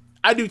 Yeah,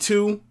 I do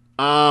too.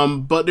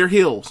 But they're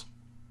heels,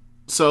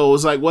 so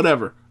it's like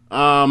whatever.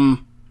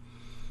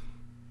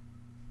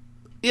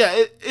 Yeah,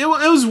 it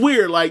was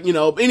weird. Like,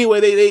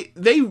 anyway,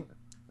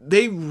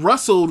 they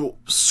wrestled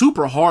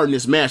super hard in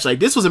this match.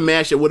 Like, this was a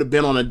match that would have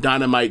been on a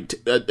Dynamite,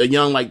 a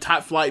young, like,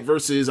 Top Flight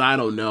versus, I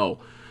don't know.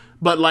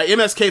 But, like,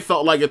 MSK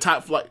felt like a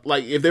Top Flight,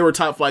 like, if they were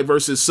Top Flight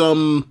versus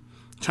trying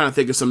to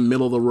think of some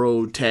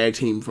middle-of-the-road tag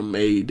team from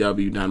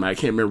AEW Dynamite. I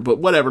can't remember, but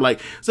whatever.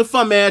 Like, it's a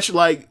fun match.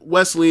 Like,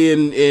 Wesley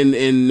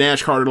and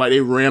Nash Carter, like, they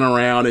ran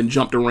around and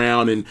jumped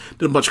around and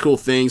did a bunch of cool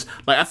things.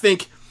 Like, I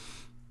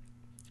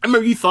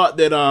remember you thought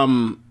that,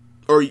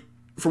 or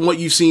from what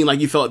you've seen, like,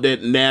 you felt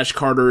that Nash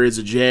Carter is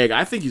a jag.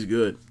 I think he's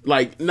good.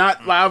 Like,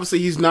 obviously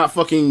he's not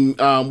fucking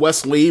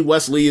Wesley.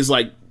 Wesley is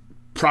like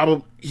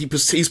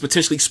he's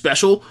potentially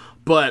special,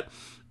 but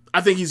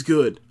I think he's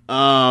good.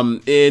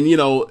 And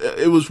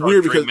it was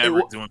weird Drake because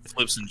Maverick doing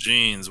flips and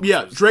jeans.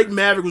 Yeah, Drake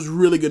Maverick was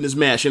really good in this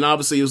match, and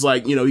obviously it was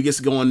like he gets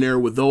to go in there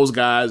with those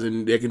guys,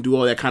 and they can do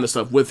all that kind of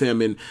stuff with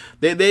him, and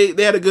they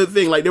had a good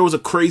thing. Like, there was a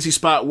crazy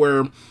spot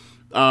where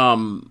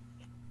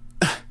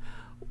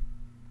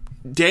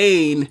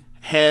Dane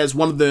has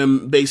one of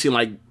them basically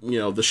like,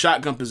 the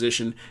shotgun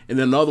position, and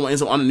then another one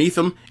ends up underneath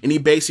him, and he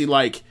basically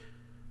like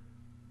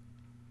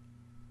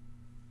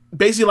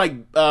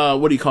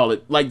what do you call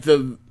it? Like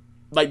the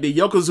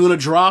Yokozuna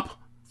drop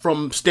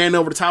from standing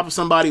over the top of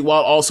somebody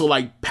while also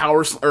like power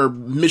or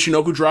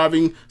Michinoku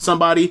driving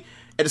somebody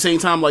at the same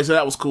time. Like, so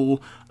that was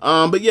cool.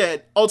 But yeah,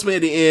 ultimately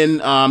at the end,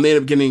 they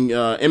end up getting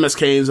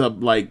MSK ends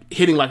up like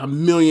hitting like a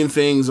million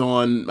things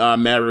on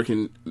Maverick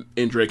and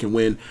Drake and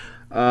win.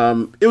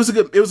 It was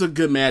a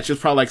good match. It was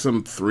probably like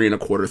some 3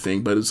 1/4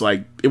 thing, but it's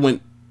like it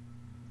went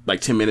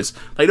like 10 minutes.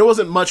 Like, there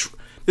wasn't much.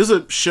 This is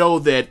a show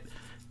that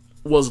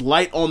was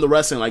light on the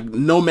wrestling. Like,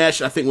 no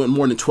match I think went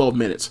more than 12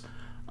 minutes.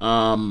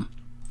 But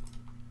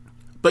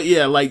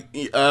yeah, like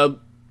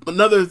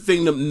another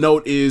thing to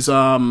note is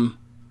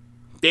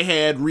they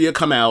had Rhea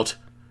come out,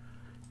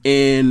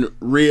 and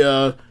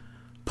Rhea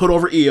put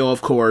over Io.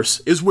 Of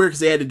course, it's weird because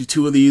they had to do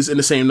 2 of these in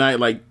the same night.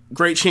 Like,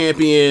 great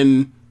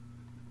champion.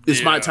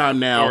 It's my time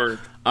now.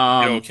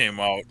 Io came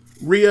out.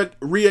 Rhea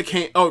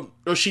came.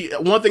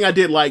 One thing I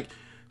did like.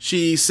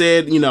 She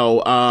said, I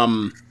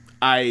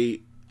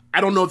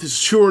don't know if this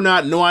is true or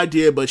not. No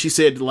idea. But she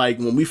said, like,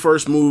 when we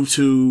first moved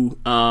to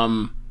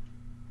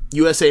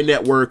USA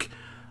Network,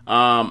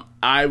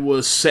 I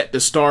was set to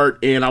start,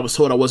 and I was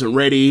told I wasn't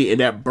ready, and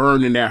that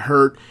burned and that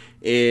hurt.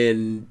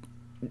 And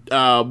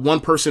one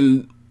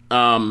person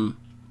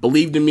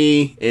believed in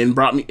me and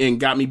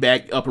got me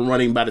back up and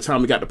running by the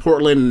time we got to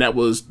Portland, and that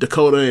was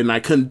Dakota, and I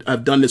couldn't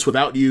have done this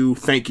without you.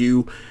 Thank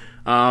you.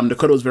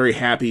 Dakota was very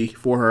happy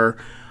for her.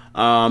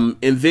 And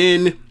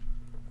then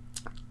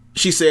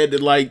she said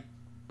that, like,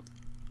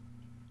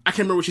 I can't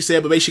remember what she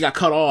said, but basically she got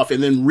cut off,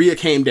 and then Rhea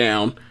came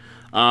down.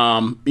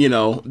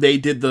 They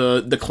did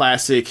the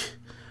classic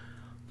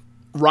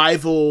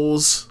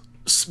rivals,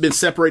 been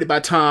separated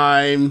by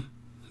time,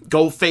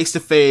 go face to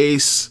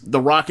face.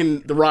 The Rock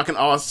and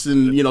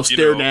Austin,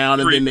 stare down,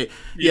 and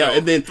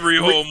then 3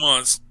 whole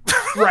months.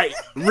 Right,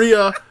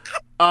 Rhea,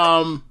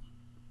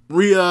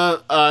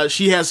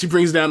 she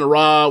brings down the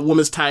Raw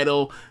Women's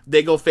title.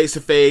 They go face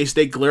to face.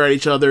 They glare at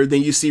each other.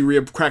 Then you see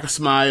Rhea crack a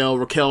smile.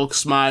 Raquel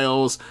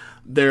smiles.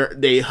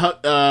 They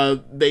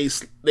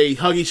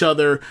hug each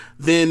other.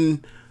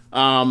 Then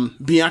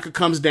Bianca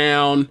comes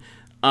down,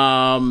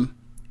 and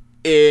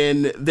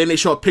then they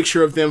show a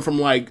picture of them from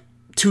like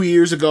 2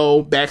 years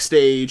ago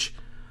backstage,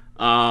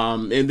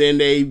 and then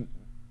they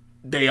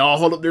all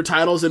hold up their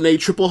titles and they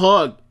triple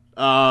hug.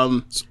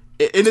 And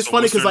it's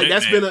funny because like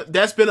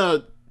that's been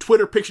a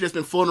Twitter picture that's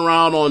been floating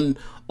around on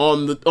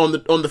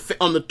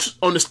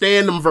the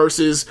Stand-em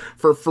versus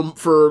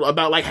for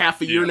about like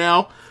half a year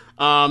now.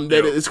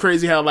 It's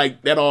crazy how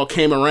like that all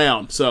came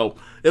around. So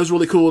it was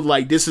really cool.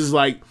 Like, this is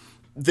like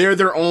they're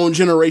their own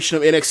generation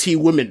of NXT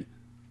women.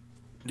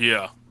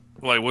 Yeah.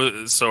 Like,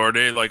 what? So are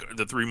they like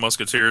the Three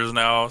Musketeers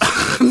now?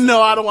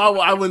 No, I don't.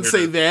 I wouldn't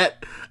say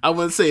that. I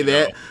wouldn't say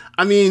that.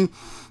 I mean,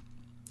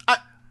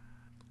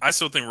 I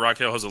still think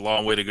Raquel has a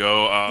long way to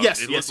go.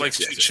 It looks like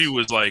she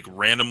was like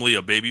randomly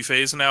a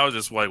babyface now,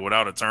 just like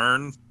without a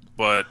turn.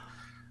 But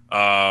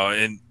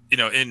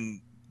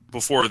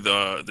before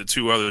the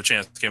 2 other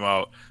champs came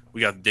out, we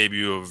got the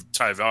debut of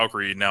Ty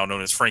Valkyrie, now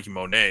known as Frankie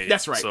Monet.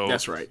 That's right. So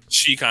that's right.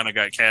 She kind of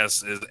got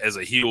cast as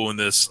a heel in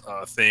this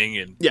thing,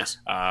 and yes,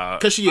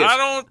 because she is. I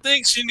don't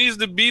think she needs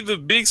to be the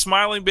big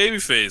smiling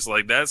babyface.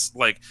 Like, that's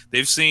like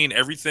they've seen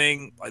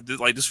everything.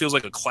 Like this feels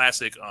like a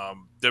classic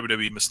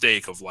WWE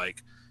mistake of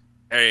like,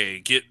 hey,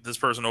 get this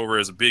person over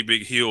as a big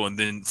heel, and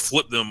then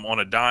flip them on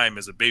a dime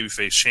as a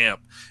babyface champ,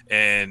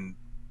 and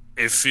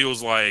it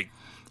feels like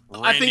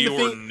Randy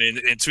Orton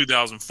in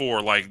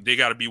 2004, like they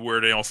got to be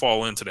where they don't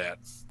fall into that.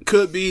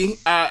 Could be.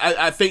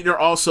 I think they're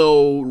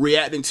also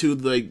reacting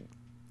to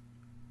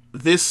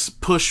this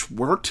push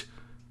worked.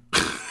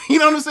 You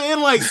know what I'm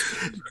saying? Like,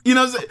 you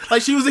know,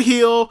 like she was a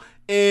heel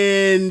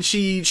and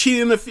she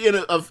cheated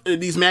in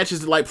these matches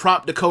to like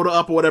prop Dakota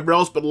up or whatever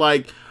else, but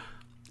like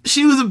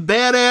she was a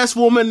badass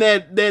woman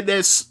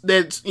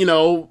that's you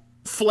know,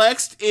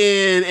 flexed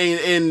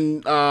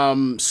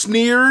and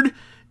sneered,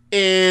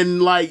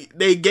 and like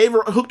they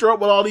hooked her up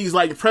with all these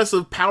like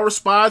impressive power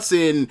spots,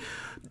 and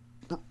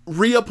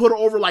Rhea put her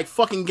over like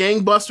fucking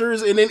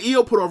gangbusters, and then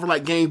Io put her over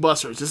like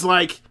gangbusters. It's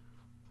like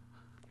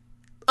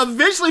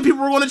eventually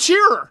people were going to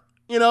cheer her,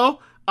 you know?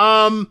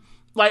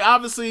 Like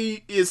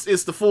obviously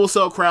it's the Full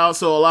Sail crowd,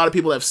 so a lot of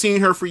people have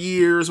seen her for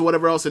years or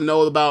whatever else and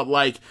know about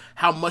like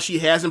how much she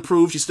has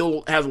improved. She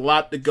still has a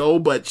lot to go,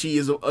 but she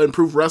is an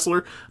improved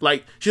wrestler.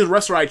 Like she's a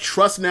wrestler I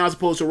trust now as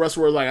opposed to a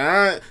wrestler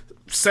like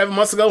 7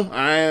 months ago.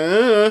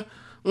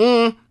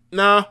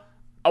 Nah,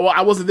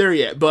 I wasn't there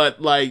yet,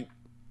 but like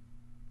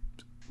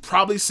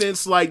probably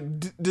since like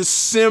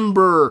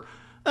December,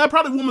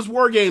 probably Women's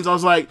War Games, I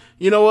was like,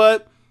 you know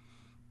what?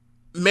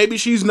 Maybe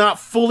she's not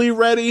fully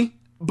ready,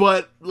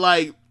 but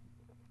like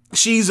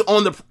she's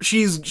given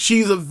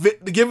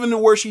to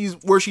where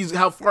she's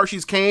how far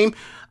she's came.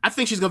 I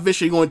think she's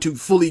eventually going to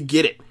fully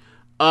get it.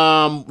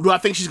 Do I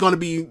think she's going to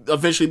be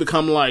eventually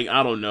become like,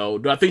 I don't know.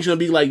 Do I think she's going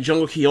to be like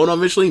Jungle Kiona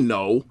eventually?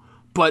 No,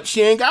 but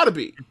she ain't got to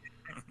be.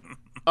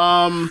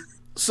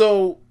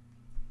 So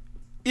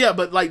yeah,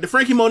 but like the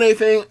Frankie Monet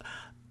thing,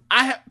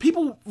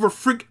 people were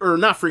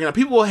not freaking out.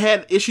 People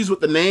had issues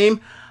with the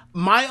name.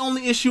 My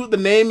only issue with the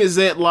name is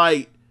that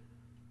like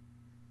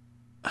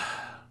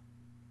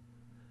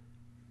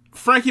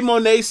Frankie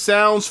Monet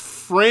sounds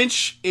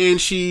French and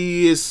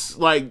she is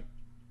like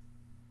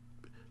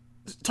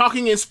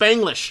talking in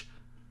Spanglish.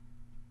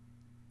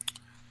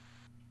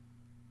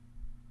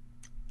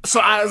 So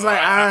I was like,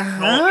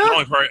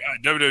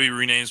 WWE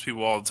renames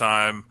people all the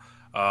time.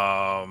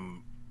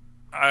 I'm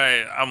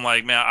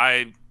like,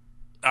 man,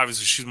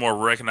 obviously she's more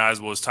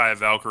recognizable as Taya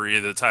Valkyrie.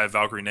 The Taya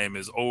Valkyrie name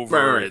is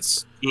over. Right.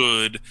 It's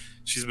good.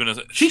 She said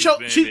she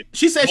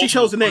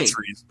chose the name.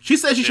 She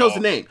said she chose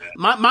the name.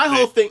 My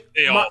whole thing.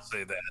 They all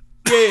say that.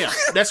 Yeah,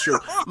 that's true.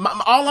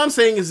 All I'm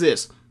saying is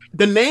this: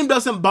 the name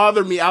doesn't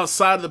bother me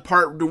outside of the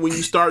part when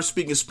you start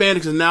speaking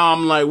Spanish. And now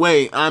I'm like,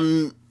 wait,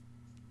 a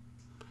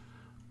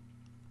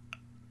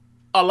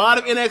lot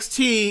of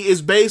NXT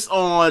is based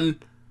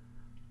on,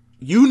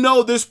 you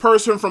know, this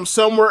person from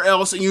somewhere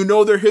else, and you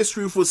know their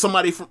history with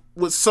somebody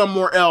with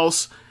somewhere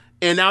else,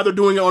 and now they're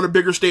doing it on a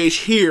bigger stage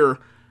here.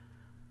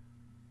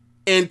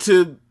 And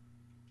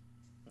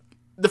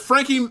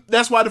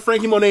that's why the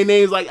Frankie Monet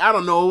name is like, I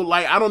don't know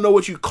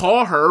what you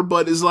call her,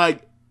 but it's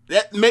like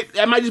that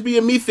might just be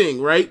a me thing,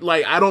 right?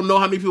 Like I don't know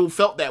how many people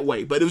felt that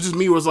way, but it was just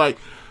me. It was like,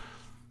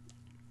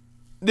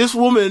 this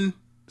woman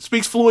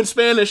speaks fluent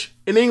Spanish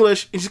and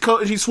English, and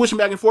she's switching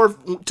back and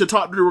forth to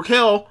talk to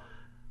Raquel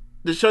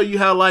to show you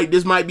how like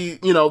this might be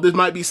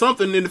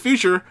something in the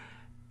future.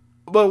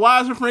 But why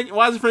is it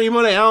Frankie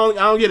Monet? I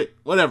don't get it.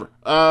 Whatever.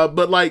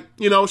 But like,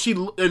 she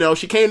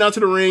came down to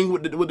the ring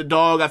with the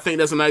dog. I think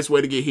that's a nice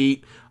way to get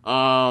heat.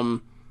 I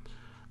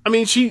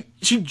mean, she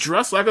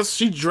dressed like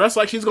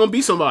she's gonna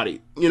be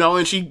somebody,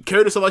 and she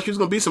carried herself like she was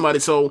gonna be somebody.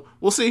 So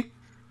we'll see.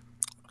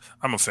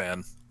 I'm a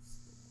fan.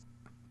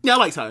 Yeah, I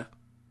like Taya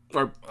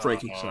or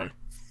Frankie. Sorry.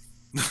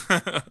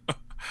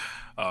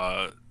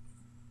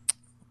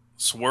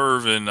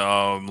 Swerve and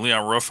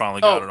Leon Ruff finally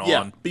got it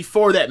on.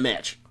 Before that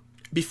match.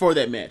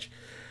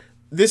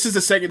 This is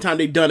the second time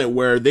they've done it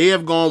where they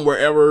have gone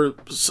wherever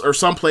or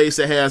someplace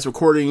that has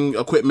recording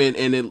equipment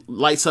and it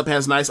lights up,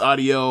 has nice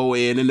audio,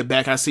 and in the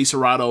back I see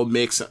Serato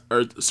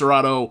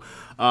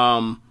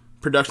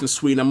production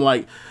suite. And I'm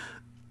like,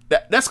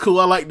 that's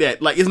cool. I like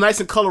that. Like, it's nice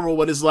and colorful,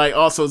 but it's like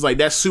also it's like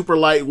that's super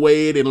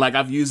lightweight and like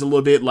I've used a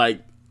little bit. Like,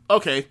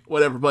 okay,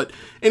 whatever. But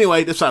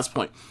anyway, that's not the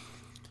point.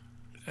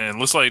 And it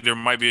looks like there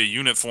might be a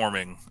unit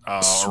forming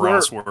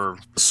around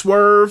Swerve.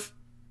 Swerve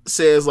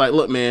says, like,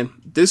 look, man,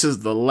 this is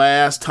the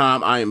last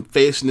time I am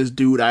facing this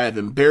dude. I have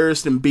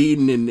embarrassed and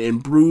beaten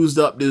and bruised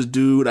up this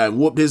dude. I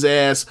whooped his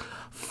ass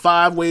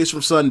 5 ways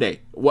from Sunday.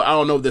 Well, I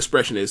don't know what the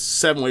expression is.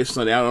 7 ways from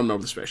Sunday. I don't know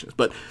what the expression is.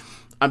 But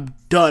I'm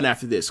done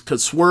after this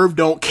because Swerve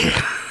don't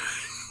care.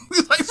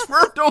 He's like,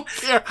 Swerve don't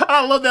care.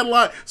 I love that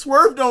line.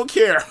 Swerve don't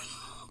care.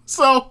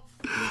 So...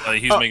 Like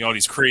he's making all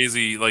these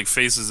crazy like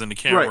faces in the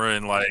camera, right,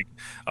 and like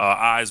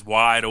eyes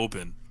wide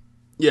open.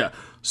 Yeah.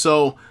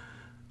 So,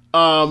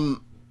 we'll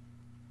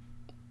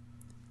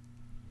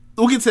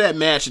get to that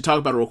match and talk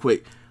about it real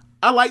quick.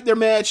 I like their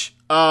match.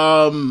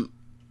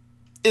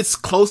 It's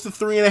close to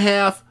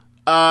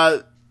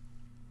 3.5.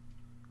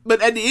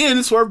 But at the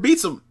end, Swerve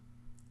beats him.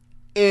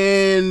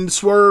 And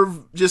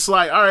Swerve just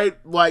like, all right,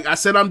 like I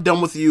said, I'm done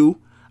with you.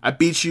 I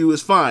beat you.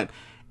 It's fine.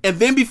 And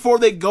then before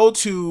they go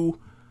to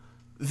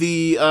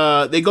the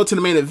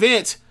main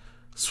event,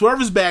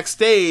 Swerve is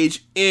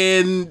backstage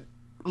and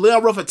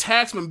Leon Ruff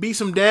attacks him and beats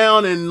him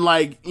down and,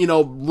 like, you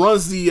know,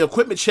 runs the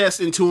equipment chest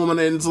into him, and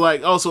then it's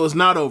like, oh, so it's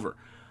not over.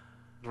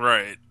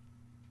 Right.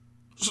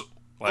 So,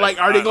 like,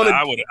 are they going to...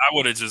 I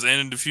would have just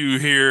ended the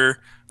feud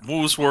here,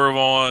 move Swerve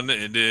on,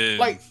 and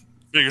then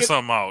figure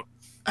something out.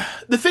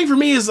 The thing for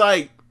me is,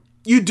 like,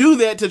 you do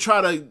that to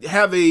try to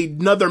have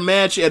another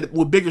match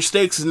with bigger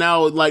stakes, and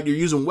now, like, you're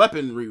using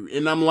weaponry,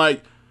 and I'm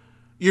like,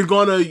 you're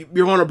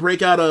gonna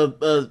break out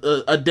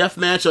a death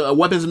match, a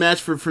weapons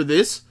match for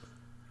this?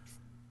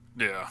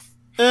 Yeah.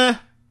 It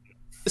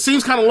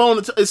seems kind of low.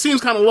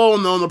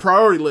 On the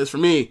priority list for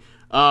me.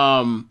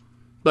 But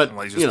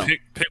like, just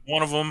pick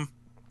one of them,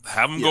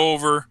 have them go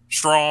over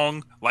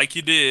strong like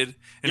you did,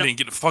 and then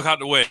get the fuck out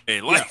the way.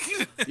 Like,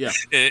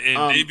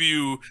 and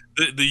debut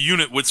the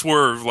unit with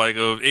Swerve, like,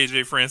 of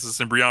AJ Francis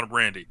and Brianna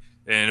Brandy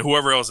and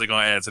whoever else they're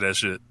gonna add to that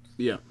shit.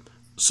 Yeah.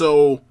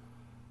 So,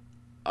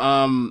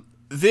 then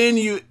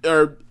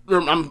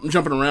I'm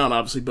jumping around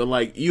obviously, but,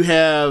 like, you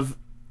have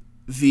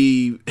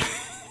the.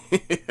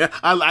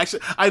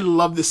 I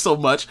love this so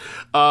much.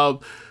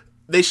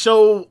 They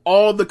show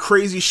all the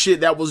crazy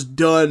shit that was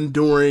done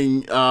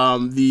during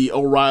the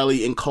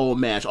O'Reilly and Cole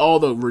match. All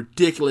the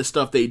ridiculous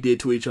stuff they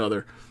did to each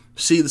other.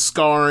 See the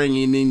scarring,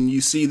 and then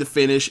you see the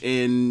finish,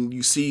 and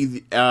you see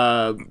the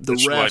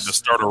refs. Like the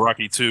start of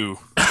Rocky 2.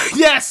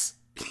 Yes.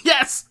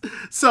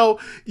 So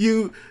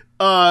you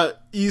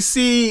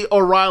see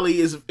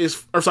O'Reilly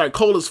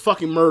Cole is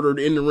fucking murdered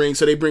in the ring,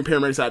 so they bring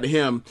paramedics out to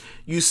him.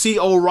 You see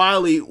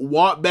O'Reilly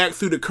walk back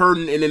through the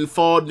curtain and then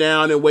fall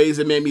down in ways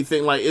that made me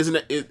think, like, is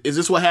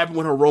this what happened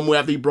with Hiromu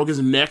after he broke his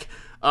neck?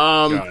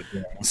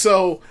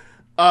 So,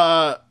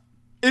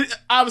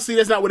 obviously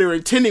that's not what they were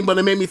intending, but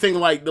it made me think,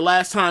 like, the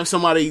last time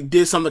somebody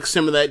did something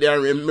similar that I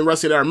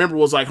remember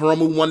was, like,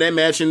 Hiromu won that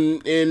match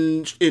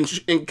in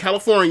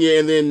California,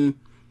 and then,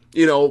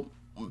 you know,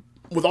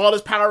 with all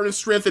his power and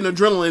strength and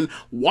adrenaline,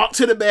 walked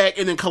to the back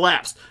and then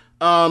collapsed.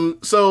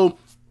 So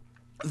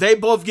they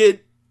both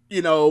get,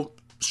 you know,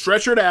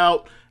 stretchered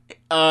out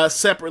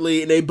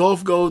separately, and they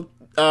both go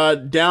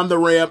down the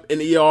ramp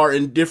in ER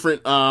in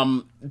different,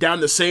 down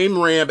the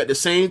same ramp at the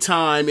same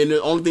time, and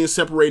the only thing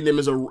separating them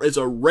is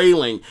a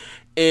railing.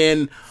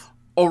 And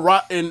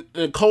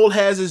Cole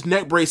has his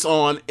neck brace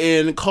on,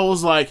 and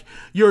Cole's like,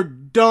 "You're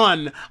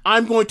done.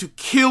 I'm going to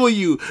kill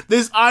you.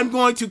 I'm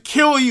going to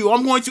kill you.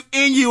 I'm going to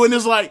end you." And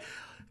it's like,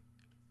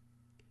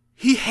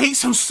 he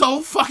hates him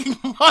so fucking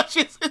much.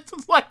 It's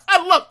like,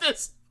 I love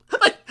this.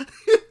 Like,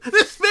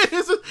 this man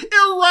is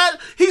irrational.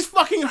 He's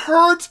fucking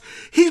hurt.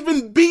 He's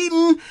been beaten,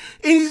 and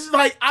he's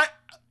like,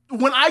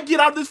 when I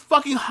get out of this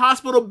fucking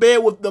hospital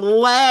bed with the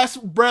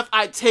last breath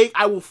I take,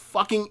 I will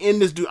fucking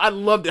end this dude. I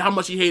loved it. How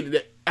much he hated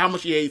it. How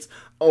much he hates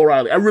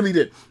O'Reilly. I really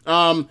did.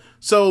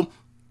 So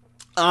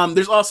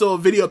there's also a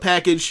video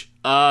package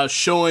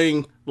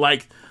showing,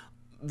 like,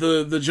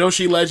 the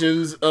Joshi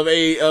legends of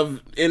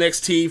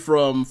NXT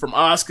from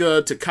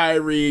Asuka to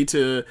Kairi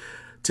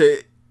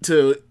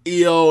to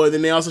Io, and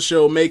then they also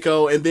show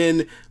Mako, and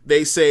then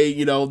they say,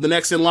 you know, the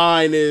next in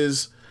line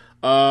is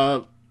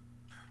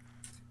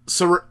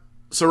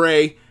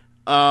Saray.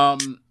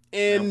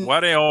 And why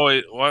they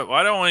only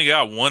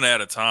got one at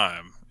a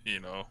time,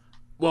 you know?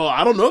 Well,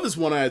 I don't know if it's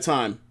one at a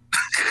time.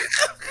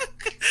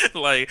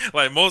 like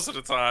most of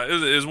the time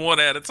is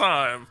one at a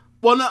time.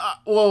 Well, no,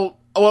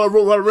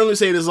 what I'm really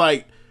saying is,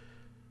 like,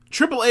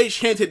 Triple H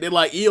hinted that,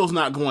 like, Io's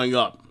not going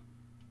up.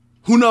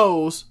 Who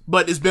knows?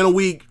 But it's been a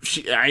week.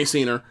 I ain't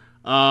seen her.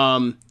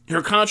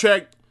 Her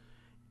contract,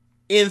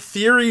 in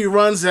theory,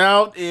 runs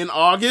out in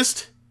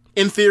August.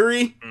 In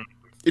theory,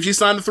 if she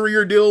signed a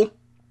 3-year deal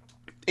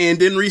and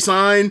didn't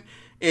re-sign,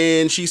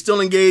 and she's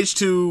still engaged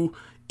to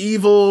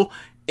Evil,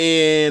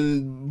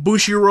 and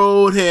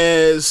Bushiroad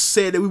has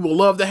said that we would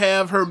love to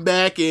have her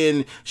back,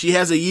 and she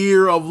has a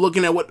year of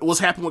looking at what's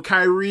happened with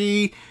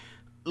Kyrie.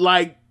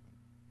 Like,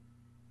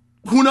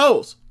 who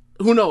knows?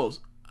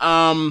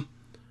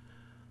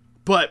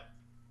 But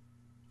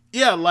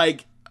yeah,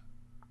 like,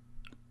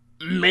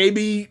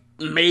 maybe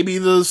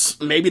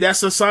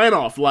that's a sign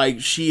off.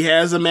 Like, she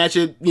has a match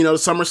at, you know,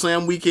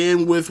 SummerSlam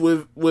weekend with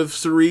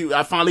Saray.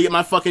 I finally get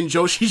my fucking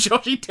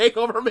Joshi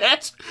takeover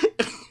match,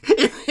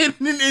 and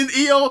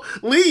Io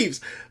leaves.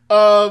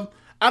 I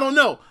don't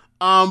know.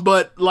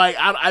 But, like,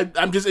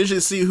 I'm just interested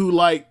to see who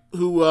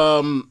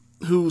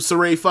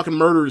Saray fucking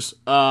murders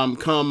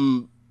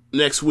come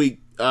next week.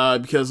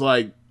 Because,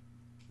 like,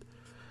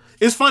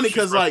 it's funny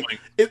because, like,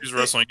 she's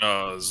wrestling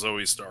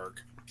Zoe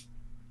Stark.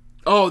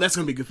 Oh, that's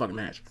gonna be a good fucking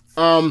match.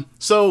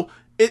 So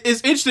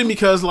it's interesting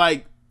because,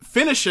 like,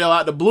 Finishell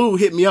out the blue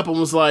hit me up and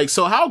was like,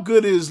 "So how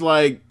good is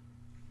she?"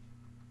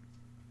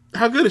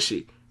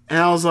 And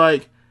I was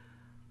like,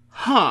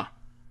 "Huh."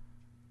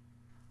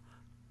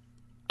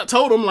 I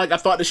told him, like, I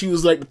thought that she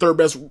was, like, the third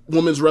best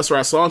women's wrestler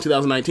I saw in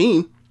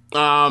 2019.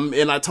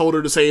 And I told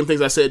her the same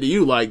things I said to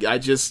you. Like,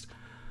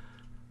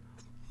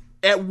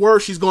 at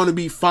worst, she's going to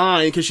be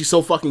fine because she's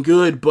so fucking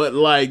good, but,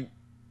 like,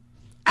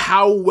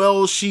 how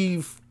well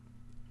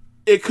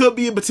it could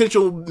be a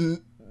potential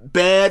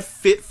bad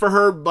fit for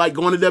her, like,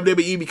 going to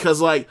WWE,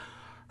 because, like,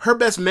 her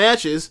best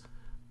matches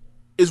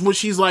is when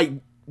she's like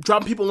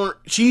dropping people on her,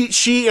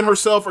 she and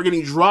herself are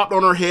getting dropped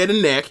on her head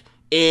and neck,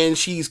 and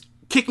she's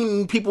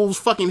kicking people's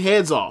fucking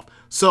heads off.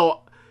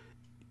 So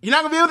you're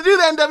not gonna be able to do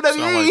that in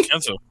WWE.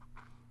 Sound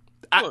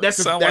like That's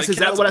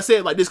exactly what I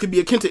said. Like, this could be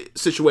a Kenta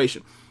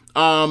situation.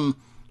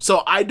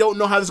 So I don't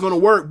know how this is gonna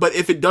work, but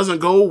if it doesn't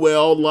go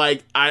well,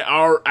 like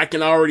I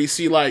can already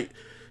see like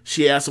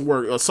she has to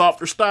work a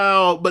softer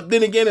style. But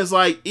then again, it's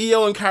like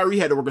Io and Kyrie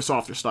had to work a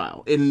softer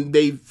style, and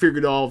they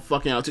figured it all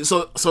fucking out too.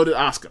 So did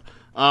Asuka.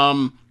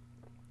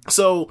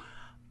 So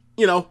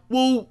you know,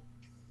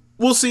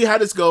 we'll see how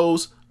this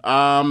goes.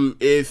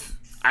 If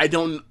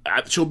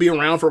she'll be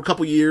around for a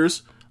couple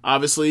years,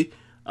 obviously.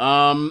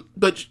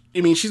 But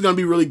I mean, she's gonna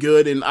be really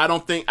good, and I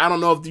don't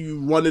know if you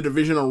run the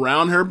division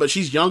around her, but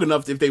she's young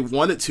enough if they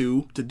wanted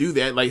to do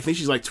that. Like, I think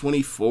she's like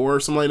 24 or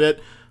something like that.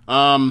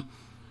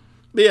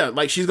 But yeah,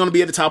 like, she's gonna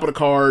be at the top of the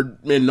card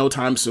in no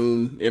time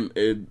soon.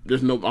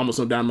 There's almost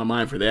no doubt in my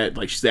mind for that.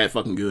 Like, she's that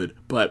fucking good.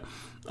 But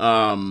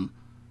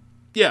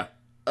yeah.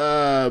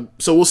 So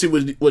we'll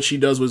see what she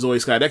does with Zoe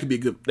Sky. That could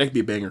be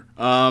a banger.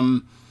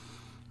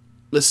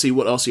 Let's see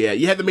what else you had.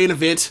 You had the main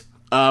event.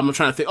 I'm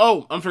trying to think.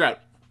 Oh, I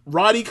forgot.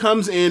 Roddy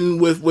comes in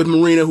with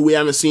Marina, who we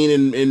haven't seen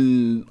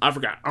in I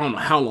don't know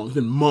how long. It's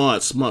been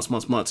months.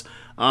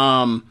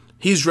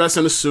 He's dressed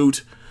in a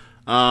suit.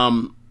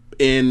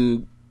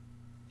 And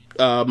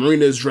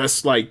Marina is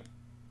dressed like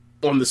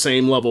on the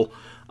same level.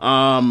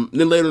 Then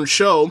later in the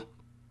show,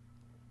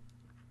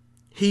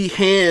 he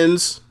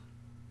hands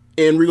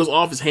in Regal's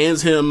office,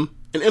 hands him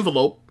an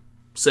envelope,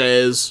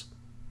 says,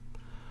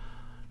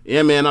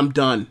 "Yeah, man, I'm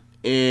done."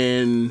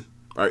 And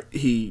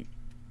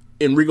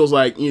Regal's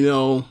like, you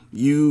know,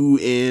 you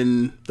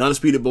and the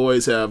Undisputed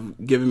Boys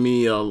have given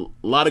me a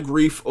lot of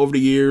grief over the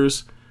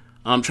years.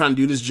 I'm trying to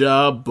do this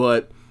job,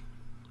 but,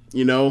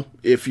 you know,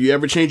 if you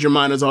ever change your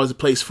mind, there's always a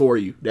place for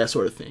you. That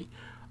sort of thing.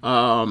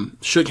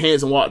 Shook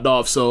hands and walked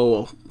off.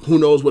 So who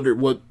knows what's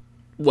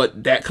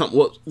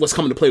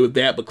coming to play with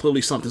that? But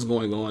clearly something's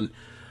going on.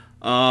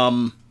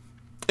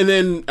 And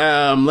then,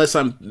 unless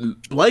I'm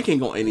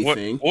blanking on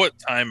anything, what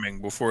timing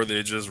before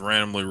they just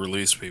randomly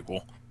release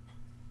people?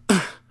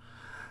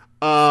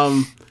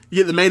 You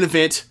get the main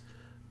event,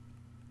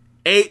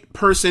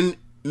 8-person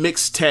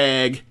mixed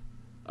tag,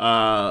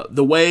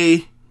 The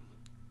Way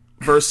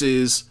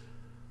versus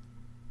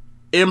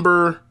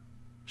Ember,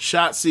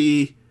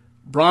 Shotzi,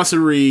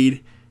 Bronson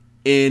Reed,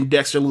 and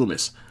Dexter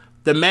Lumis.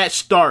 The match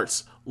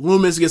starts.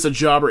 Lumis gets a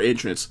jobber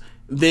entrance.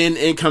 Then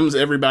in comes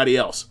everybody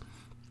else.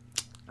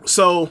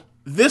 So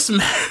this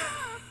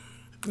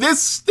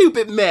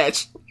stupid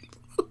match,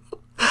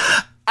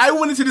 I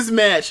went into this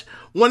match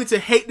wanting to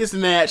hate this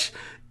match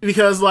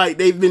because like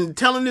they've been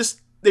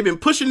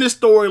pushing this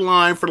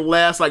storyline for the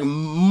last like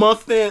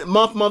month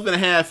and a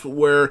half,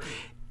 where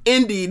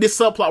this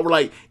subplot where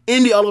like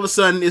Indy all of a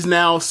sudden is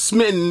now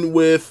smitten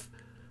with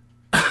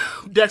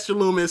Dexter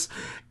Lumis,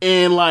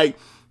 and like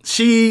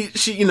she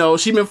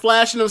been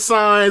flashing them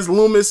signs.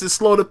 Lumis is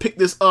slow to pick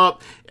this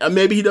up.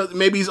 Maybe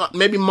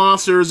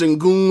monsters and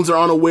goons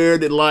are unaware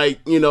that, like,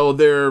 you know,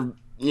 they're,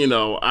 you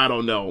know, I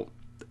don't know,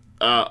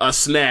 a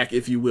snack,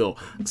 if you will.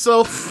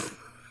 So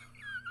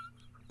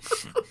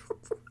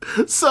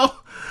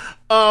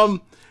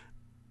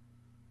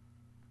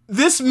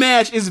this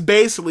match is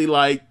basically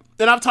like,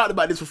 and I've talked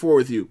about this before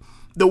with you.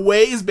 The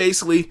Way is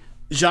basically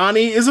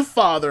Johnny is a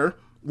father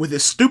with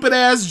his stupid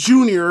ass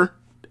junior,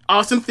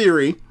 Austin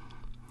Theory,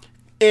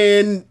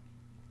 and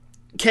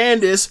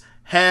Candice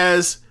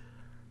has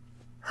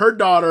her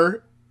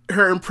daughter,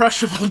 her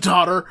impressionable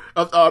daughter,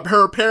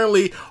 her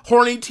apparently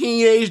horny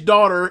teenage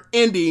daughter,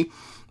 Indy,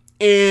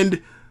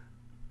 and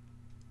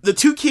the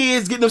two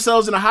kids get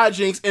themselves in a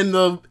hijinks, and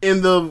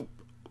the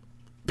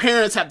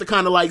parents have to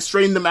kind of like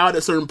straighten them out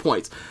at certain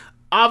points.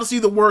 Obviously,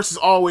 the worst is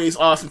always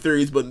Austin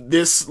Theory's, but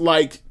this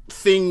like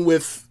thing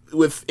with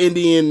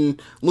Indy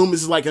and Lumis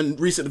is like a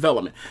recent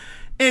development.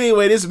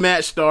 Anyway, this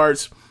match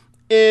starts,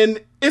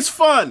 and it's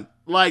fun.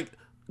 Like,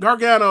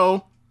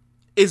 Gargano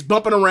is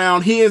bumping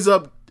around. He ends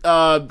up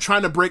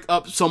trying to break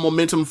up some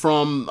momentum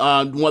from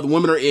what the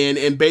women are in,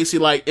 and basically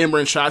like Ember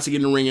and Shotzi get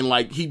in the ring, and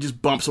like he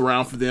just bumps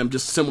around for them,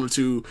 just similar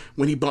to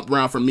when he bumped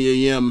around for Mia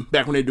Yim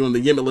back when they were doing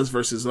the Yimitless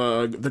versus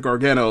the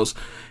Garganos.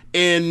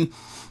 And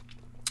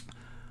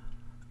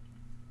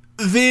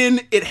then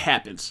it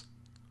happens.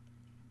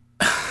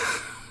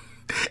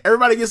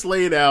 Everybody gets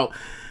laid out.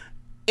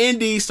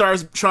 Indy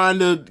starts trying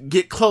to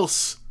get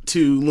close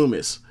to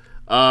Lumis.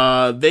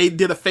 They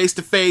did a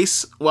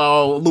face-to-face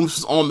while Lumis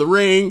was on the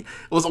ring,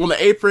 was on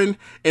the apron,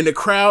 and the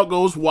crowd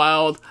goes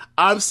wild.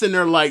 I'm sitting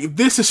there like,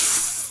 this is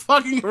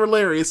fucking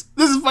hilarious.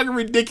 This is fucking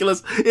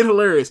ridiculous and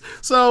hilarious.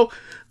 So,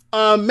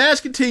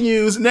 match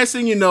continues. Next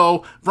thing you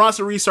know,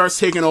 Bronson Reed starts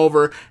taking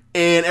over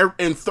and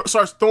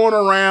starts throwing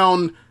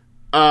around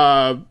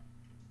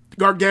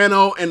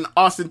Gargano and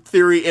Austin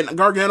Theory. And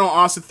Gargano and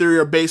Austin Theory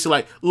are basically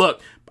like,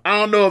 look, I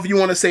don't know if you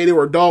want to say they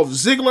were Dolph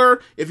Ziggler,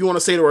 if you want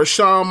to say they were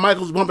Shawn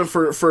Michaels bumping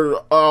for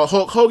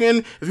Hulk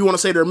Hogan, if you want to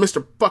say they're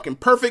Mr. fucking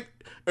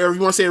Perfect, or if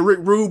you want to say Rick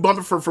Rude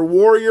bumping for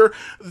Warrior,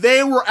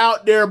 they were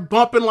out there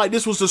bumping like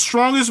this was the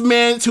strongest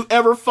man to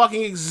ever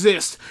fucking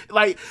exist.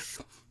 Like,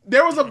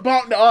 there was a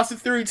bump that Austin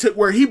Theory took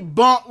where he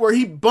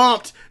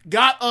bumped,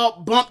 got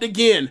up, bumped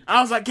again.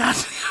 I was like, God,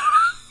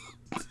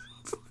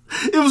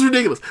 it was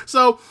ridiculous.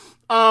 So,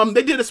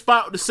 they did a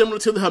spot similar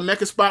to the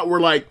Himeka spot where,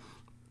 like,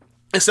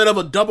 instead of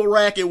a double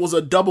rack, it was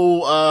a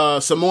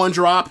double Samoan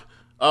drop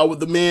with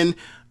the men.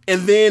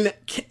 And then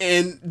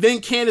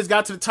Candice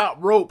got to the top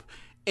rope,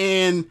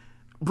 and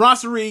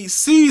Bronson Reed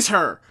sees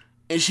her,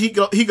 and he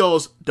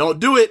goes, "Don't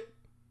do it.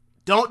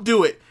 Don't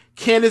do it."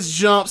 Candice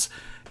jumps.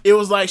 It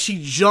was like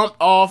she jumped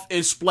off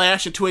and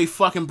splashed into a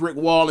fucking brick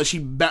wall, and she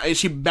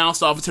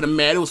bounced off into the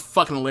mat. It was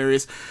fucking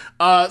hilarious.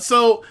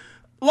 So,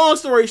 long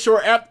story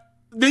short, after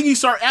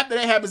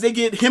that happens, they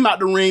get him out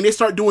the ring. They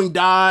start doing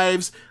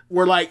dives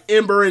where, like,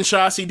 Ember and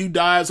Shotzi do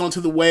dives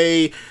onto the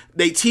way.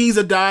 They tease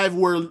a dive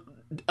where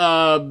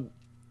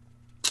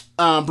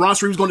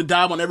Bronson Reed was going to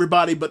dive on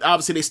everybody, but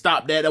obviously they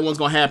stopped that. That wasn't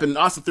going to happen.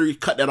 Austin Theory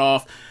cut that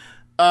off.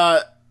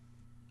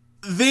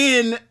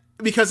 Then,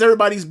 because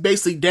everybody's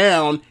basically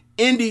down,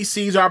 Indy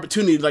sees her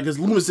opportunity, like, as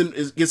Loomis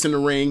gets in the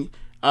ring,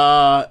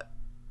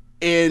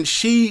 and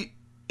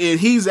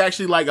he's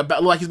actually like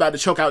he's about to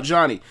choke out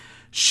Johnny.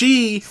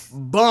 She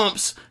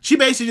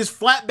basically just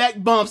flat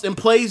back bumps and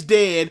plays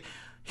dead.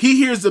 He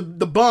hears the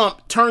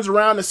bump, turns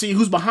around to see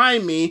who's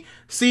behind me,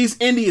 sees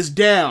Indy is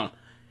down.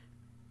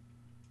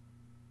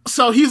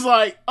 So he's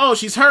like, oh,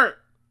 she's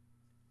hurt.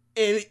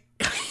 And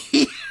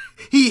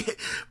he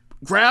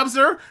grabs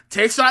her,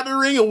 takes her out the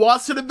ring, and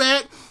walks to the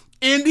back.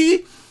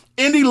 Indy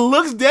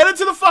looks dead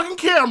into the fucking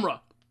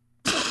camera.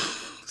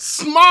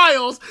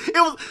 Smiles.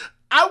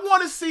 I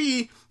want to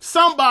see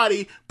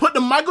somebody put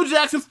the Michael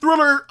Jackson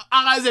Thriller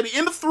eyes at the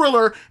end of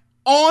Thriller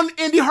on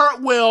Indy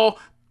Hartwell,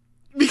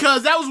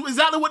 because that was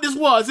exactly what this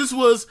was. This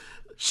was,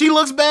 she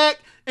looks back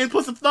and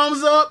puts a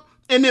thumbs up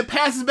and then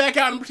passes back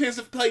out and pretends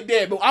to play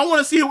dead. But I want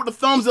to see her with the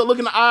thumbs up, look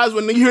in the eyes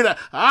when you hear that.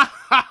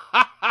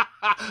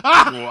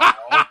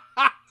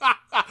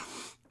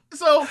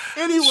 So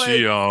anyway,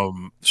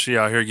 she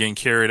out here getting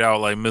carried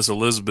out like Miss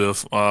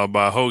Elizabeth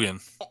by Hogan.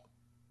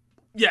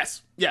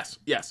 Yes.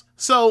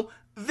 So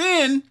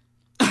then,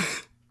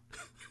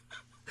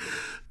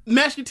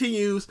 match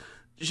continues.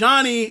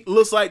 Johnny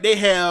looks like they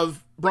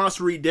have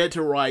Bronson Reed dead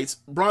to rights.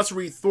 Bronson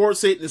Reed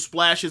thwarts it and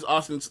splashes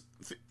Austin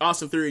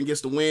Theory and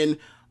gets the win.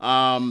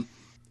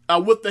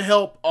 With the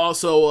help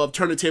also of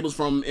turning tables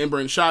from Ember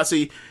and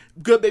Shotzi.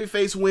 Good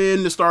babyface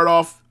win to start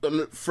off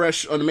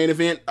fresh on the main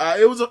event.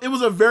 It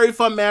was a very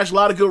fun match. A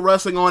lot of good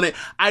wrestling on it.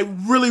 I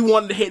really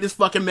wanted to hate this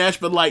fucking match,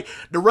 but, like,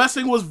 the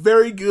wrestling was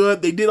very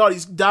good. They did all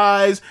these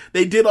dives.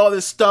 They did all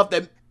this stuff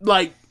that,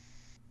 like,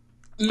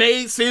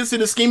 made sense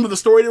in the scheme of the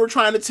story they were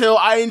trying to tell.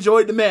 I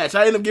enjoyed the match.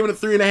 I ended up giving it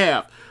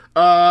 3.5.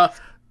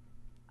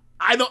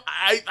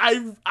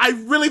 I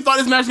really thought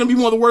this match was gonna be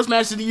one of the worst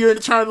matches of the year,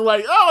 and trying to,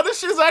 like, oh, this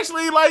shit's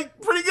actually, like,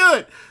 pretty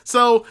good.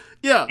 So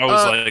yeah, I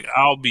was like,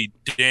 I'll be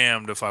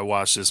damned if I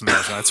watch this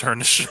match and I turn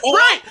the show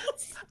right,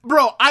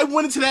 bro. I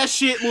went into that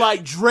shit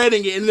like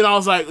dreading it, and then I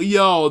was like,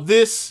 yo,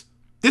 this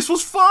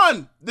was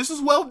fun. This was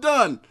well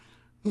done.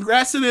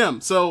 Congrats to them.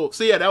 So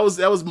yeah, that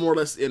was more or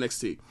less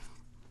NXT.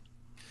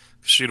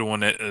 She'd have won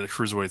that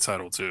cruiserweight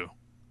title too.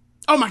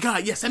 Oh my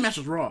god, yes, that match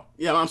was Raw.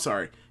 Yeah, I'm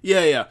sorry.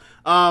 Yeah.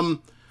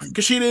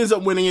 Kushida ends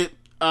up winning it.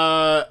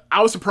 I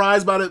was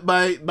surprised by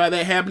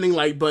that happening,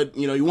 like, but,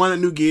 you know, he won a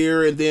new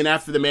gear, and then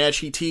after the match,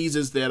 he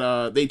teases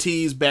that, they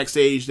tease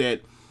backstage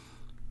that,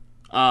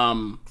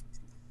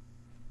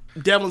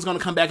 Devlin's gonna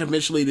come back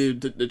eventually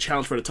to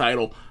challenge for the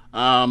title.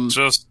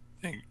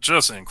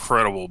 Just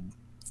incredible,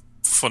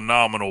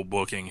 phenomenal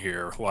booking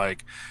here.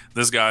 Like,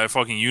 this guy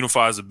fucking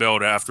unifies the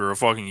belt after a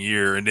fucking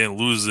year and then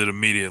loses it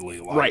immediately.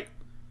 Like, right.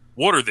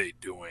 What are they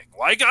doing?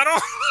 Like, I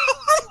don't,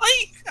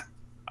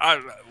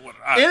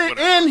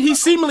 and he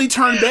seemingly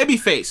turned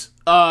babyface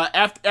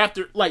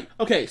after like,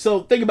 okay,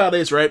 so think about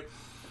this, right?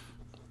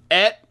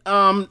 At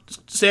Stand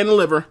and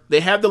Deliver, they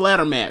have the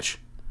ladder match.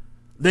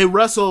 They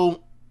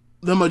wrestle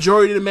the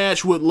majority of the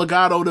match with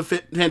Legado de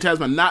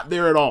Fantasma not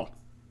there at all.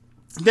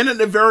 Then at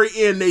the very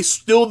end, they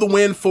steal the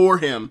win for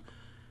him,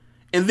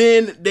 and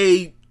then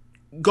they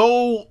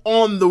go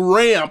on the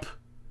ramp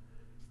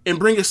and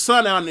bring his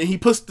son out, and he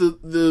puts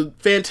the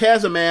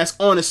Phantasm mask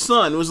on his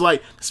son. It was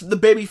like, this is the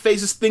baby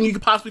faces thing you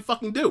could possibly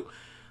fucking do.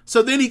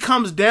 So then he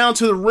comes down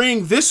to the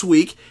ring this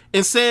week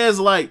and says,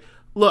 like,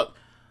 look,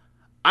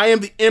 I am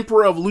the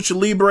Emperor of Lucha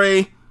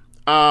Libre.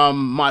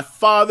 My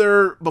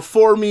father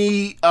before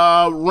me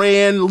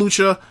ran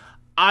Lucha.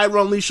 I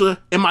run Lucha,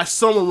 and my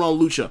son will run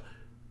Lucha.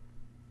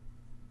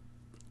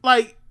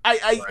 Like,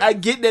 I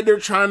get that they're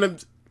trying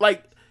to,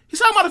 like, he's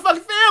talking about a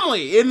fucking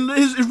family and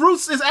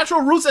his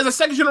actual roots as a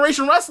second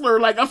generation wrestler.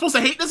 Like, I'm supposed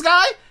to hate this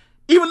guy,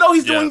 even though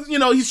he's doing, you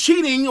know, he's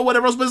cheating or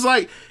whatever else. But it's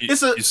like, you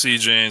see,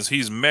 James,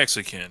 he's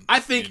Mexican. I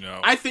think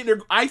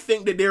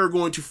that they're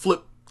going to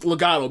flip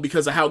Legado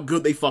because of how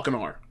good they fucking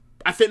are.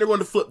 I think they're going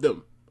to flip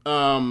them.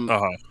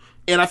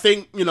 And I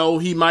think, you know,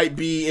 he might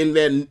be in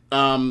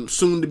that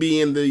soon to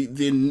be in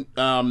the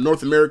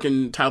North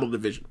American title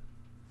division.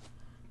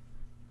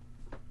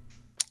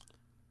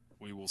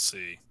 will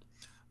see.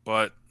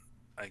 But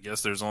I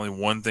guess there's only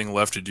one thing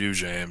left to do,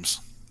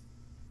 James.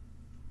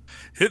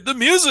 Hit the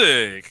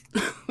music!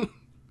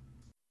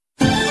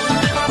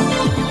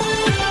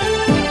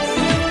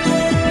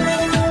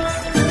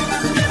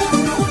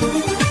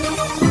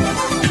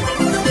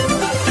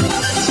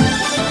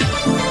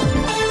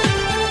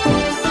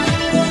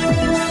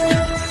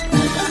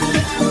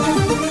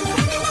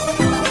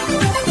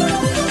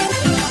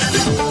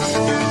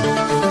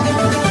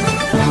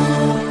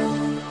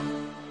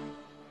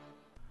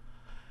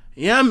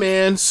 Yeah,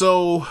 man.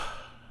 So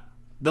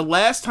the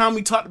last time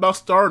we talked about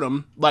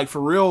Stardom, like for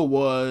real,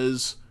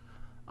 was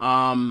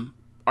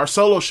our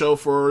solo show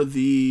for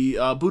the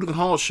Budokan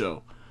Hall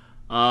show.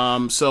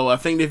 So I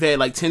think they've had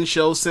like 10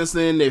 shows since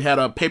then. They've had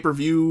a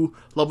pay-per-view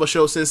level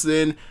show since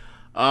then.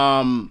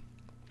 I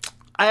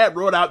had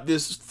wrote out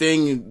this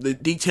thing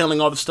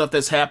detailing all the stuff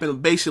that's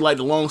happened. Basically, like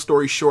the long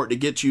story short, to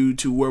get you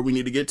to where we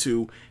need to get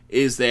to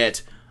is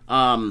that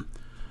after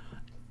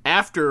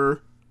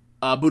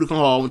Budokan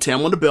Hall, when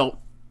Tam won the belt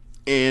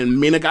and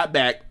Mina got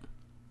back,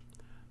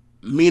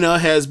 Mina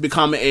has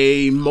become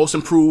a most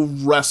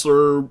improved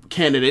wrestler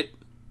candidate.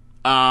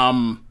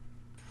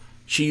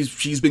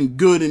 She's been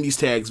good in these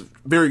tags,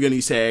 very good in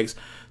these tags.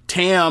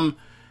 Tam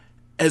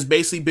has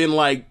basically been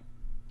like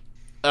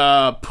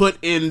put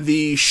in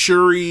the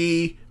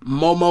Shuri,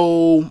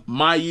 Momo,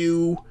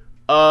 Mayu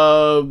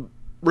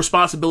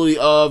responsibility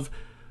of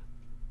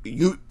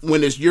you.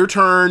 When it's your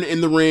turn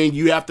in the ring,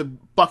 you have to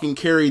fucking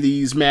carry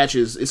these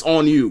matches. It's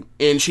on you.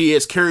 And she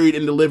has carried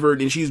and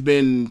delivered, and she's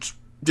been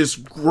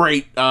just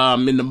great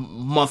in the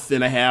month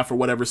and a half or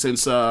whatever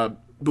since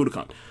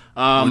Budokan.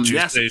 Would you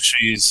say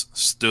she's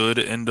stood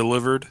and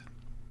delivered?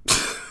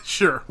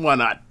 Sure, why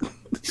not?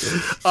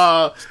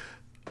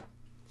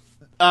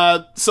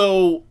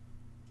 So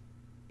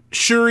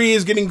Shuri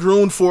is getting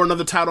groomed for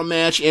another title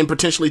match and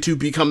potentially to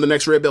become the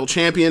next Red Belt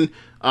champion.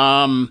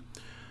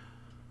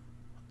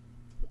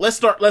 Let's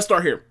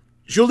start here.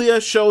 Julia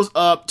shows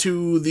up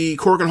to the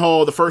Korakuen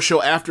Hall, the first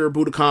show after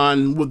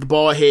Budokan, with the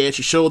bald head.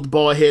 She showed the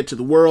bald head to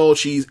the world.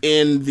 She's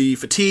in the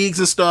fatigues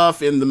and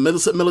stuff, in the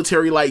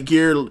military-like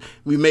gear.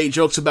 We made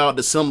jokes about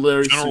the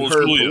similarities to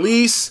her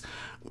police.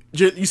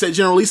 You said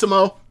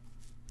Generalissimo?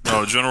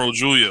 No, General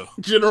Julia.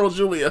 General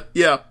Julia,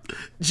 yeah.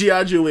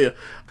 G.I. Julia.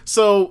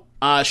 So,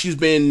 she's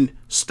been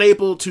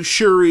stapled to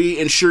Shuri,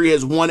 and Shuri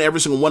has won every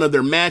single one of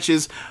their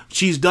matches.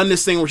 She's done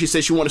this thing where she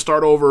said she wants to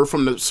start over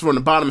from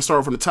the bottom and start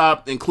over from the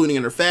top, including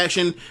in her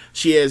faction.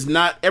 She has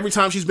not, every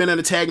time she's been in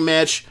a tag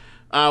match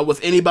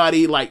with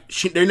anybody, like,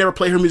 they never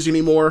play her music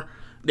anymore.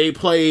 They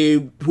play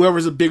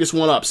whoever's the biggest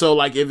one up. So,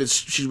 like, if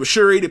she's with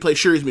Shuri, they play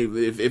Shuri's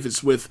music. If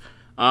it's with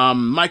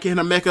Micah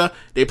Hinameka,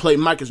 they play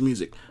Micah's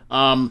music.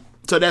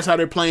 So that's how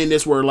they're playing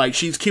this, where, like,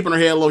 she's keeping her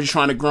head low, she's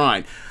trying to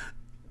grind.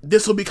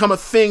 This will become a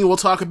thing we'll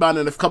talk about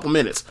in a couple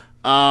minutes.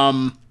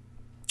 Oedo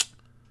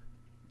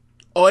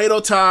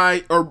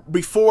Tai, or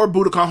before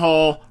Budokan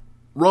Hall,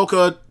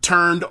 Roka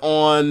turned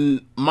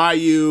on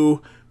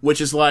Mayu, which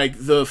is like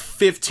the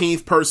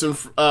 15th person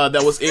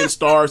that was in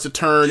Stars to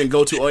turn and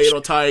go to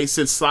Oedo Tai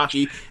since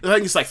Saki. I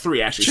think it's like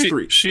 3, actually.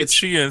 It's 3.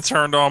 She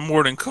turned on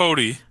more than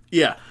Cody.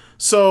 Yeah.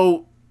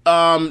 So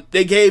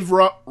they gave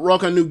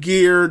Roka new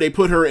gear. They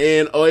put her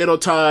in Oedo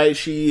Tai.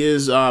 She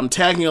is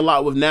tagging a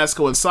lot with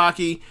Natsuko and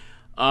Saki.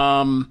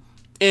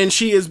 And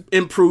she has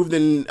improved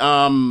and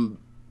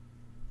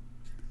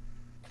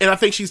I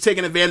think she's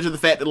taken advantage of the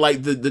fact that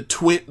like the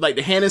twin, like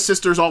the Hannon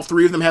sisters, all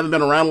 3 of them haven't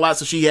been around a lot,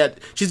 so she's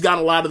gotten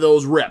a lot of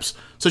those reps.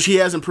 So she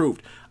has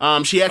improved.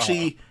 She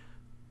actually,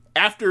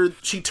 after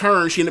she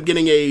turned, she ended up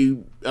getting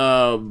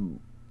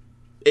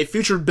a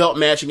future belt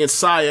match against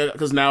Saya,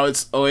 because now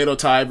it's Oedo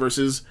Tai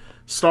versus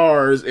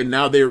Stars, and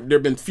now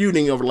they've been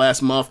feuding over the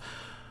last month.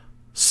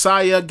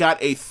 Saya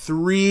got a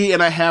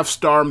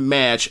 3.5-star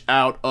match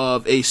out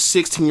of a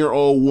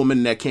 16-year-old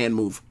woman that can't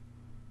move.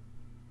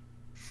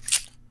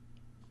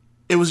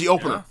 It was the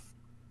opener.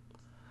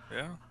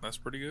 Yeah, that's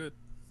pretty good.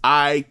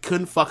 I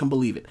couldn't fucking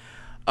believe it.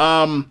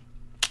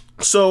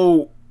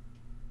 So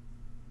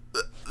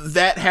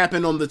that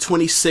happened on the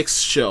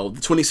 26th show,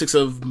 the 26th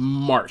of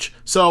March.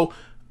 So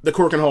the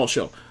Korakuen Hall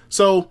show.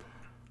 So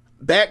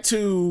back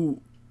to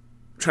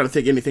trying to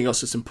think anything else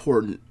that's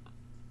important.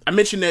 I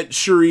mentioned that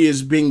Shuri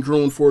is being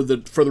groomed for the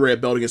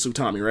red belt against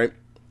Utami, right?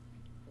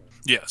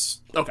 Yes.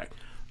 Okay.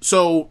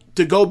 So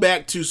to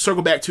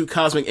circle back to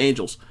Cosmic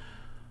Angels,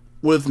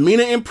 with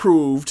Mina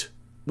improved,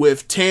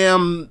 with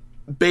Tam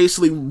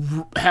basically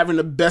having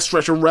the best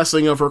stretch of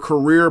wrestling of her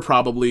career,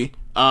 probably,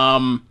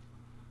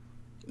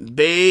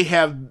 they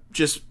have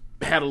just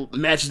had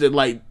matches that,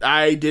 like,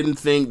 I didn't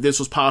think this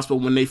was possible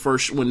when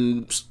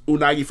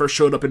Unagi first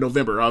showed up in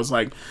November. I was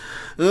like,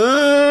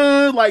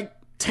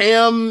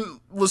 Tam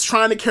was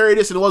trying to carry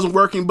this and it wasn't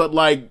working, but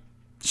like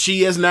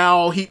she is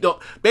now.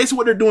 Basically,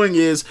 what they're doing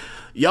is,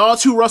 y'all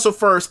 2 wrestle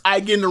first. I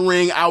get in the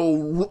ring. I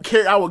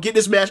will get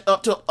this match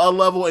up to a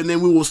level, and then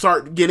we will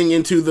start getting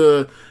into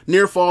the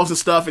near falls and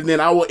stuff, and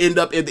then I will end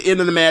up at the end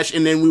of the match,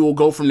 and then we will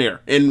go from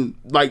there. And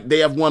like they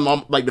have won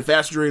like the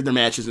vast majority of their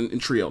matches in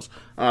trios.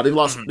 They've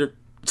lost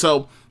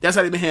So that's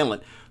how they've been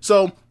handling.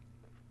 So,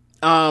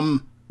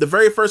 the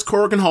very first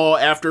Korakuen Hall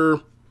after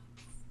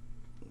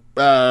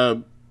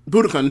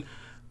Budokan,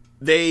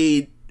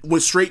 they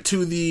went straight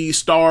to the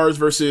Stars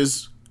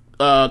versus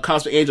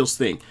Cosmic Angels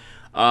thing.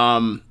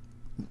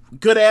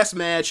 Good ass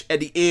match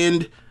at the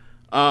end.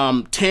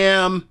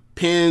 Tam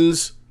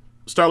pins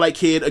Starlight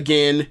Kid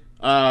again.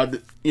 So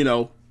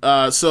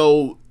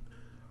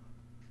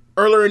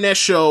earlier in that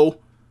show,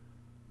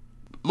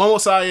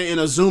 Momosaya and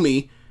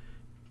Azumi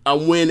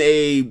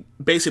win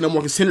basically No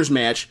More Contenders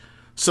match.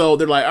 So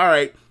they're like, all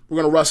right,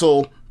 we're going to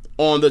wrestle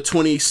on the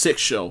 26th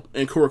show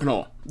in Korakuen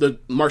Hall, the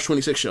March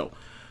 26th show.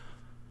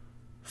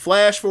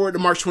 Flash forward to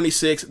March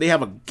 26th, they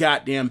have a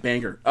goddamn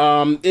banger.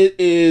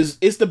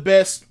 It's the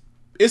best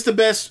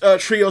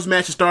trios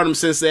match in Stardom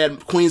since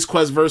that Queen's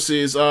Quest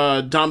versus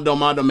Dom Del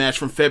Mondo match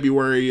from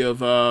February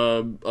of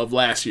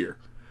last year.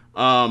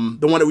 The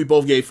one that we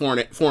both gave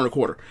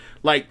 4.25.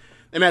 Like,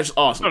 that match is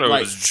awesome. I thought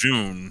it was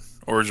June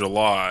or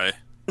July.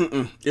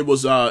 It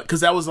was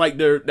because that was like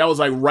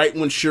right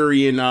when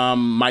Shuri and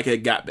Micah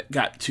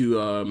got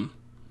to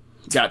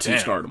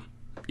Stardom.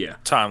 Yeah,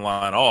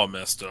 timeline all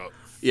messed up.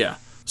 Yeah.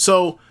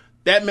 So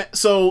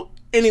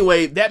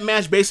anyway, that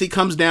match basically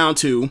comes down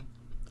to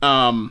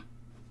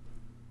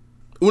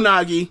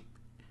Unagi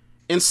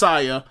and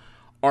Saya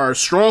are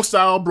strong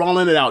style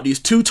brawling it out. These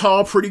two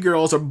tall, pretty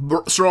girls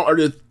are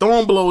just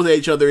throwing blows at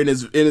each other, and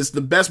it's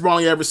the best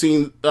brawling I've ever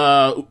seen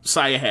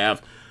Saya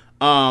have.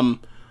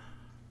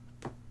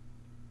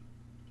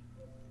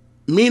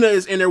 Mina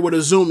is in there with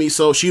Azumi,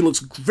 so she looks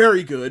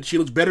very good. She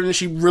looks better than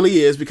she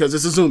really is because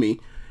it's Azumi.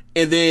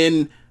 And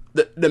then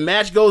the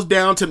match goes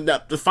down to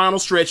the final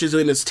stretches,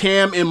 and it's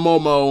Tam and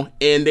Momo,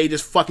 and they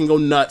just fucking go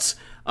nuts.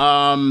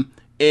 And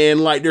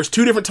like, there's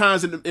two different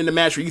times in the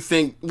match where you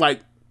think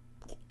like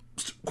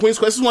Queen's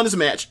Quest has won this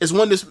match, has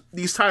won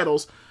these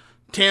titles.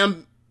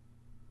 Tam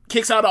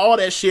kicks out of all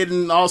that shit,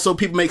 and also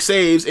people make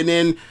saves, and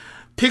then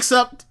picks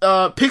up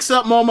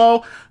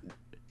Momo,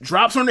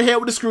 drops her on the head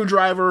with a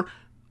screwdriver,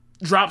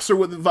 drops her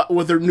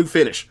with her new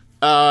finish.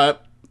 And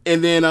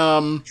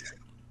then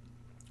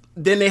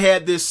they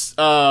had this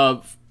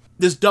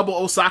double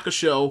Osaka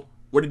show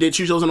where they did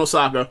two shows in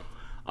Osaka,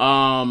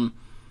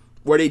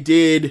 where they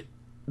did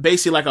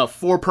basically like a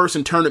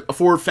 4-person tournament, a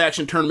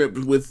 4-faction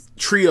tournament with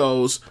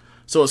trios.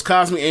 So it's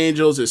Cosmic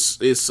Angels,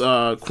 it's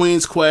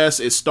Queen's Quest,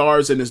 it's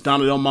Stars, and it's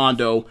Donna Del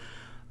Mondo.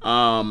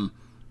 And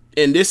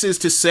this is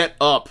to set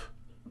up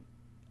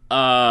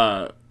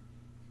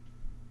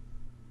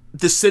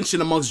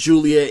dissension amongst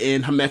Julia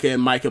and Himeka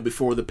and Micah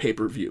before the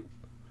pay-per-view.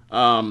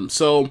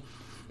 So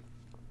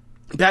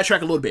backtrack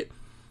a little bit.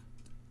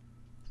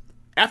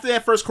 After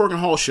that first Korakuen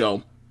Hall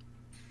show,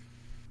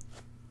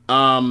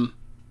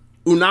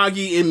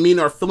 Unagi and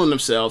Mina are feeling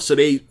themselves, so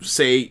they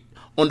say,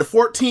 on the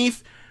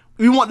 14th,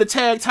 we want the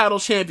tag title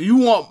champion.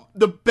 We want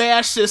the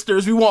Bash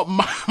sisters. We want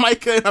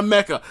Micah and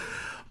Himeka.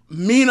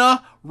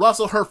 Mina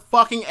wrestled her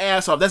fucking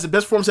ass off. That's the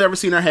best performance I've ever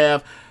seen her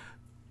have.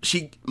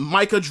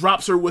 Micah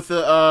drops her with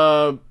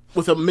a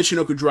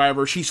Michinoku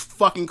driver. She's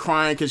fucking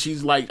crying because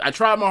she's like, I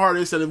tried my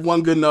hardest and it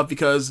wasn't good enough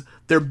because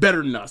they're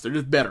better than us. They're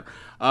just better.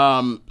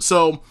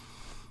 So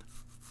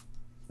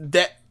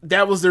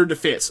that was their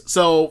defense.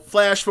 So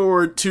flash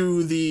forward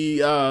to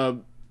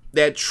the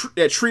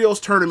that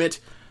trios tournament.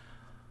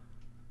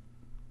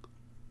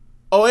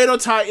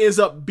 Oedo Tai ends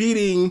up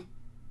beating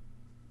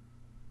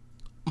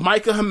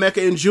Micah,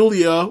 Himeka, and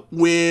Julia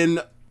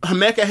when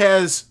Himeka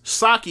has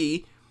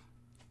Saki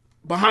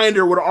behind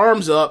her with her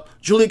arms up.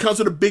 Julia comes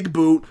with a big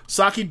boot.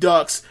 Saki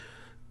ducks.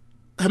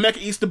 Himeka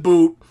eats the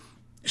boot.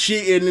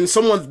 And then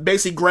someone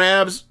basically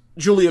grabs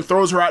Julia and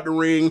throws her out the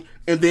ring.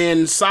 And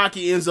then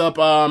Saki ends up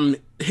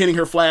hitting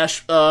her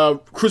flash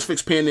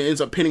crucifix pin and ends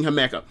up pinning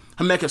Himeka.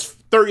 Himeka's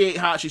 38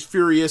 hot. She's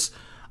furious.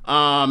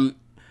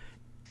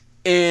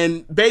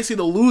 And basically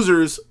the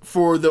losers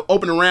for the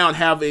opening round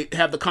have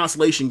the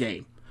consolation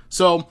game.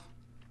 So,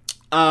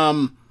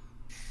 then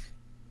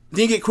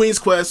you get Queen's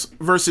Quest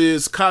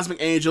versus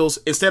Cosmic Angels.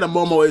 Instead of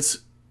Momo, it's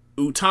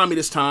Utami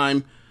this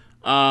time.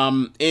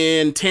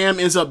 And Tam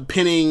ends up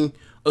pinning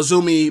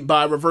Azumi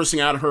by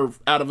reversing out of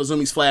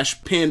Azumi's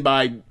flash pin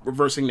by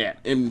reversing that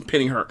and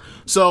pinning her.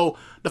 So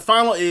the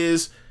final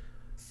is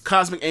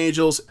Cosmic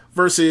Angels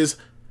versus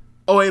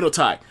Oedo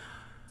Tai.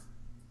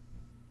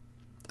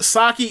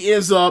 Saki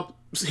ends up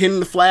hitting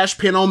the flash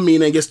pin on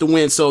Mina and gets the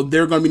win. So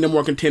they're going to be no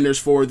more contenders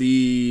for I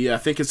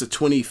think it's the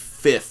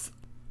 25th.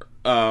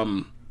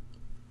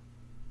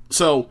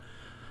 So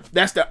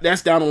that's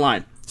down the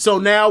line. So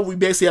now we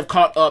basically have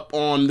caught up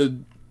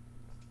on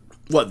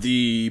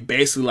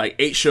basically like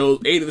 8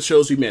 of the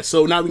shows we missed.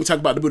 So now we can talk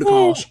about the Budokan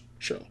Hall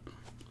show.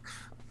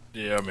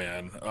 Yeah,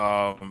 man.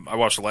 I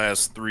watched the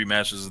last 3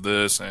 matches of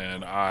this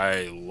and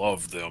I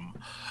love them.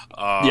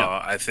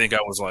 I think I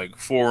was like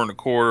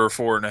 4.25,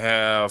 4.5,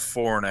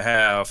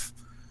 4.5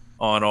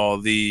 on all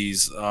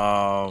these.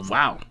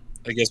 Wow.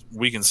 I guess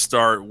we can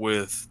start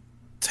with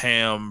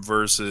Tam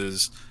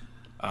versus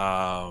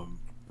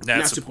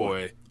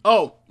Natsupoi.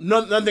 Oh,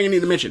 another thing I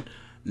need to mention.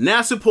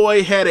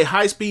 Natsupoi had a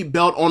high-speed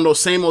belt on those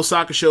same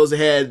Osaka shows that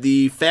had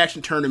the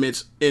faction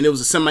tournaments, and it was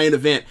a semi-main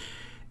event,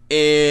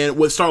 and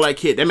with Starlight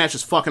Kid. That match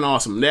is fucking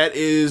awesome. That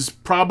is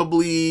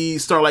probably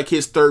Starlight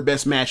Kid's third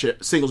best match,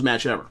 singles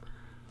match ever.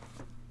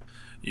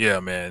 Yeah,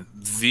 man.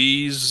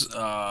 These,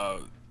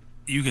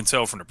 you can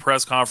tell from the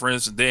press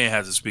conference, they didn't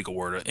have to speak a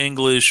word of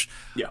English.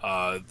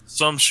 Yeah.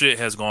 Some shit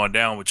has gone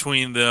down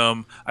between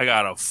them. I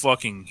got a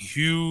fucking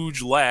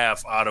huge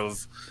laugh out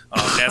of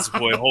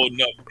Natsupoi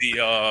holding up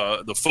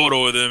the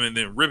photo of them and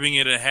then ripping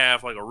it in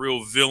half like a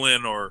real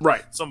villain or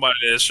somebody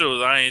that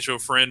shows I ain't your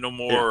friend no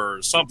more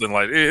or something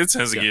like it. It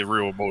tends to get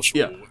real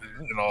emotional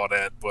and all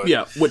that. But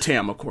with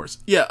Tam, of course.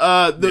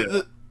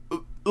 The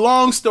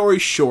long story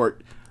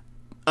short,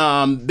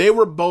 they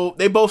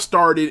both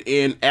started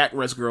in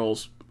Actress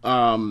Girls.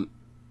 When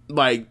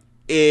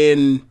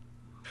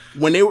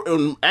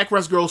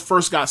Actress Girls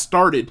first got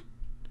started,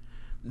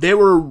 they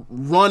were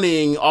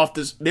running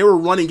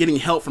getting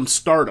help from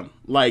Stardom.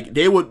 Like,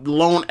 they would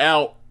loan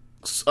out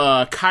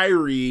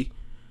Kairi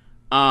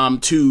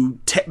to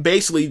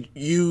basically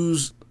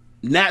use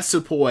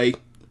Natsupoi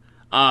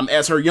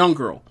as her young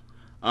girl.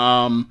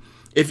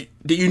 Did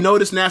you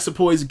notice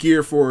Natsupoi's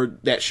gear for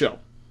that show?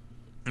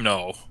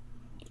 No.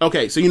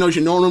 Okay, so you know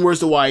she normally wears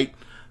the white.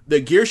 The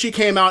gear she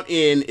came out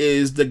in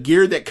is the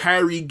gear that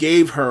Kairi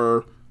gave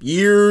her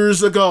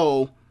years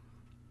ago,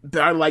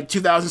 by like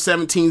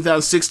 2017,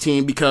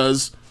 2016,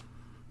 because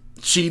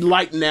she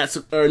liked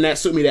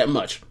Natsumi that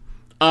much.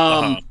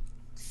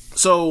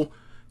 So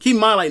keep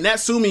in mind, like,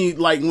 Natsumi,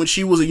 like, when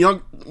she was a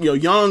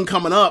young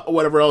coming up or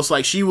whatever else,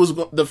 like, she was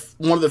one of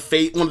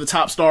the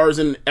top stars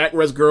in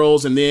Actress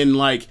Girls, and then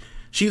like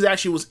she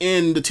was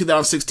in the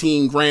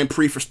 2016 Grand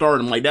Prix for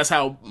Stardom. Like, that's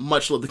how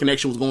much the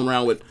connection was going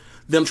around with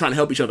them trying to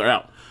help each other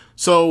out.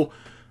 So,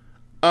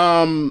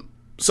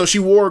 so she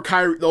wore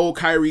the old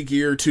Kairi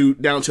gear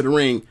down to the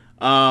ring.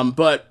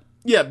 But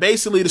yeah,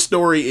 basically the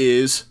story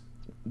is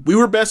we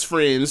were best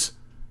friends,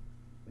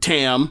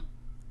 Tam,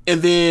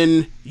 and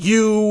then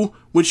you,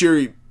 with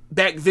your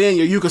back then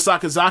your Yuka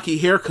Sakazaki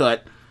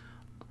haircut,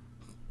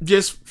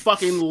 just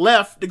fucking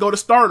left to go to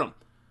Stardom.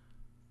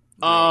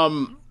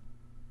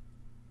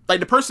 Like,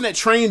 the person that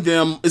trained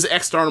them is an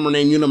ex-Stardomer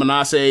named Yuna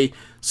Manase.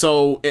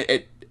 So,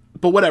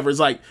 but whatever. It's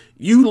like,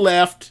 you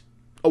left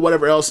or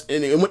whatever else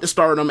and went to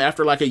Stardom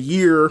after like a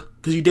year,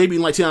 because you debuted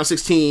in like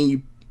 2016.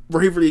 You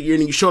were here for the year,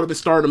 and you showed up at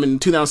Stardom in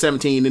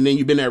 2017, and then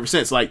you've been there ever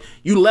since. Like,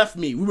 you left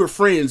me. We were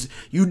friends.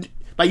 You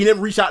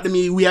never reached out to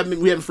me. We haven't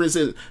been friends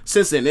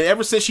since then. And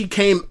ever since she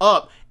came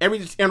up,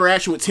 every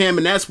interaction with Tam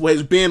and Natsupoi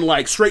has been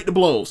like straight to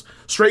blows,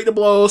 straight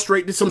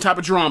to some type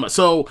of drama.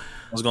 So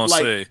I was gonna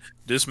say,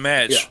 this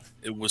match,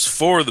 it was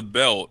for the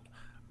belt,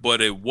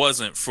 but it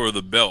wasn't for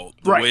the belt.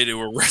 The way they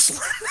were wrestling,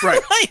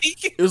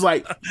 It was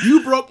like,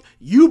 you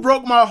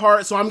broke my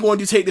heart, so I'm going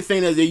to take the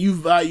thing that you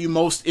value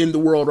most in the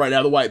world right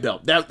now, the white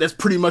belt. That's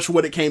pretty much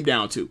what it came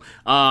down to.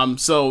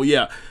 So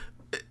yeah,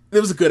 it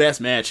was a good ass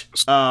match.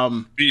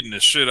 Beating the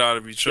shit out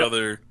of each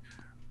other,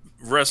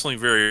 wrestling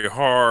very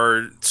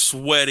hard,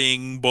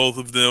 sweating, both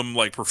of them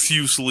like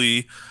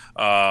profusely.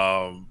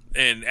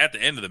 And at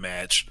the end of the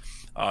match,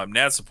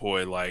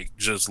 Natsupoi like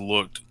just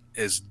looked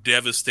as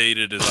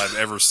devastated as I've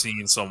ever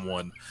seen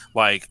someone.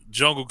 Like,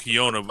 Jungle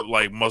Kiona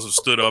like must have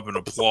stood up and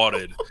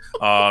applauded.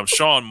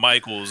 Shawn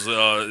Michaels,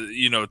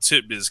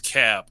 tipped his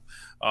cap.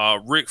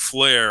 Ric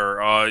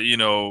Flair,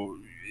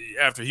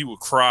 after he would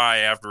cry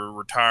after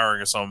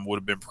retiring or something, would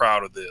have been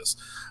proud of this.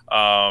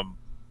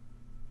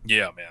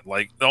 Yeah, man.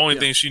 Like, the only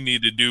thing she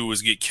needed to do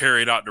was get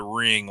carried out the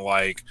ring,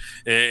 like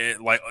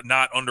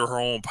not under her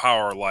own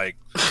power. Like,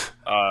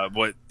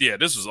 but yeah,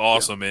 this was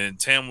awesome. And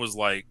Tam was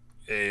like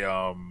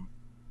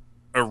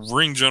a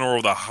ring general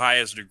of the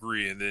highest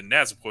degree. And then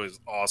Natsupoi is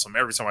awesome.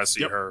 Every time I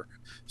see her,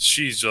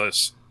 she's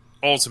just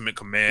ultimate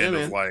command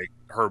of like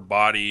her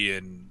body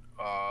and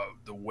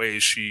the way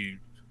she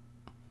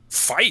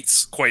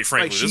fights. Quite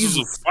frankly, like, this was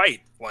a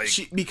fight. Like,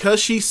 because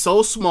she's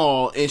so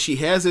small and she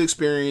has the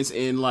experience,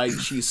 and like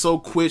she's so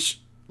quick,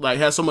 like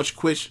has so much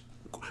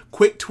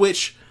quick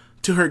twitch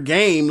to her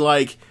game.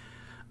 Like,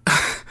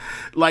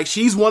 like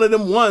she's one of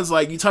them ones.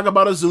 Like, you talk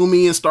about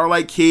Azumi and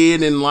Starlight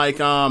Kid and like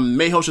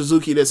Meiho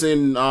Suzuki that's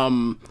in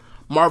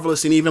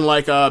Marvelous, and even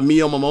like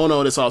Mio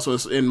Momono that's also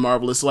in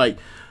Marvelous. Like,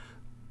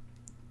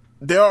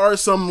 there are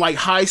some like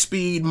high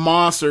speed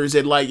monsters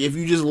that like if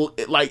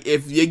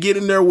you get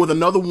in there with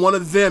another one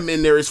of them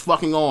in there, it's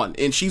fucking on.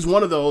 And she's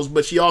one of those,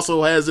 but she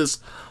also has this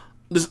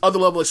other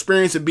level of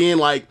experience of being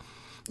like,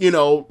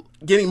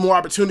 getting more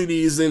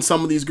opportunities than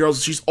some of these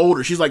girls. She's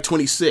older. She's like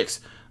 26.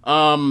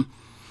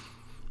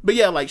 But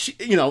yeah, like she,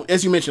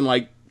 as you mentioned,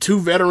 like 2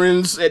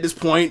 veterans at this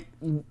point,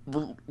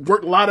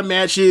 worked a lot of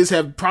matches,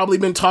 have probably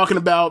been talking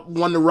about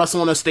wanting to wrestle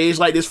on a stage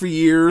like this for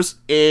years,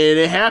 and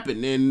it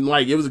happened, and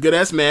like it was a good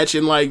ass match,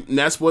 and like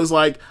Natsupoi was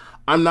like,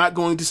 I'm not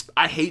going to.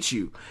 I hate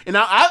you. And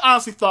I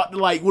honestly thought that,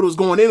 like, what was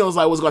going in, I was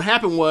like, what's going to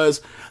happen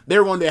was they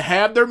were going to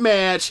have their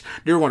match,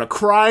 they were going to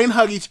cry and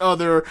hug each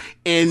other,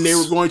 and they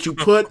were going to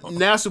put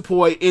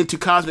Natsupoi into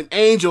Cosmic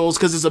Angels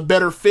because it's a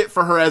better fit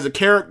for her as a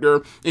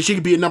character, and she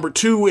could be a number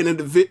 2 in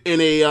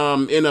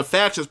a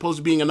faction as opposed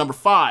to being a number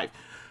 5.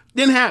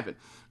 Didn't happen.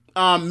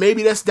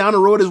 Maybe that's down the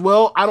road as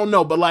well. I don't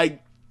know, but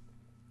like,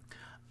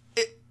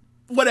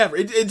 whatever.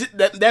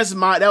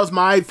 That was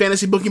my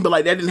fantasy booking, but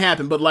like that didn't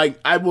happen. But like,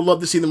 I would love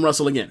to see them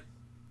wrestle again.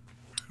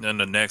 Then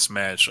the next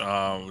match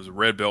was a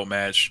red belt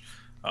match.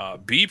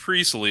 B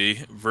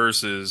Priestley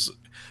versus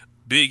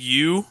Big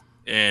U,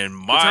 and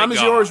the time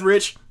is yours,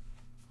 Rich.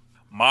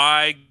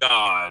 My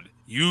God,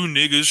 you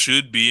niggas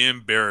should be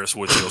embarrassed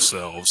with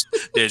yourselves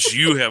that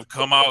you have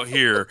come out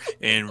here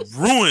and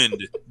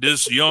ruined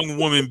this young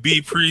woman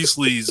B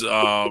Priestley's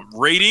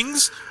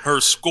ratings, her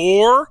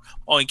score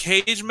on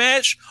Cage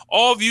Match.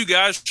 All of you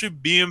guys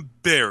should be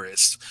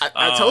embarrassed.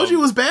 I told you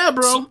it was bad,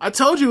 bro. I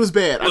told you it was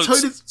bad. Look, I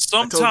told you.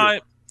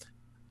 Sometime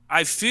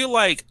I feel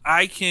like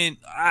I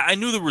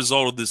knew the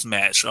result of this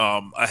match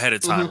ahead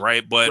of time,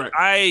 right? But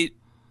right.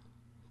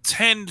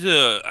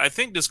 I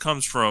think this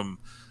comes from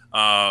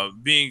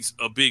being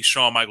a big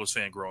Shawn Michaels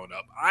fan growing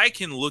up. I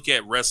can look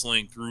at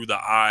wrestling through the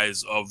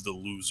eyes of the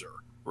loser,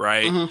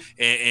 right?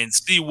 And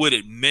see what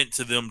it meant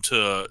to them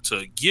to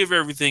give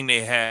everything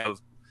they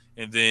have,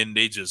 and then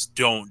they just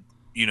don't,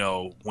 win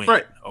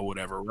or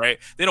whatever, right?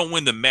 They don't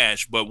win the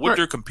match, but what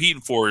they're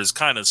competing for is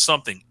kind of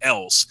something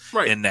else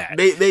in that.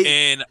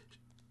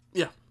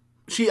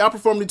 She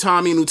outperformed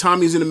Utami, and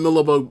Utami's in the middle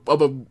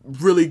of a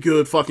really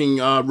good fucking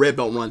red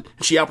belt run.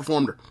 She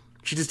outperformed her.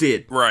 She just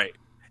did. Right.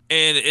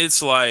 And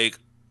it's like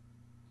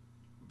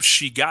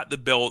she got the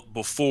belt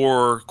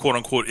before, quote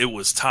unquote, it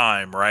was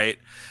time, right?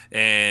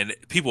 And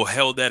people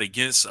held that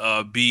against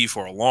B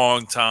for a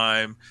long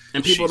time.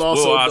 And people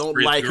also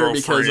don't like her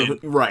because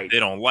of they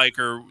don't like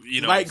her,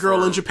 white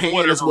girl in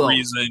Japan as well.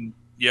 Reason.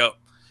 Yep.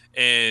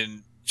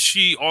 And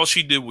all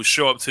she did was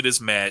show up to this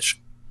match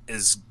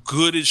as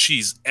good as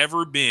she's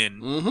ever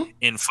been,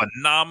 in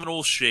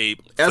phenomenal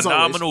shape, as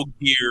phenomenal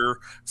always. Gear,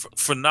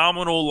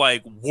 phenomenal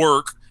like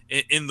work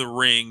in the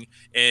ring,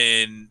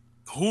 and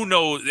who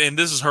knows, and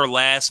this is her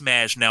last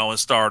match now in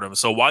Stardom.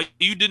 So while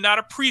you did not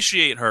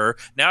appreciate her,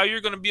 now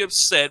you're going to be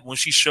upset when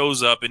she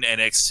shows up in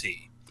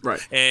NXT. Right.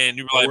 And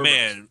you're like,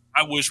 man,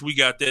 I wish we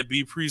got that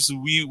B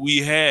Priestley we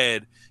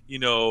had,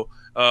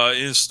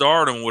 in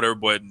Stardom, whatever,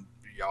 but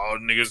y'all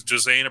niggas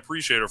just ain't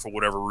appreciate her for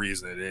whatever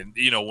reason. And,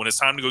 when it's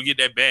time to go get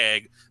that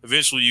bag,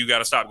 eventually you got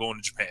to stop going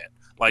to Japan.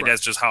 Like,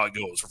 that's just how it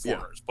goes for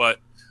foreigners. Yeah.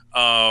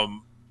 But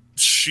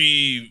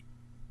she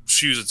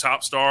was a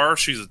top star.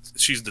 She's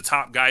the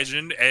top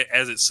gaijin,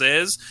 as it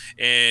says.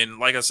 And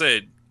like I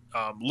said,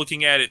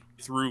 looking at it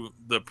through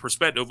the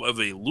perspective of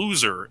a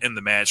loser in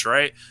the match,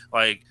 right?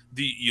 Like,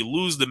 you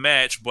lose the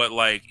match, but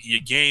like you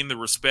gain the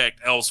respect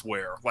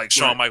elsewhere. Like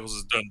Shawn Michaels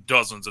has done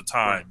dozens of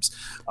times.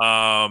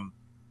 And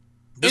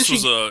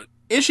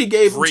she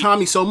gave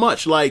Tommy so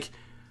much. Like,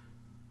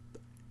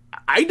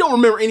 I don't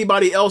remember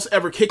anybody else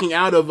ever kicking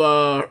out of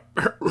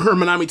her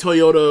Manami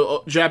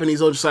Toyota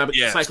Japanese Ojo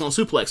Cyclone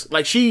Suplex.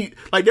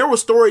 Like, there were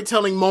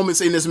storytelling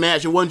moments in this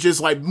match. It wasn't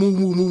just like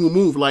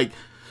move. Like,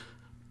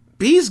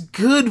 B's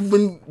good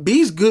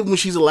when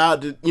she's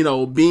allowed to,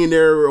 be in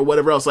there or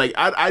whatever else. Like,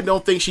 I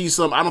don't think she's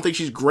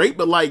great,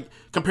 but like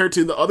compared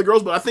to the other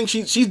girls, but I think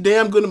she's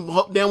damn good and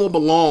damn well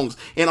belongs,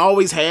 and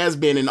always has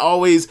been, and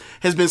always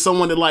has been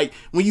someone that, like,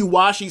 when you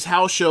watch these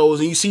house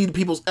shows and you see the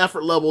people's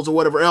effort levels or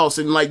whatever else,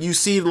 and like you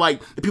see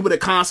like the people that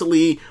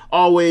constantly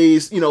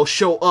always,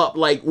 show up,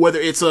 like whether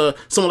it's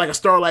someone like a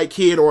Starlight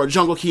Kid or a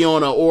Jungle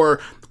Kiona or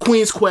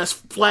Queen's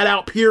Quest flat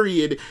out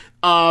period,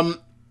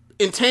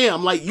 in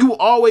Tam, like, you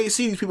always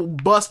see these people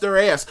bust their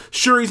ass.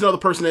 Shuri's another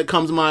person that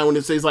comes to mind when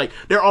it says, like,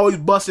 they're always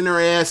busting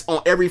their ass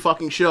on every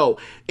fucking show.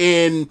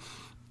 And,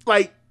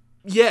 like,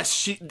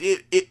 yes,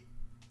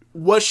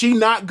 was she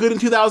not good in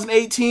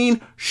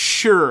 2018?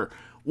 Sure.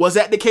 Was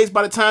that the case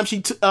by the time she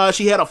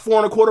had a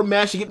 4.25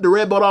 match to get the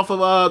red belt off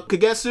of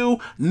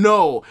Kagetsu?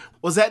 No.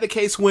 Was that the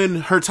case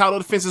when her title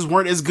defenses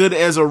weren't as good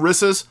as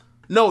Arissa's?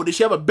 No. Did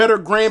she have a better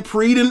Grand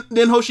Prix than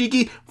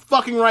Hoshiki?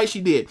 Fucking right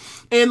she did.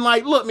 And,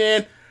 like, look,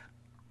 man,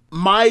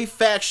 my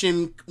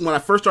faction, when I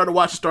first started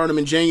watching Stardom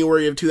in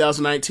January of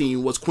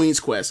 2019, was Queen's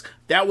Quest.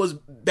 That was,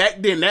 back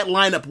then, that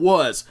lineup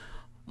was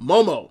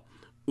Momo,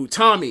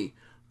 Utami,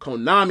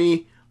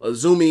 Konami,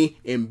 Azumi,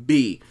 and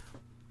B.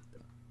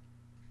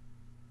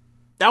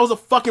 That was a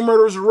fucking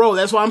murderer's row.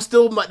 That's why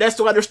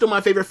they're still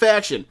my favorite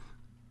faction.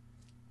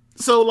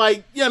 So,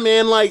 like, yeah,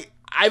 man, like,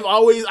 I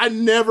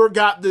never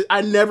got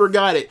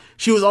it.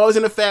 She was always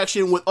in a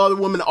faction with other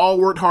women that all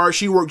worked hard.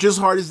 She worked just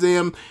as hard as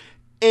them.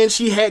 And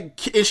she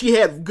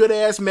had good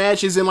ass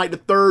matches in like the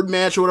third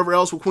match or whatever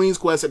else with Queen's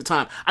Quest at the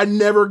time. I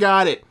never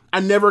got it.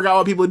 I never got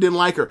why people didn't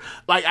like her.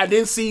 Like, I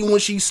didn't see when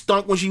she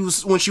stunk, when she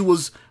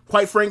was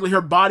quite frankly, her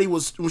body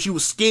was, when she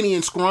was skinny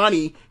and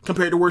scrawny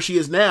compared to where she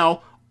is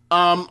now.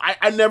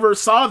 I never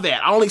saw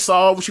that. I only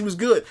saw when she was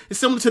good. It's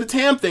similar to the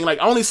Tam thing. Like,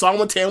 I only saw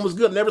when Tam was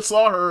good. Never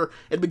saw her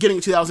at the beginning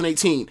of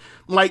 2018.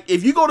 Like,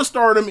 if you go to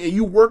Stardom and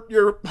you work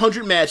your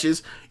 100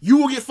 matches, you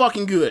will get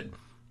fucking good.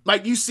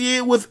 Like, you see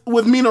it with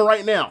Mina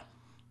right now.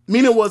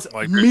 Mina was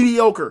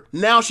mediocre.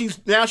 Now she's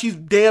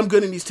damn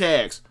good in these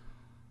tags.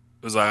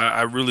 Because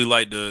I really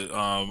like to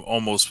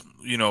almost,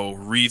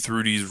 read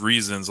through these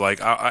reasons. Like,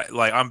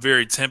 I'm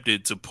very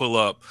tempted to pull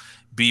up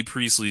B.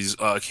 Priestley's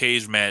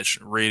cage match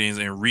ratings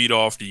and read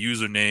off the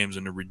usernames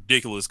and the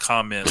ridiculous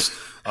comments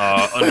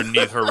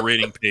underneath her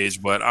rating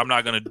page, but I'm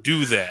not going to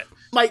do that.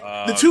 Like,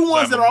 the two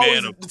ones that are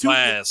always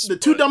the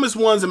two dumbest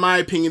ones, in my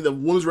opinion, the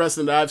women's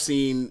wrestling that I've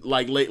seen,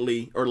 like,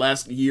 lately or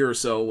last year or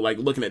so, like,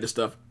 looking at this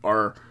stuff,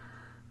 are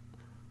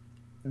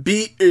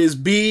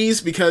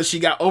B's because she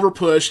got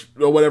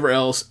overpushed or whatever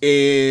else,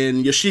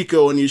 and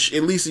Yoshiko, and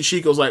at least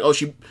Yoshiko's like, oh,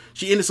 she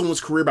ended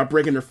someone's career by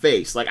breaking her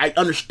face. Like, I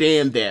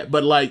understand that,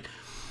 but, like,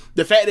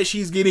 the fact that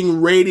she's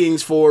getting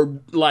ratings for,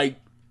 like,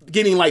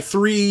 getting, like,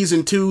 3s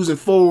and 2s and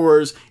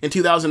 4s in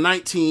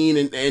 2019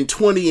 and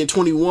 20 and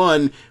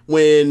 21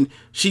 when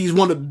she's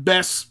one of the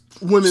best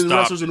women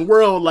wrestlers in the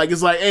world, like,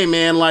 it's like, hey,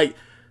 man, like,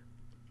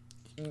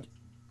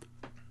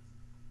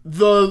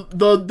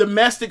 the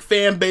domestic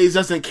fan base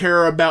doesn't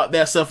care about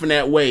that stuff in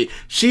that way.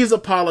 She's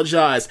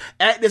apologized.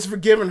 Act has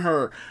forgiven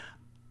her.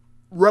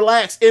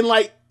 Relax. And,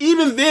 like,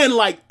 even then,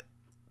 like,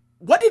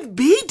 what did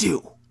B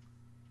do?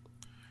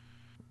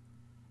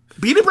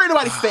 B didn't break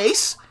anybody's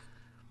face.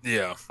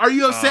 Yeah. Are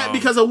you upset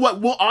because of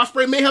what Will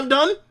Ospreay may have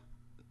done?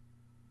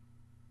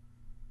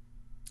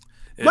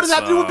 What does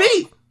that have to do with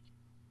B?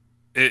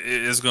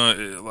 It's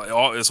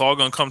all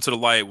gonna come to the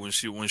light when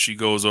she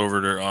goes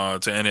over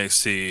to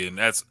NXT, and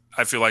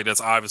I feel like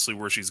that's obviously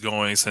where she's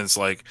going, since,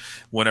 like,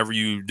 whenever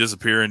you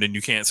disappear and then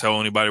you can't tell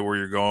anybody where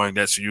you're going,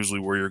 that's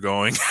usually where you're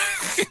going.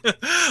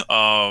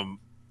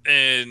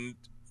 And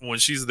when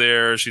she's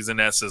there, she's in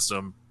that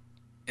system.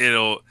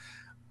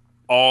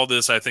 All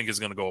this, I think, is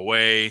going to go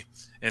away,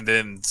 and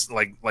then,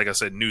 like I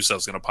said, new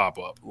stuff's going to pop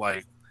up.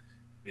 Like,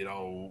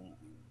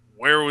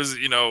 where was,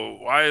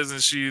 why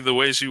isn't she the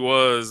way she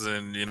was,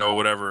 and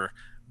whatever.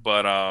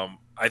 But I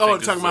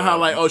think talking about how,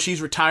 like,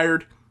 she's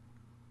retired.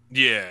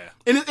 Yeah,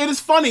 and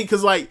it's funny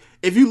because, like,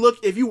 if you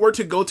were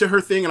to go to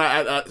her thing, and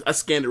I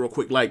scanned it real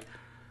quick, like,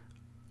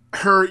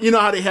 her, you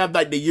know how they have,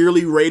 like, the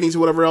yearly ratings or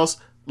whatever else,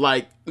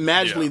 like,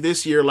 magically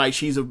this year, like,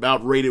 she's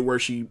about rated where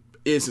she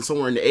is, and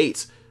somewhere in the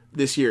 8s.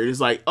 This year, it's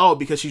like,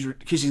 because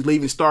she's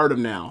leaving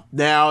Stardom now.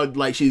 Now,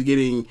 like, she's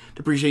getting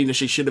depreciation that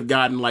she should have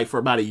gotten, like, for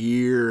about a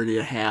year and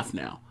a half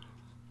now.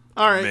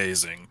 All right,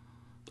 amazing.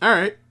 All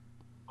right,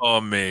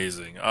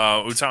 amazing.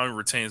 Utami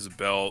retains the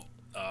belt.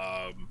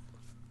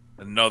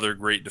 Another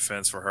great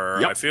defense for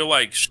her. Yep. I feel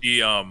like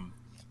she, I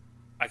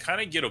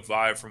kind of get a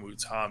vibe from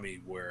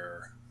Utami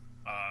where,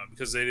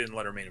 because they didn't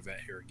let her main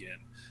event here again,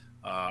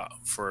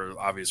 for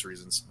obvious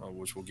reasons,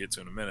 which we'll get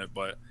to in a minute.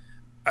 But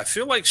I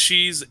feel like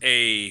she's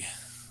I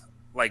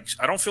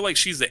don't feel like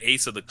she's the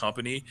ace of the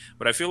company,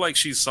 but I feel like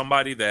she's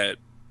somebody that,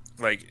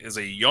 like, is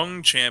a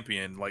young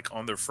champion, like,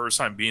 on their first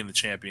time being the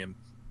champion,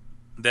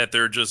 that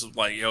they're just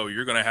like, yo,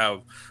 you're going to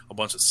have a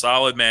bunch of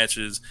solid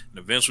matches, and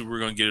eventually we're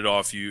going to get it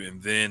off you,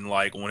 and then,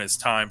 like, when it's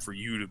time for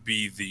you to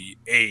be the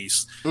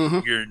ace,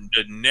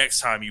 the next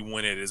time you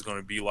win it is going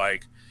to be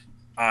like,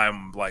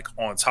 I'm, like,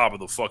 on top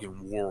of the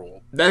fucking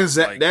world. That's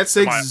pretty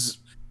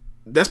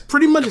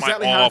much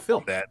exactly how I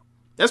feel.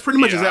 That's pretty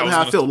much exactly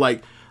how I feel.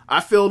 Like, I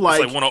feel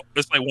like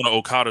it's like one of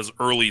Okada's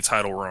early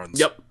title runs.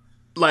 Yep.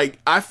 Like,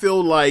 I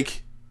feel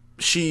like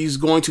she's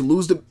going to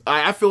lose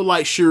I feel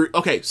like Shuri.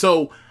 Okay,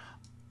 so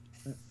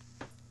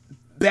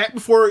back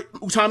before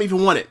Utami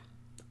even won it,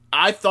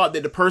 I thought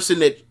that the person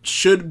that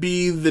should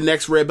be the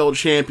next Red Belt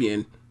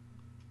champion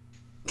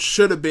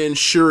should have been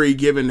Shuri,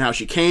 given how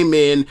she came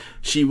in.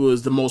 She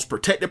was the most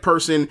protected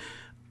person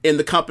in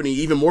the company,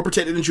 even more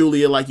protected than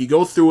Julia. Like, you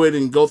go through it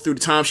and go through the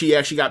time she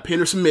actually got pinned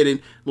or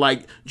submitted.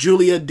 Like,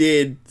 Julia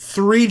did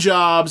 3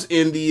 jobs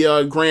in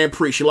the Grand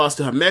Prix. She lost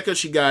to Himeka.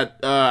 She got,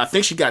 I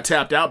think she got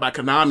tapped out by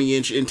Konami,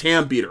 and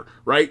Tam beat her,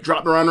 right?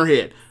 Dropped her on her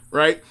head,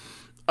 right?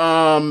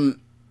 And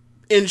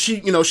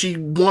she, she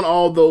won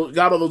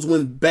got all those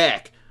wins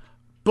back.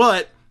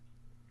 But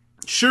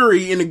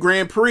Shuri in the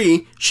Grand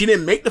Prix, she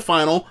didn't make the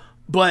final,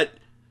 but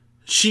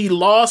she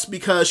lost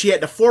because she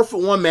had to forfeit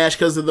one match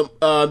because of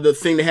the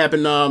thing that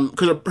happened,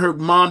 because her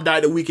mom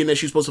died the weekend that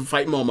she was supposed to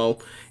fight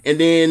Momo. And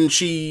then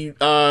she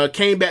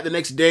came back the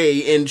next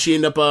day, and she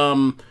ended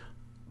up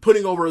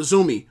putting over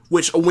Azumi,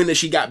 which a win that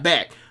she got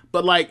back.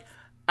 But, like,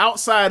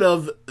 outside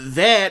of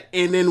that,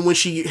 and then when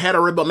she had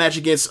a Red Belt match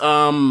against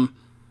Mayu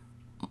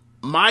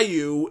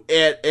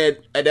at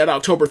that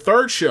October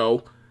 3rd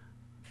show,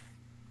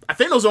 I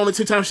think those are the only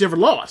 2 times she ever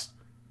lost.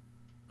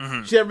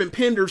 Mm-hmm. She never been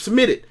pinned or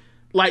submitted.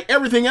 Like,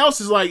 everything else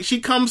is like, she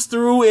comes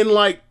through and,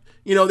 like,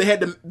 they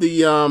had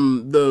the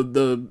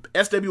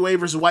SWA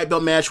versus White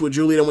Belt match with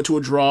Julia that went to a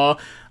draw.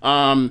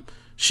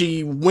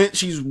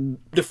 She's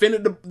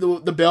defended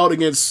the belt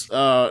against,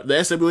 the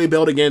SWA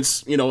belt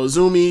against,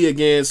 Azumi,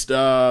 against,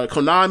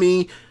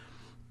 Konami.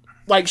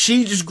 like,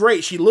 she's just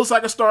great. She looks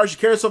like a star. She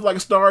carries herself like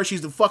a star.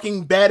 She's the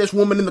fucking baddest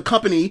woman in the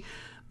company.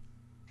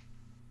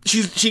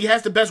 She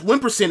has the best win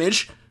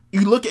percentage.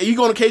 You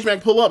go on a cage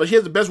match, pull up, and she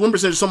has the best win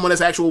percentage of someone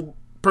that's actual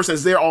person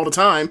that's there all the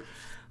time.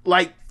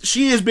 Like,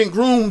 she has been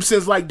groomed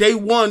since, like, day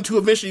one to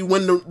eventually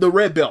win the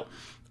red belt.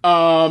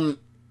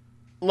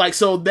 Like,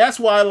 so that's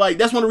why, like,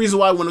 that's one of the reasons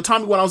why when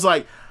Utami won, I was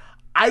like,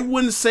 I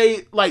wouldn't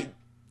say, like,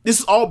 this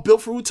is all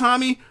built for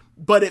Utami,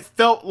 but it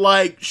felt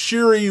like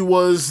Shuri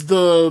was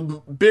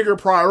the bigger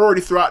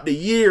priority throughout the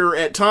year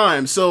at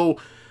times. So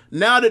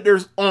now that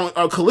there's on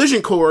a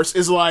collision course,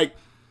 is like,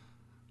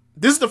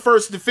 this is the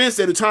first defense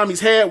that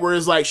Utami's had where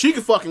it's like, she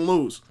could fucking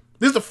lose.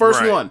 This is the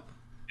first one.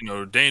 You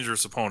know,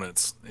 dangerous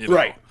opponents. You know?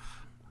 Right.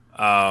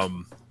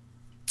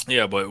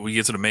 Yeah, but we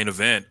get to the main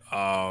event.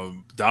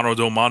 Donna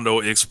Del Mondo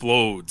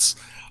explodes.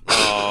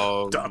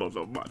 Donna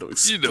Del Mondo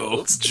explodes. You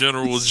know,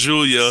 General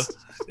Julia,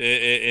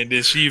 and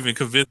then she even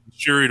convinced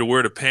Shuri to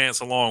wear the pants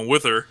along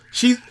with her.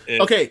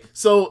 Okay,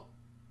 so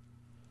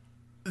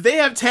they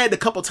have tagged a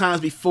couple times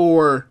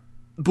before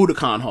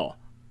Budokan Hall,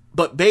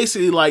 but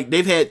basically, like,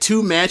 they've had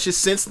 2 matches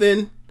since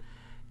then,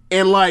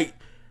 and like,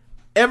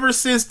 ever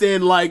since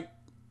then, like,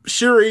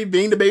 Shuri,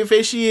 being the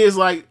babyface she is,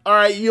 like, all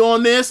right, you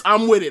on this?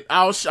 I'm with it.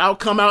 I'll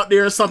come out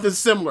there and something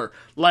similar.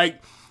 Like,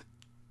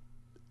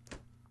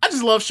 I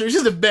just love Shuri.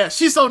 She's the best.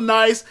 She's so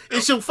nice,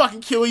 and she'll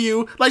fucking kill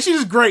you. Like, she's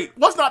just great.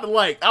 What's not to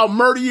like? I'll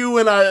murder you,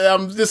 and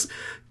I'm just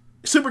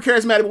super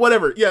charismatic.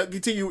 Whatever. Yeah,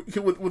 continue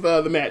with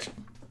the match.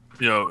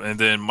 You know, and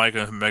then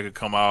Micah and Mega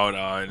come out,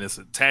 and it's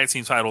a tag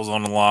team titles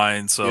on the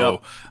line.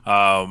 So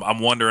I'm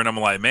wondering, I'm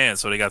like, man,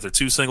 so they got their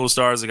 2 single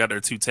stars, they got their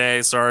 2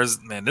 tag stars.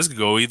 Man, this could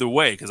go either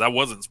way, because I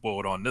wasn't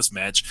spoiled on this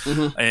match.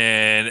 Mm-hmm.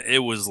 And it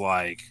was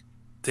like,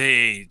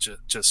 they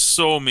just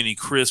so many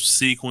crisp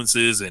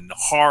sequences and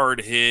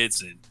hard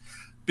hits and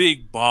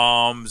big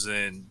bombs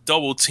and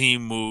double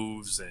team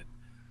moves and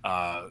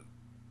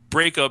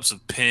breakups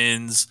of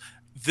pins.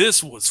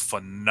 This was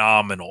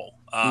phenomenal.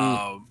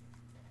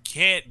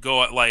 Can't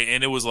go like,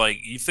 and it was like,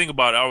 you think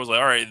about it, I was like,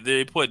 all right,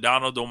 they put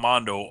Donna Del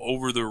Mondo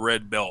over the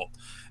red belt,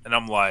 and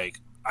I'm like,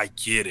 I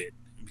get it,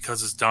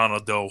 because it's Donna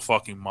Del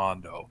fucking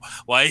Mondo,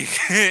 like,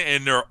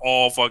 and they're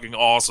all fucking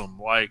awesome,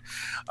 like,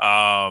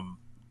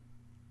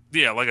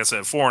 yeah, like I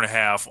said,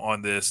 4.5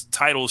 on this.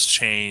 Titles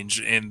change,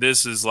 and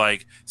this is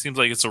like, seems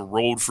like it's a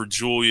road for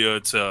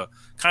Julia to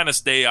kind of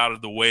stay out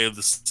of the way of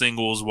the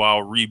singles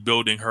while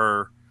rebuilding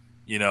her,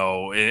 you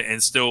know,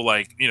 and still,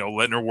 like, you know,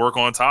 letting her work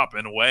on top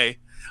in a way.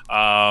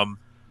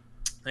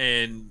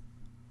 And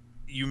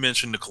you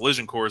mentioned the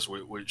collision course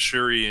with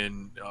Shuri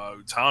and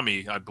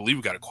Tommy. I believe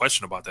we got a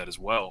question about that as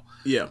well.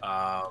 Yeah.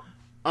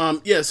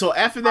 Yeah, so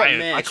after that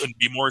match, I couldn't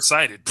be more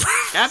excited.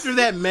 After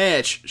that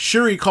match,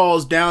 Shuri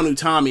calls down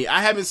Utami.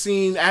 I haven't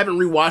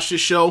rewatched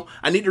this show.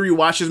 I need to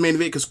rewatch this main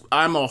event because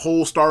I'm a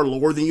whole star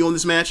lower than you on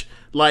this match.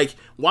 Like,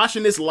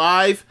 watching this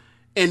live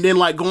and then,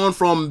 like, going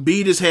from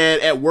B just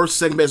had at worst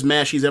second best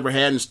match she's ever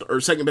had,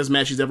 or second best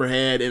match she's ever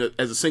had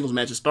as a singles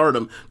match at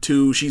Stardom,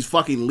 to she's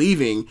fucking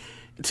leaving,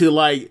 to,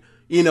 like,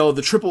 you know,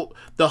 the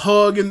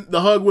hug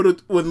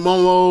with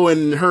Momo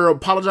and her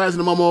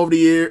apologizing to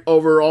Momo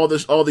over all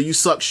the you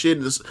suck shit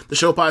and the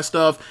show pie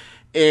stuff,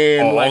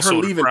 and like her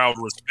leaving, the crowd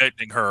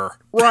respecting her,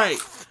 right.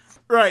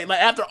 Like,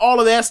 after all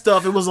of that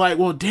stuff, it was like,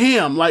 well,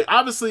 damn, like,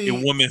 obviously a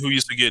woman who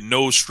used to get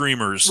no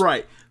streamers,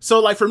 right? So,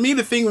 like, for me,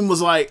 the thing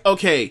was like,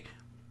 okay,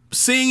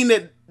 seeing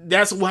that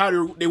that's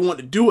how they want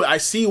to do it, I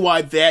see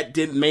why that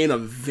didn't main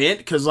event,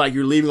 because, like,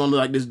 you're leaving on,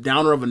 like, this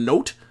downer of a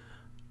note.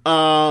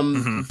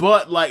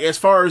 But, like, as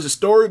far as the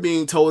story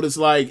being told, it's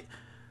like,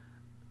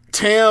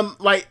 Tam,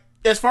 like,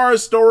 as far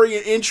as story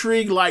and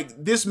intrigue, like,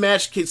 this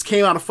match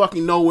came out of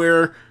fucking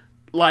nowhere.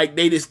 Like,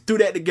 they just threw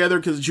that together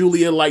because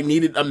Julia, like,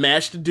 needed a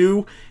match to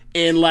do.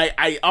 And, like,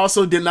 I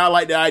also did not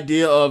like the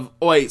idea of,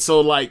 wait,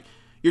 so, like,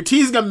 you're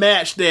teasing a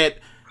match that,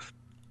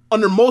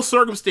 under most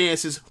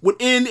circumstances, would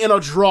end in a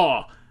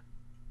draw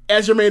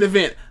as your main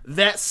event.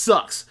 That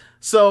sucks.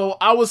 So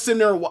I was sitting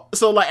there.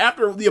 So, like,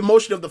 after the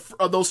emotion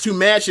of those 2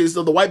 matches,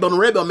 of the white belt and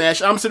red belt match,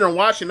 I'm sitting there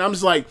watching. And I'm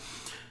just like,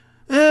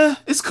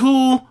 it's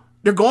cool.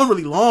 They're going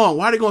really long.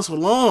 Why are they going so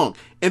long?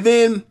 And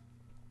then,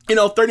 you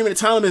know, 30-minute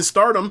time limit in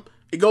Stardom,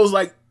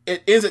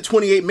 it ends at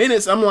 28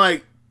 minutes. I'm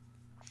like,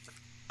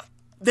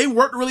 they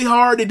worked really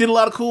hard. They did a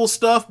lot of cool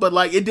stuff, but,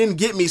 like, it didn't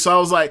get me. So I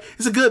was like,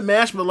 it's a good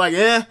match, but, like,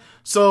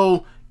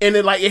 So, and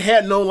then, like, it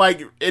had no,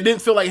 like, it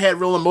didn't feel like it had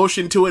real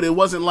emotion to it. It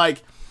wasn't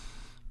like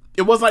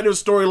there was a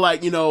story,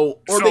 like, you know,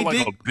 or they like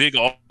did a big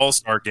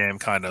all-star game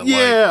kind of.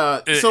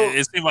 Yeah. Like,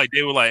 it seemed like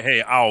they were like,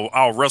 hey,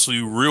 I'll wrestle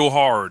you real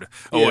hard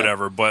or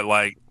whatever, but,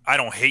 like, I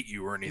don't hate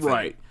you or anything.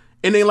 Right.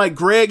 And then, like,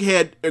 Greg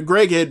had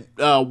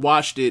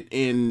watched it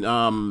and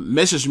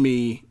messaged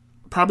me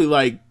probably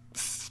like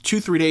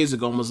 2-3 days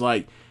ago and was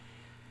like,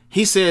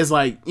 he says,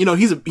 like, you know,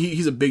 he's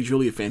a big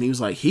Julia fan. He was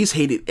like, he's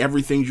hated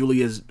everything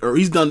Julia has, or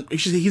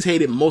he's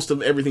hated most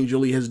of everything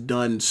Julia has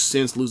done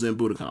since losing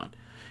Budokan.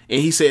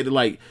 And he said,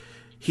 like,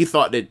 he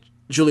thought that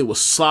Julia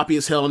was sloppy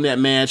as hell in that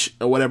match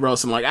or whatever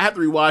else. And like, I have to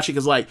rewatch it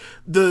because like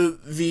the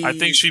I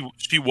think she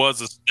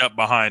was a step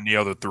behind the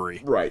other three.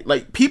 Right.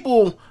 Like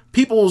people are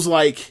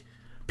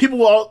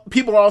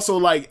also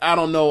like, I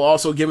don't know,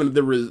 also given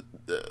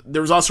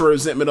there was also a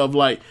resentment of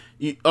like,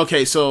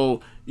 okay,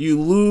 so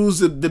you lose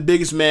the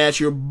biggest match,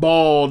 you're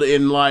bald,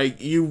 and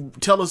like you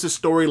tell us a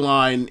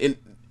storyline in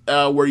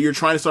where you're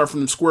trying to start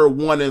from square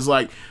one is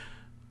like,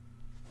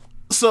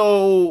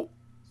 so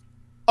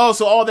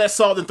all that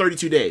solved in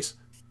 32 days.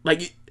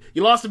 Like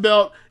you lost the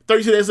belt,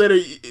 32 days later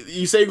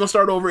you say you're gonna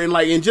start over, and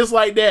like, and just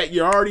like that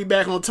you're already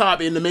back on top,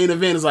 and the main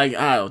event is like,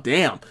 oh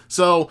damn.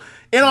 So,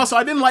 and also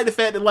I didn't like the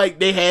fact that like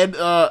they had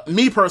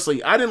me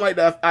personally, I didn't like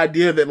the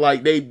idea that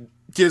like they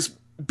just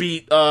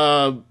beat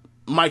Micah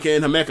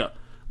and Himeka.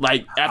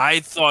 Like I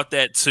thought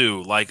that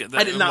too. Like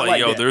I did not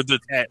like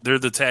that. They're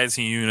the tag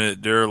team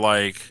unit. They're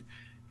like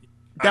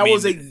that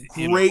was a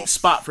great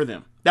spot for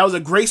them. That was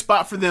a great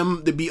spot for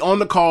them to be on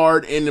the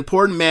card in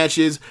important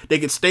matches. They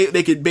could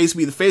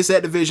basically be the face of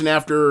that division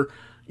after,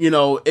 you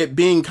know, it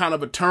being kind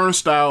of a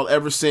turnstile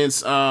ever since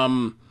they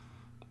had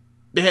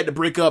to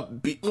break up.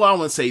 Well, I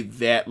wouldn't say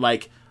that,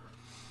 like,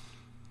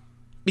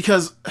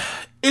 because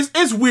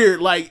it's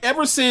weird. Like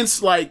ever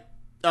since like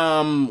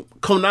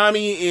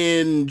Konami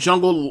and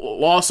Jungle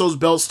lost those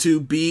belts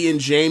to B and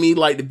Jamie,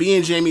 like the B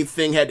and Jamie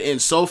thing had to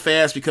end so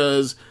fast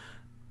because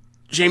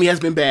Jamie has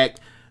been back.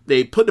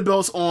 They put the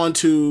belts on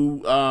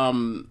to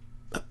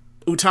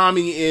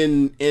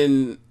Utami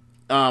and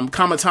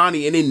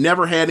Kamatani, and they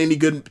never had any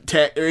good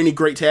or any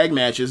great tag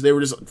matches. They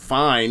were just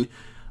fine.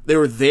 They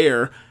were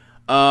there.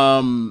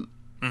 And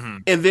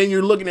then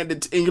you're looking at the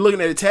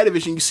tag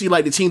division. You see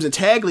like the teams in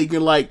tag league.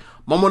 You're like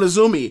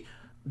Momonozumi.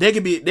 They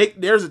could be.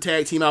 There's a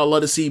tag team I would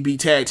love to see be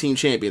tag team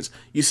champions.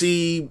 You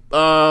see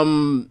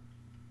Mayu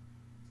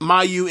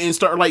and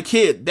Starlight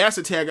Kid. That's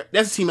a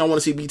team I want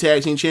to see be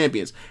tag team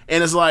champions.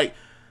 And it's like,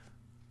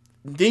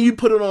 then you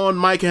put it on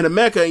Mike and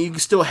Himeka, and you can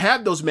still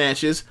have those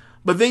matches.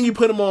 But then you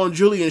put them on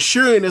Julie and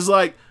Shuri, and it's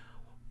like,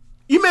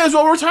 you may as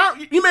well retire.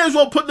 You may as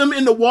well put them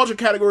in the Walter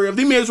category of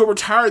they may as well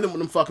retire them with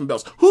them fucking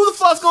belts. Who the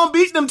fuck's gonna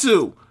beat them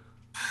to?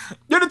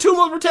 They're the two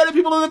most protected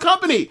people in the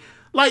company.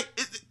 Like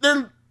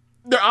they're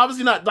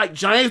obviously not like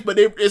giants, but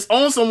it's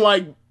on some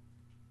like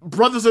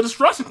Brothers of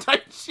Destruction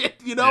type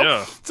shit, you know?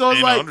 Yeah. So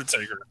it's like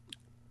Undertaker.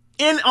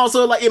 And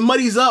also like it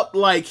muddies up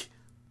like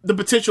the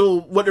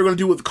potential what they're gonna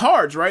do with the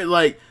cards, right?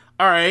 Like,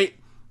 all right,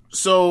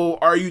 so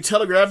are you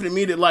telegraphing to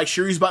me that like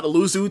Shuri's about to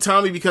lose to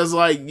Utami because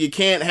like you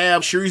can't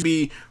have Shuri's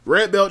be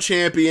red belt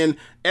champion,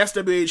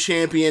 SWA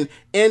champion,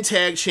 and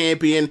tag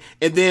champion,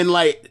 and then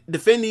like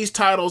defend these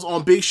titles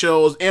on big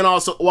shows, and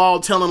also while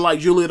telling like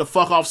Julia to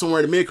fuck off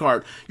somewhere in the mid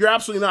card? You're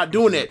absolutely not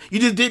doing that.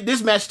 You just did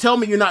this match. Tell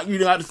me you're not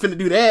finna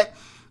do that.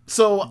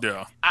 So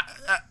yeah,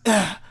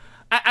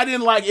 I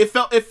didn't like it.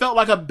 Felt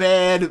like a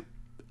bad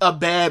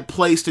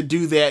place to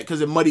do that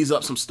because it muddies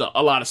up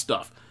a lot of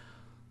stuff.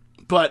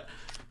 But,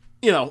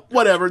 you know,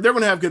 whatever. They're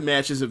going to have good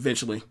matches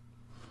eventually.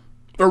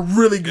 Or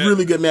really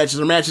good matches.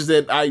 Or matches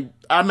that I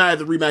might have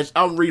to rematch.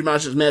 I'll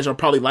rematch this match. I'll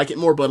probably like it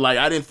more. But, like,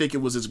 I didn't think it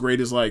was as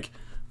great as, like,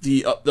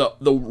 the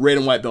red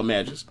and white belt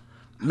matches.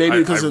 Maybe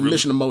because of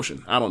Mission of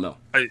Motion. I don't know.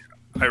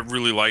 I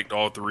really liked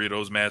all three of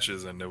those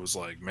matches. And it was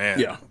like, man.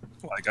 Yeah.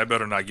 Like, I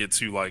better not get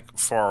too, like,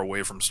 far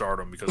away from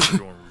Stardom because they're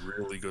doing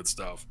really good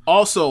stuff.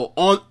 Also,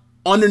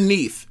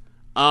 underneath,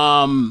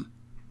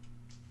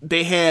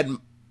 they had...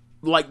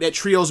 like that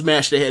trios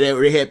match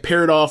they had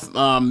paired off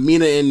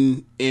Mina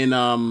and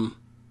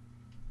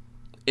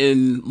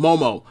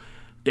Momo.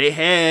 They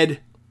had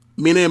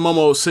Mina and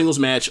Momo singles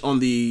match on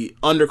the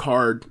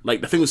undercard. Like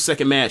I think it was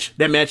second match.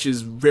 That match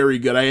is very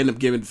good. I ended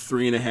up giving it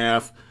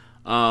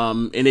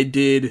 3.5. And they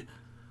did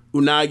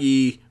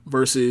Unagi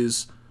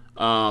versus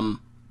Tall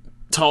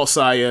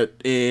Saya,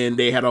 and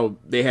they had also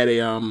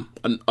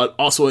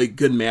a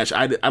good match.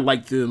 I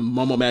liked the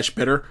Momo match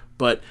better,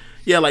 but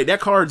yeah, like that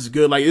card's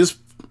good. Like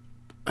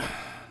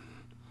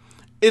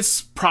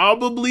it's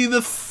probably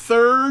the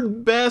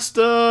third best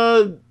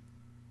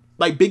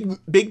like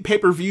big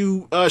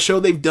pay-per-view show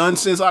they've done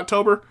since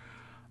October.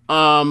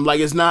 Like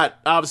it's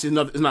not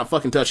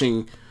fucking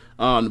touching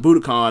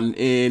Budokan,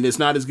 and it's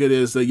not as good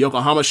as the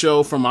Yokohama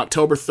show from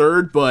October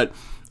 3rd, but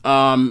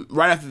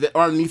right after that,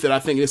 underneath it, I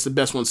think it's the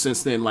best one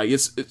since then. Like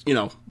it's you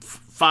know,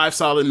 5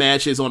 solid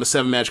matches on a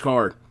 7-match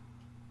card,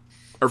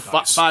 or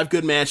nice. 5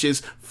 good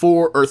matches,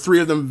 4 or 3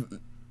 of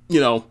them, you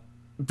know,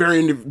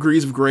 varying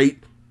degrees of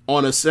great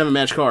on a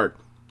 7-match card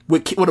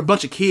with a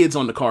bunch of kids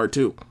on the card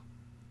too.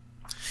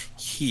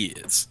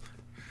 Kids,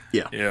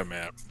 yeah,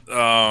 man.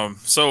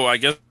 So I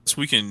guess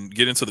we can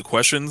get into the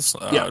questions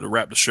to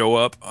wrap the show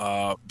up.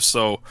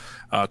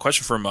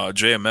 Question from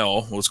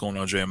JML. What's going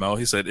on, JML?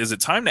 He said, "Is it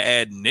time to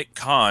add Nick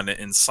Khan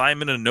and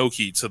Simon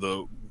Inoki to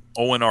the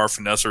ONR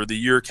Finesser of the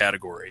Year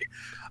category?"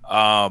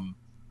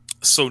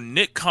 So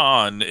Nick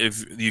Khan,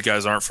 if you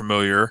guys aren't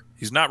familiar,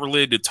 He's not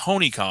related to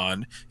Tony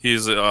Khan.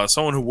 He's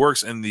someone who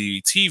works in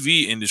the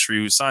TV industry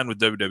who's signed with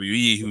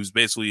WWE, who's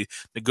basically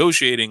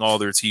negotiating all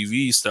their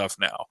TV stuff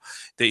now.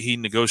 He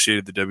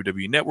negotiated the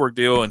WWE Network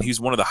deal, and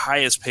he's one of the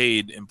highest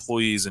paid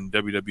employees in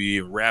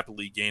WWE,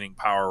 rapidly gaining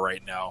power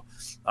right now.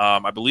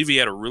 I believe he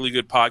had a really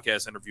good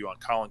podcast interview on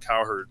Colin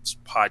Cowherd's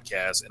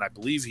podcast, and I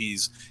believe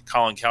he's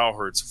Colin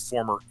Cowherd's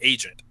former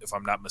agent, if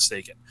I'm not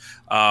mistaken.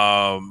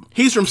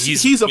 He's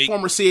a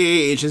former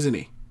CAA agent, isn't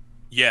he?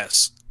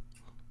 Yes.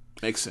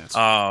 Makes sense.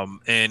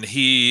 And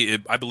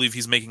I believe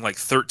he's making like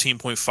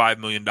 $13.5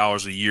 million a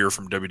year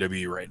from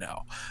WWE right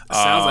now.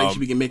 Sounds like he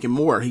should be making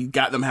more. He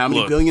got them how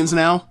many billions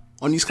now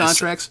on these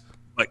contracts?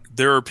 Like,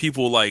 there are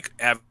people like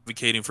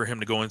advocating for him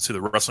to go into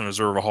the Wrestling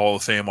Observer Hall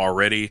of Fame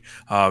already,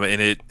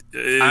 and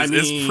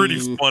it's pretty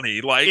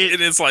funny. Like,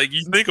 it's like,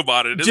 you think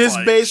about it, it's just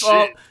like, based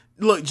shit.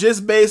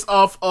 just based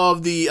off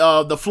of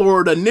the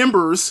Florida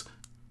Nimbers.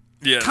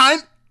 Yeah,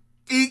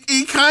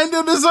 he kind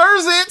of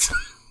deserves it.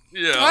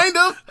 Yeah, kind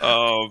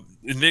of.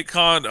 Nick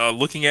Khan,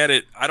 looking at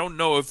it, I don't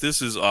know if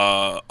this is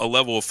a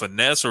level of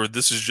finesse or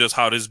this is just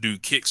how this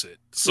dude kicks it.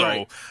 So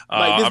right.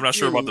 Like I'm not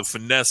sure about the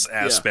finesse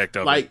aspect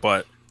of it,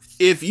 but.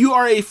 If you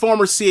are a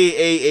former CAA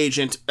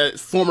agent, a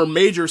former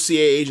major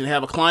CAA agent,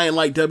 have a client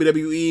like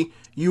WWE,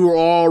 you are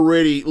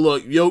already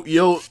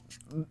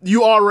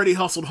you already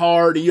hustled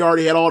hard and you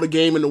already had all the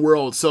game in the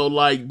world. So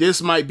like,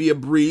 this might be a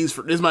breeze.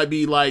 This might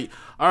be like,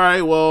 all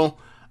right, well,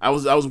 I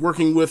was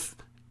working with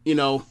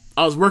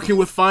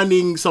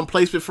finding some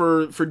placement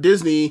for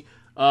Disney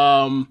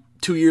 2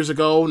 years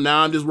ago.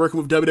 Now I'm just working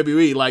with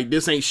WWE. Like,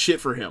 this ain't shit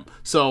for him.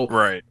 So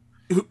right.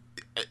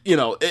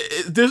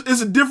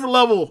 It's a different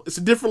level. It's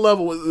a different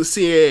level with the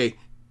CAA.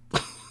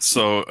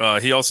 So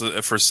he also,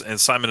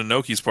 and Simon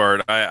Inoki's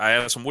part, I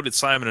asked him, what did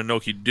Simon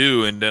Inoki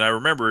do? And then I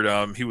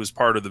remembered he was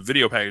part of the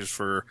video package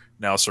for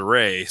now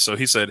Saray. So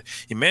he said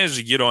he managed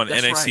to get on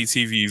NXT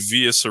TV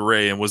via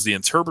Saray and was the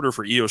interpreter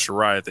for Io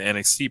Shirai at the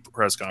NXT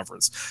press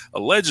conference.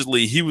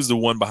 Allegedly, he was the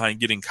one behind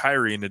getting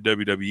Kyrie into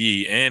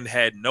WWE and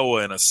had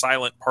Noah in a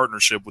silent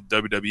partnership with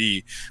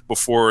WWE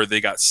before they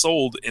got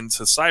sold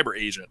into Cyber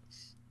Agent.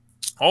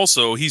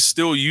 Also, he's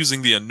still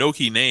using the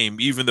Inoki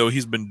name, even though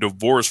he's been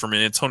divorced from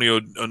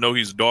Antonio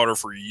Inoki's daughter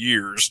for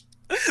years.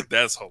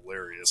 That's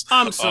hilarious.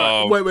 I'm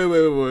sorry.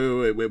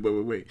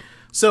 Wait.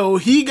 So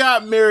he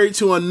got married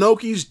to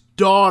Inoki's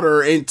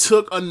daughter and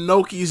took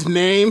Inoki's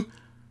name?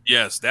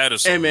 Yes, that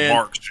is some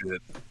Mark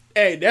shit.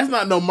 Hey, that's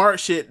not no Mark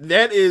shit.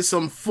 That is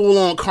some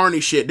full-on Carney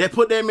shit.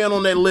 Put that man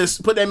on that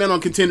list. Put that man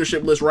on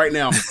contendership list right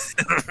now.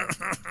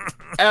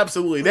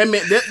 Absolutely.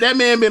 That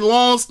man been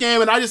long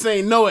scamming. I just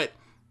ain't know it.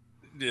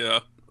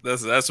 Yeah,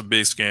 that's a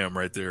big scam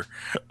right there.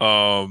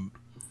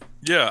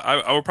 Yeah,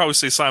 I would probably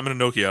say Simon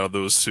Inoki out of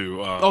those two.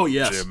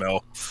 Yes.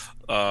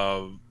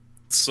 JML.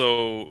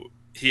 So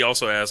he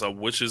also asked,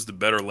 which is the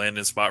better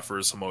landing spot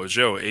for Samoa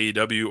Joe,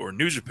 AEW or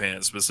New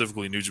Japan,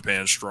 specifically New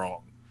Japan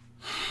Strong?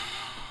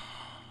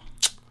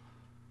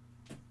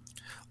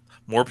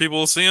 More people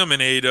will see him in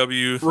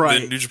AEW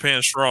than New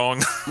Japan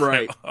Strong.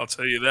 Right. I'll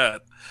tell you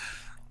that.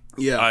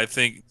 Yeah. I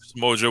think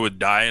Samoa Joe would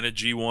die in a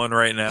G1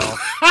 right now.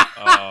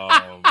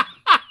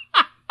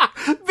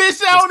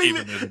 Bitch, I don't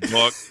even.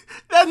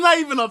 That's not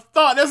even a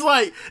thought. That's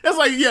like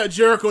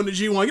Jericho in the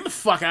G1. Get the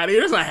fuck out of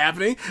here. That's not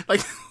happening.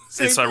 Like,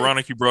 it's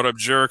ironic you brought up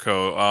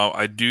Jericho.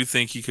 I do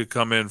think he could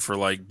come in for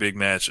like big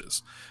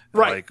matches,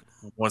 like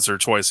once or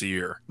twice a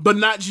year, but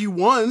not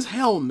G1s.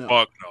 Hell no.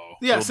 Fuck no.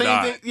 Yeah,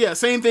 same thing. Yeah,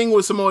 same thing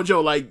with Samoa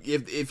Joe. Like,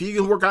 if he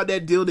can work out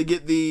that deal to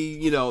get the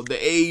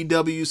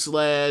AEW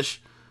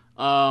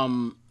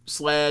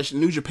 /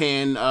 New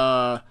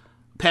Japan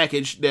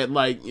package that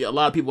like a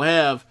lot of people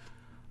have,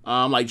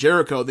 like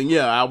Jericho, then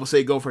yeah, I would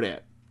say go for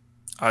that.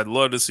 I'd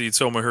love to see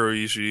Tomohiro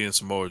Ishii and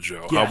Samoa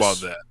Joe. Yes. How about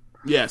that?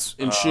 Yes,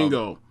 and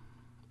Shingo,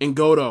 and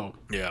Goto.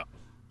 Yeah,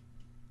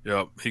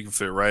 yep, he can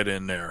fit right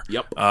in there.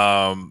 Yep.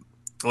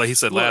 Like he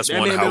said, last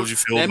one. How would you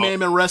feel? That man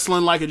been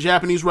wrestling like a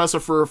Japanese wrestler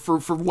for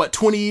what,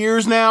 20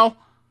 years now?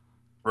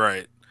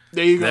 Right.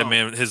 There you go. That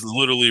man has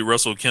literally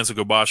wrestled Kenta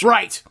Kobashi.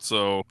 Right.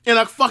 So in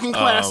a fucking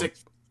classic.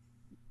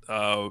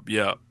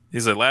 Yeah. He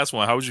said, last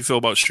one. How would you feel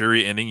about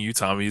Shuri ending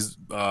Utami's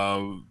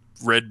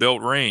red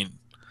belt reign?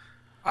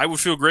 I would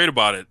feel great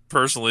about it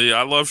personally.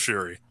 I love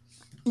Shuri.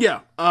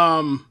 Yeah.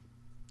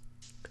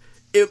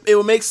 It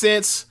would make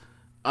sense.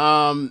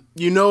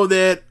 You know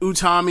that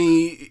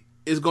Utami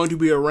is going to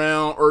be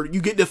around, or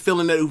you get the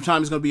feeling that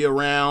Utami is going to be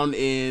around,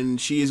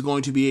 and she is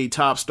going to be a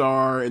top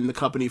star in the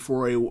company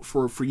for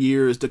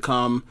years to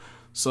come.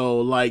 So,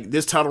 like,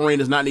 this title reign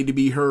does not need to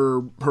be her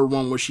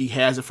one where she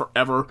has it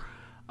forever.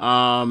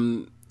 I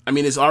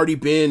mean, it's already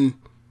been.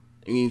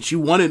 I mean, she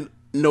won it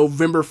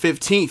November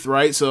 15th,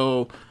 right?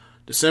 So,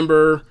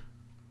 December,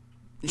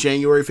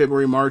 January,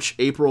 February, March,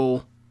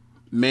 April,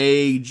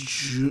 May,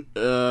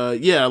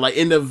 like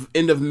end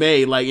of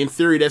May. Like, in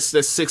theory, that's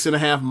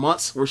 6.5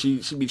 months where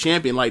she should be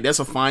champion. Like, that's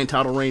a fine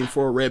title reign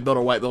for a red belt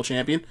or white belt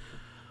champion.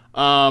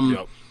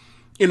 Yep.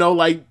 You know,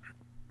 like,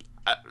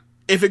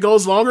 if it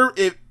goes longer,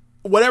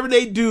 whatever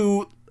they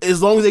do,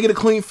 as long as they get a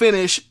clean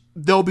finish,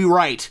 they'll be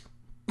right.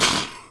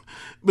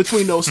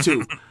 between those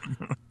two.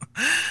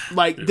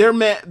 Like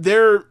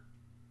the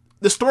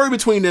story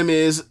between them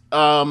is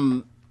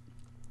Grand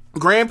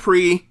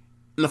Prix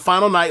in the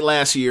final night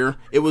last year.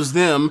 It was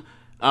them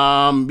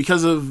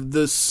because of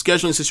the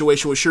scheduling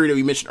situation with Shuri that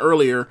we mentioned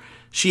earlier.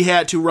 She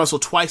had to wrestle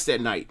twice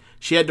that night.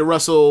 She had to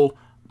wrestle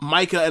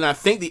Micah and I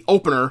think the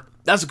opener.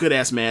 That's a good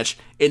ass match.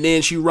 And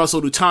then she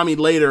wrestled Utami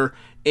later,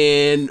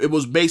 and it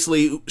was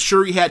basically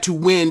Shuri had to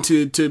win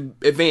to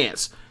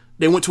advance.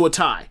 They went to a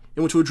tie.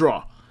 They went to a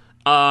draw.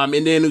 And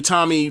then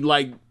Utami,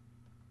 like,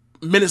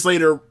 minutes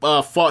later,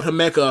 fought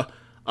Himeka.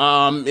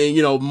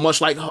 And,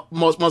 much like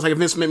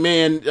Vince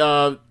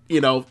McMahon,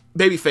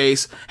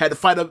 babyface, had to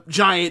fight a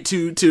giant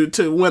to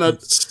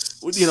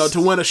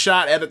win a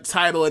shot at a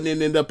title and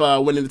then end up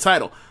winning the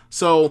title.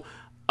 So,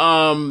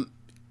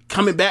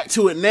 coming back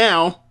to it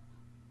now,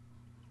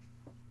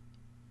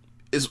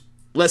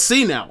 let's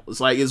see now. It's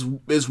like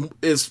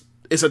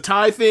it's a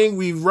tie thing.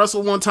 We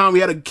wrestled one time. We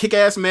had a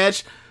kick-ass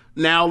match.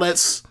 Now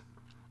let's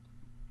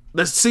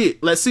see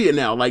it. Let's see it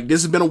now. Like,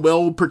 this has been a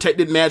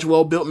well-protected match,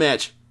 well-built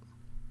match.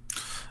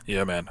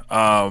 Yeah, man.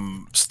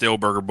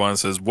 Staleburger Bun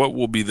says, what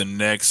will be the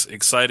next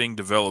exciting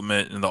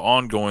development in the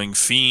ongoing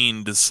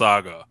Fiend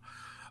saga?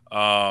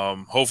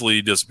 Hopefully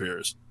he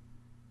disappears.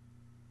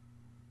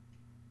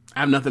 I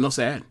have nothing else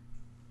to add.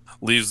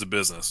 Leaves the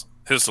business.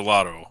 Hits the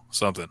lotto.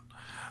 Something.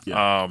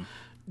 Yeah.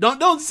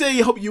 Don't say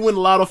you hope you win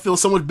the lotto feels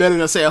so much better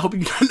than say I hope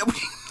you.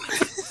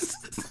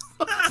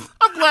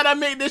 I'm glad I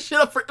made this shit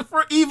up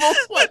for evil.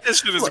 Look, this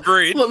shit is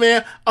great. Look,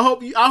 man, I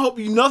hope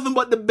you nothing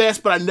but the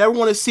best, but I never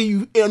want to see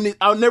you.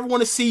 I'll never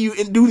want to see you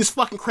and do this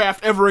fucking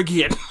craft ever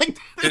again.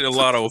 Hit a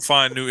lotto,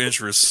 find new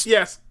interests.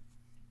 Yes.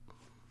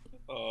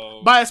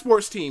 Buy a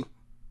sports team.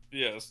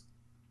 Yes.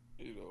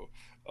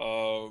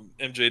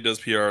 MJ Does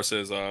PR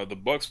says the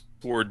Bucks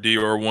for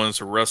DR1s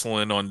to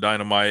wrestling on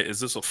Dynamite. Is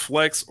this a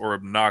flex or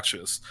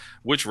obnoxious?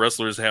 Which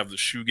wrestlers have the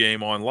shoe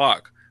game on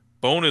lock?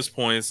 Bonus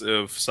points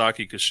if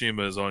Saki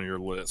Kashima is on your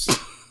list.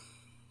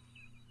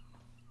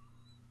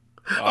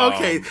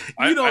 Okay,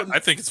 I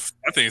think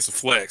it's a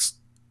flex.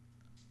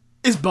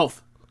 It's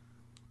both.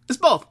 It's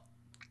both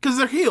because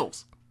they're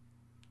heels.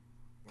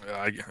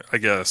 I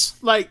guess.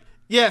 Like,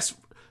 yes,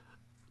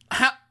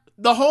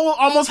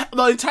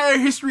 the entire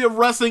history of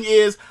wrestling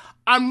is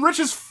I'm rich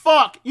as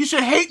fuck. You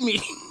should hate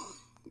me.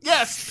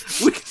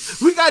 Yes,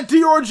 we got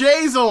Dior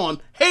J's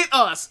on. Hate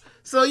us.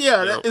 So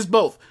yeah, yep. It's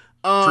both.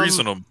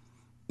 Creasing them.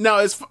 No,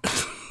 it's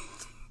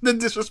the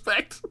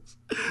disrespect.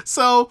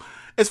 So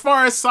as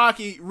far as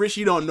Saki, Rich,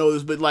 you don't know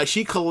this, but like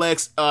she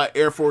collects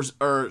Air Force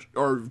or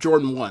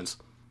Jordan 1s.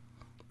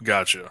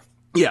 Gotcha.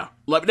 Yeah,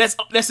 like that's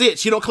it.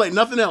 She don't collect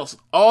nothing else.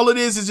 All it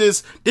is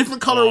just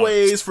different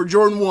colorways for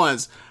Jordan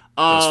 1s.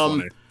 That's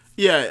funny.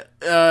 Yeah.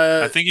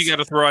 I think you got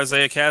to throw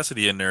Isaiah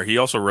Cassidy in there. He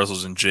also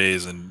wrestles in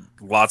J's and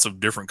lots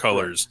of different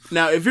colors.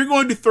 Now, if you're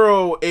going to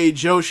throw a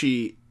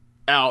Joshi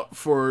out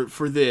for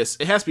this,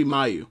 it has to be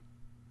Mayu.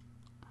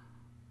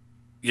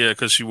 Yeah,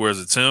 because she wears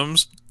the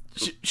Timbs.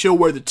 She'll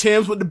wear the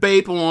Timbs with the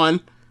Bape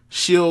on.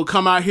 She'll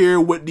come out here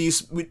with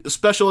these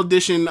special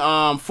edition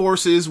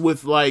forces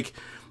with like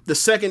the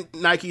second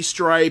Nike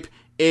stripe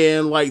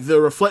and like the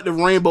reflective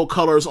rainbow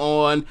colors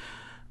on.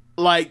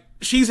 Like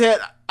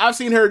I've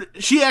seen her.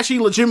 She actually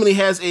legitimately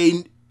has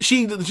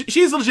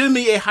she's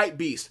legitimately a hype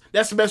beast.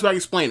 That's the best way I can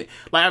explain it.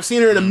 Like I've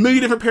seen her in a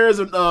million different pairs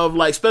of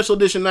like special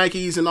edition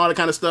Nikes and all that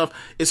kind of stuff.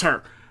 It's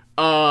her.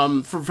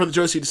 For the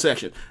Joshi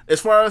section.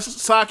 As far as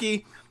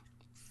Saki,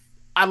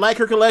 I like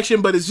her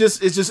collection, but it's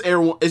just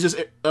Air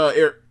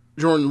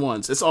Jordan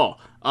 1s. It's all.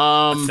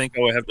 I think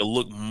I would have to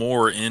look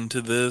more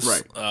into this.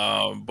 Right.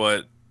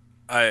 But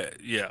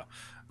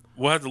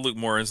we'll have to look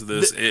more into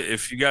this.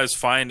 If you guys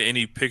find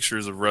any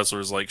pictures of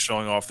wrestlers like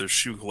showing off their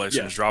shoe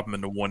collections, drop them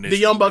into One Nation. The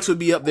Young Bucks would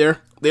be up there.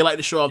 They like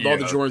to show off all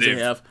the Jordans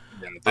they have.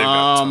 Yeah, they've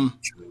got a ton of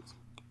shoes.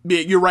 Yeah,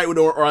 you're right with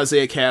the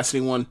Isaiah Cassidy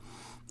one.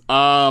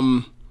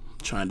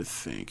 Trying to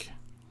think.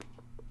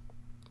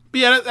 But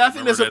yeah, I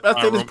think that's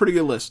a pretty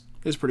good list.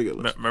 It's a pretty good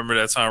list. Remember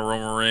that time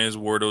Roman Reigns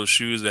wore those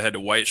shoes that had the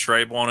white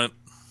stripe on it?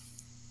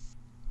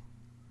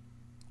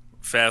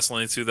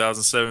 Fastlane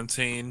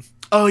 2017.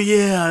 Oh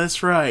yeah,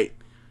 that's right.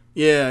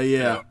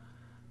 Yeah.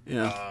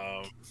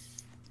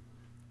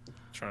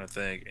 Trying to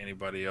think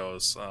anybody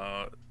else.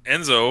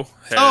 Enzo.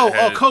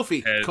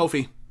 Kofi.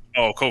 Kofi.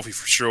 Oh, Kofi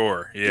for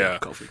sure. Yeah.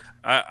 Kofi.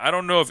 I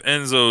don't know if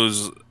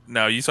Enzo's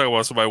now. You talk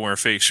about somebody wearing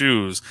fake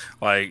shoes.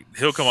 Like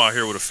he'll come out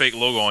here with a fake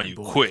logo on you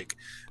quick.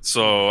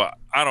 So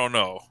I don't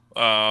know.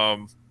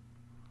 Trying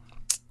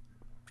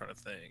to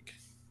think.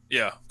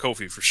 Yeah,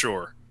 Kofi for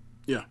sure.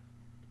 Yeah.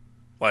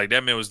 Like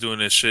that man was doing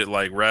this shit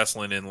like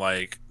wrestling in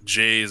like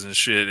J's and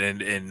shit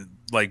and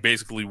like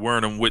basically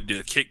wearing them with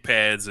the kick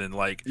pads and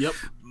like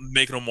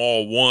making them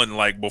all one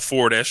like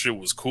before that shit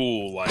was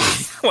cool. Like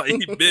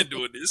he been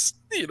doing this,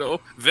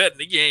 vetting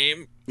the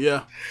game.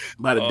 Yeah.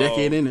 About a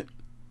decade in it.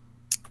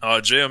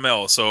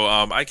 JML. So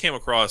I came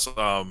across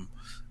a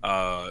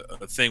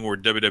thing where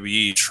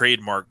WWE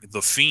trademarked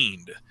The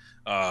Fiend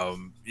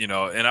You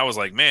know, and I was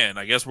like, man,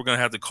 I guess we're gonna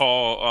have to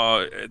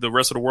call the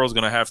rest of the world's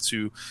gonna have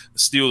to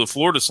steal the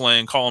Florida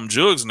slang, call them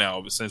jugs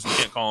now, but since we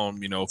can't call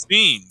them, you know,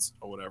 fiends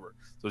or whatever.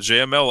 So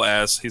JML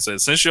asked, he said,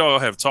 since y'all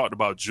have talked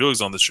about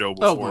jugs on the show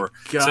before,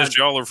 since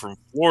y'all are from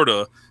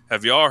Florida,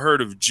 have y'all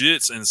heard of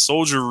jits and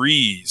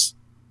soldieries?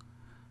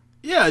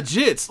 Yeah,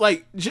 jits.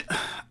 Like,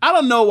 I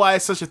don't know why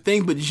it's such a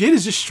thing, but jit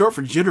is just short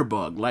for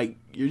jitterbug. Like,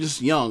 you're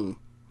just young.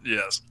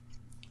 Yes.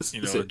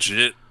 You know,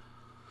 jit.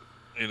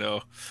 You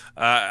know,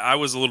 I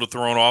was a little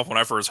thrown off when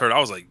I first heard it. I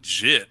was like,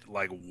 jit,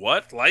 like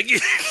what? Like,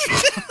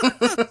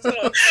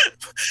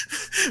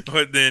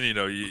 but then, you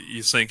know,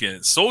 you sink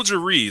in.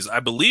 Soldieries,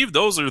 I believe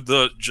those are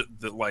the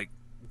like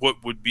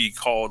what would be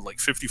called like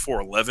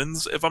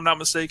 5411s, if I'm not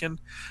mistaken.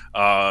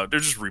 They're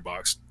just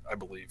Reeboks, I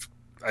believe.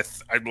 I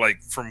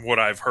like, from what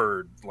I've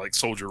heard, like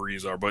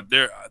soldieries are, but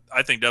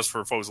I think that's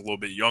for folks a little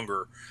bit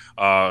younger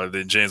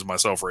than James and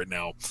myself right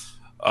now.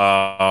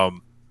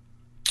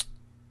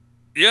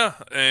 Yeah,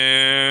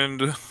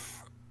 and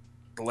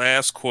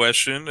last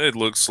question, it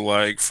looks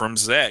like from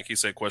Zach. He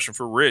said, question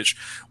for Rich.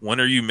 When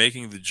are you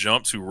making the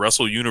jump to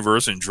Wrestle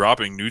Universe and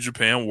dropping New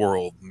Japan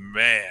World?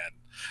 Man,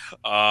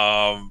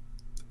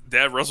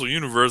 that Wrestle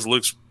Universe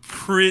looks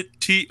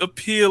pretty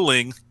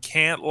appealing,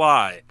 can't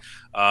lie.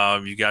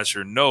 You got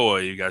your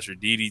Noah, you got your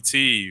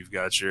DDT, you've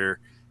got your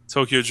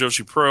Tokyo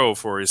Joshi Pro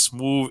for a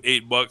smooth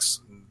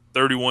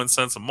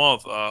 $8.31 a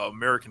month,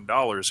 American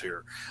dollars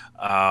here.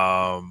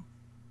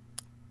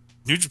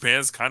 New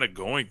Japan's kind of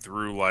going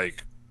through,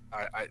 like,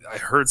 I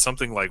heard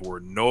something like where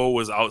Noah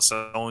was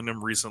outselling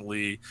them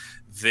recently.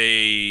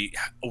 They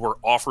were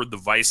offered the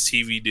Vice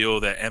TV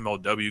deal that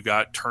MLW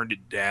got, turned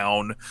it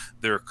down.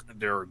 They're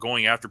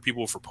going after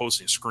people for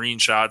posting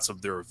screenshots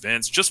of their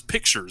events, just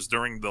pictures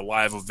during the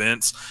live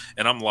events.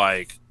 And I'm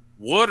like,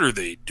 what are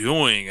they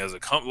doing as a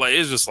company? Like,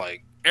 it's just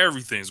like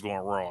everything's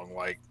going wrong.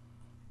 Like,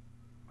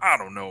 I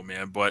don't know,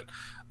 man. But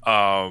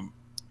I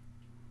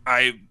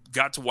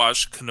got to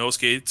watch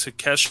Konosuke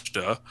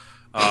Takeshita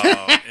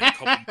in a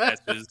couple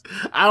matches.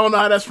 I don't know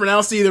how that's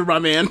pronounced either, my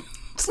man.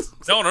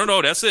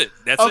 No, that's it.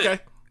 That's okay.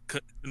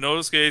 It.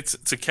 Konosuke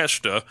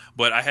Takeshita,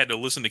 but I had to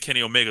listen to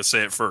Kenny Omega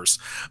say it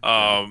first.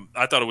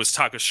 I thought it was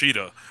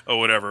Takashita or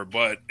whatever,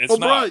 but it's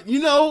not. Bro,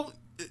 you know,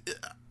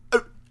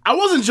 I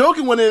wasn't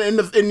joking when in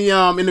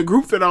the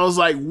group that I was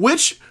like,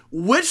 which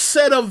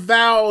set of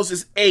vowels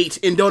is 8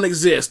 and don't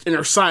exist and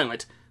are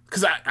silent?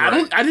 Because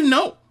I didn't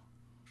know.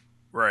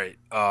 Right.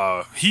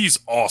 He's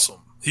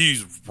awesome.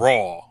 He's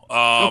raw.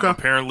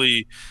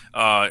 Apparently,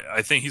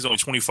 I think he's only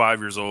 25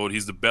 years old.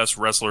 He's the best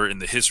wrestler in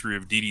the history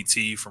of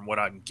DDT, from what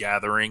I'm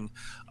gathering.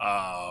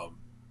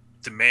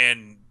 The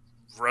man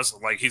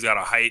wrestles like he's got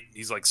a height.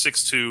 He's like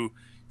 6'2",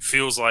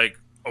 feels like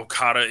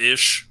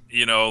Okada-ish.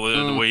 You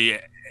know, the way he,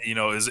 you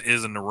know, is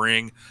in the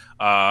ring.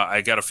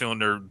 I got a feeling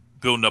they're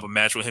building up a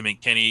match with him and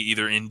Kenny,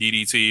 either in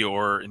DDT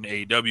or in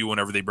AEW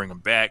whenever they bring him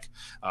back.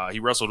 He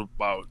wrestled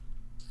about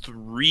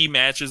 3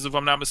 matches, if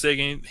I'm not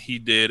mistaken. He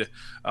did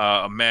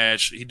a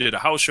match. He did a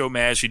house show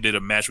match. He did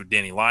a match with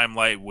Danny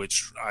Limelight,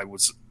 which I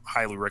would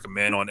highly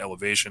recommend, on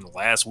Elevation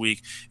last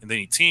week. And then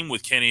he teamed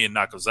with Kenny and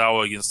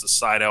Nakazawa against the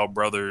Sydal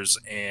brothers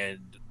and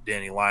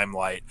Danny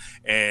Limelight.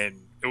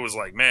 And it was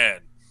like,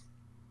 man,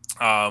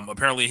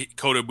 apparently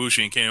Kota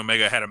Ibushi and Kenny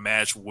Omega had a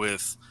match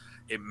with,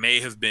 it may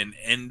have been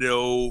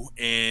Endo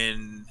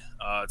and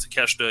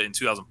Takeshita in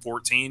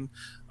 2014.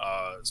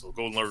 So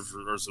Golden Lovers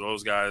versus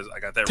those guys. I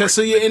got that.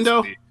 Tetsuya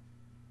Endo?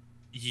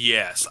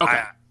 Yes.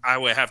 Okay. I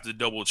would have to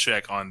double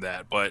check on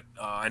that, but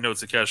I know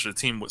Takeshita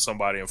teamed with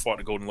somebody and fought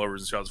the Golden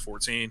Lovers in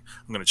 2014.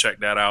 I'm going to check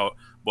that out.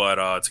 But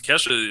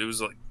Takeshita, it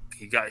was like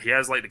he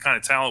has like the kind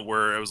of talent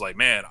where it was like,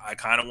 man, I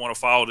kind of want to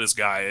follow this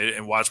guy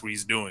and watch what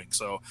he's doing.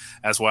 So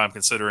that's why I'm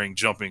considering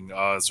jumping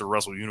to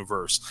Wrestle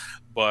Universe.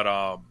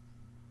 But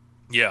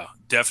yeah,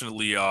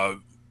 definitely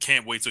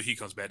can't wait till he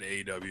comes back to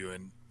AEW,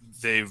 and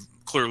they've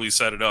clearly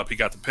set it up. He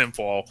got the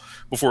pinfall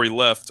before he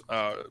left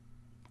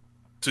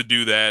to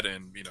do that,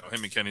 and you know,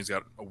 him and Kenny's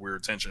got a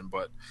weird tension.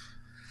 But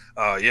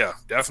yeah,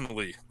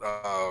 definitely,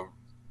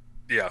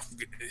 yeah,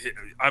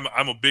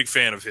 I'm a big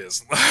fan of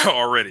his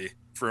already,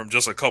 from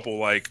just a couple,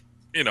 like,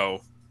 you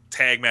know,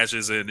 tag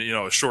matches and, you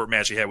know, a short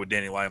match he had with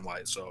Danny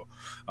Limelight. So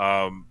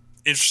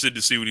interested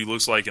to see what he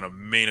looks like in a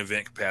main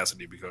event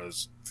capacity,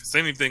 because if it's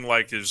anything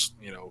like his,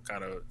 you know,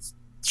 kind of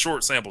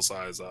short sample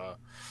size,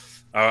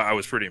 I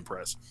was pretty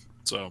impressed.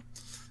 So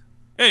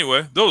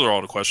anyway, those are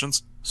all the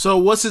questions. So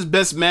what's his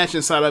best match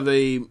inside of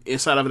a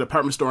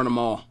department store in a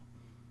mall?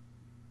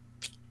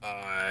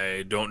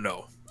 I don't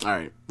know. All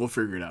right, we'll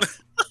figure it out.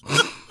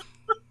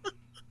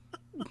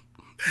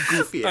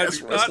 Goofy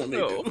ass wrestling they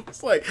do.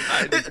 It's like,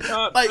 I did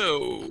not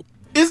know.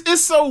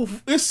 It's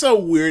so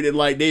weird that,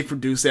 like, they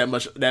produce that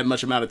much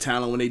amount of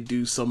talent when they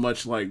do so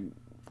much, like,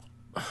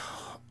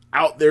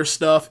 out there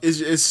stuff.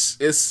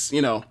 It's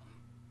you know,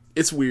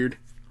 it's weird,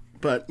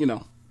 but you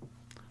know,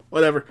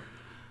 whatever.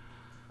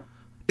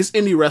 It's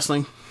indie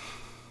wrestling.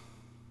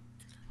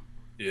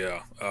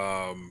 Yeah.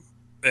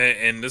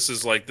 And this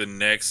is like the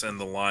next in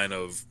the line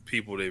of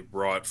people they've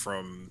brought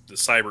from the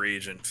Cyber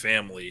Agent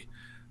family.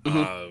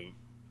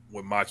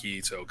 with Maki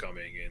Ito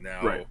coming, and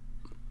now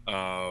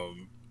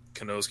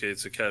Konosuke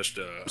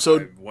Takeshita. So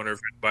I wonder if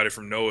anybody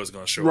from Noah is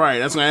going to show right,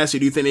 up. that's going to ask you.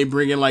 Do you think they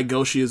bring in like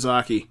Go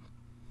Shiozaki?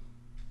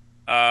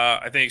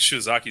 I think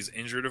Shiozaki's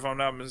injured, if I'm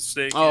not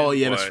mistaken. Oh,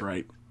 yeah, that's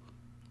right.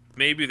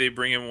 Maybe they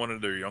bring in one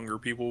of their younger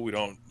people. We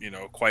don't,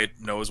 quite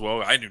know as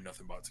well. I knew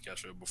nothing about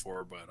Takeshita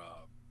before, but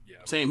yeah.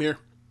 Same here.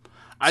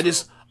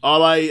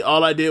 All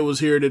I did was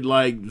hear that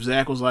like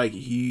Zach was like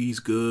he's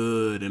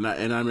good, and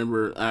I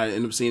remember I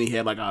ended up seeing he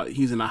had like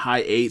he's in the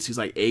high 8s. He's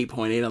like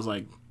 8.8. I was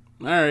like,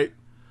 all right.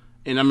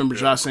 And I remember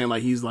Josh saying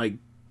like he's like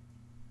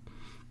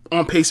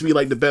on pace to be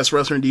like the best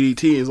wrestler in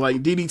DDT. It's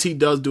like DDT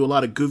does do a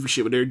lot of goofy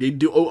shit, but they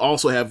do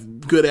also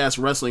have good ass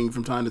wrestling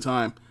from time to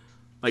time.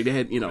 Like they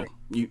had,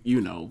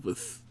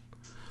 with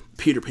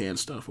Peter Pan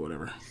stuff or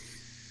whatever.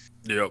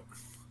 Yep.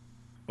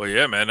 Well,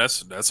 yeah, man,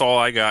 that's all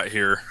I got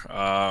here.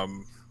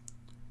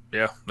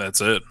 Yeah,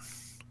 that's it.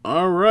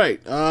 All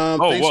right.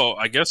 Well,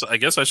 I guess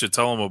I should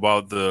tell them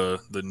about the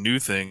new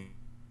thing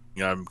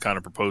I'm kind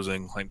of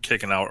proposing, like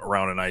kicking out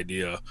around an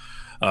idea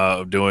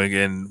of doing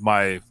in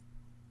my,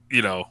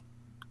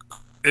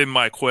 in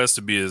my quest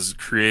to be as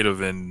creative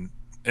and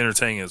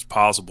entertaining as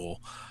possible.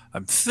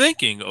 I'm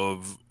thinking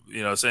of,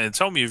 saying,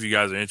 tell me if you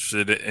guys are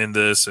interested in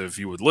this, if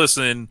you would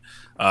listen.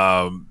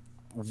 I'm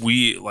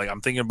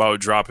thinking about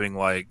dropping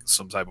like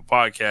some type of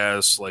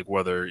podcast, like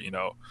whether,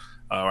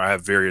 I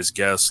have various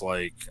guests,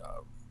 like,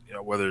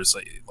 whether it's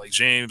like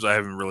James, I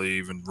haven't really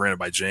even ran it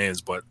by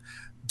James, but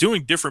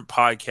doing different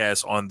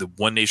podcasts on the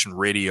One Nation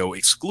Radio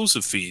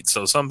exclusive feed.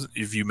 So some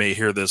of you may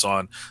hear this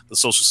on the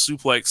Social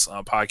Suplex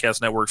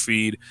podcast network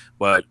feed,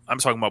 but I'm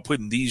talking about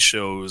putting these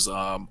shows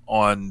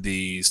on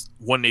the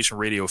One Nation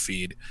Radio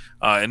feed.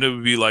 And it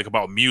would be like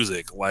about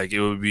music. Like it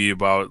would be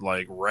about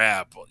like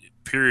rap,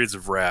 periods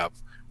of rap,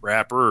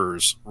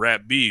 rappers,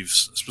 rap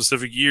beefs,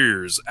 specific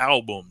years,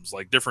 albums,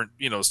 like different,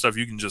 stuff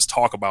you can just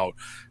talk about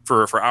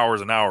for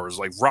hours and hours,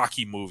 like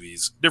Rocky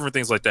movies, different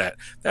things like that.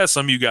 That's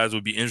some of you guys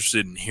would be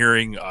interested in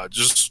hearing.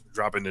 Just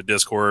drop in the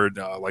Discord,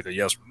 like a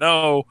yes or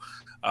no.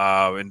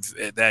 And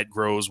that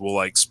grows, we'll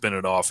like spin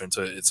it off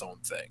into its own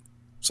thing.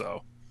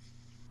 So,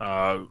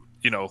 I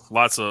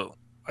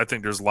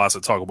think there's lots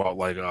to talk about,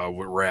 like,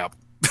 with rap.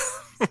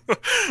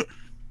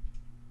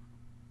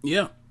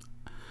 Yeah.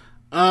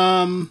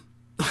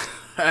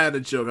 I had a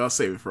joke. I'll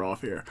save it for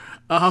off here.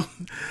 But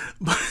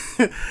that's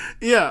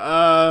the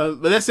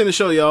end of the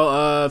show,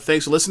 y'all.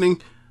 Thanks for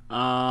listening.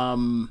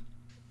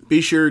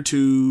 Be sure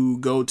to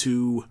go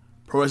to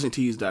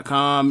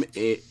ProWrestlingTees.com,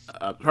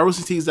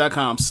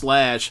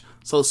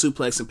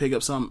 ProWrestlingTees.com/SoulSuplex, and pick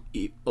up some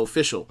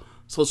official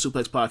Soul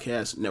Suplex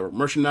Podcast Network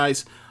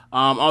merchandise.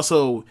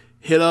 Also,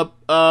 hit up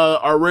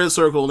our Red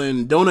Circle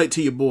and donate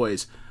to your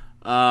boys.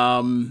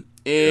 And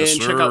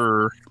check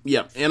out,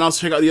 and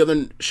also check out the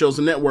other shows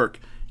on the network.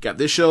 Got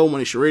this show, One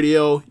Nation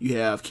Radio. You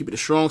have Keep It a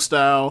Strong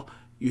Style.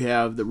 You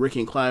have the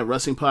Ricky and Clive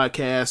Wrestling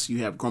Podcast. You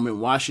have Grown Man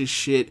Watches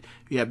Shit.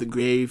 You have the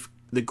Grave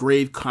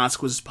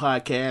Consequences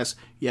Podcast.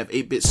 You have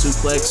 8-Bit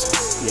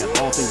Suplex. You have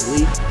All Things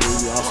Elite.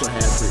 And you also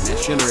have Great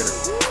Match Generator.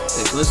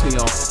 Thanks for listening,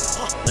 y'all.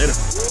 Later.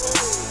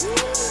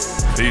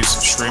 Peace.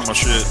 Stream my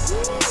shit.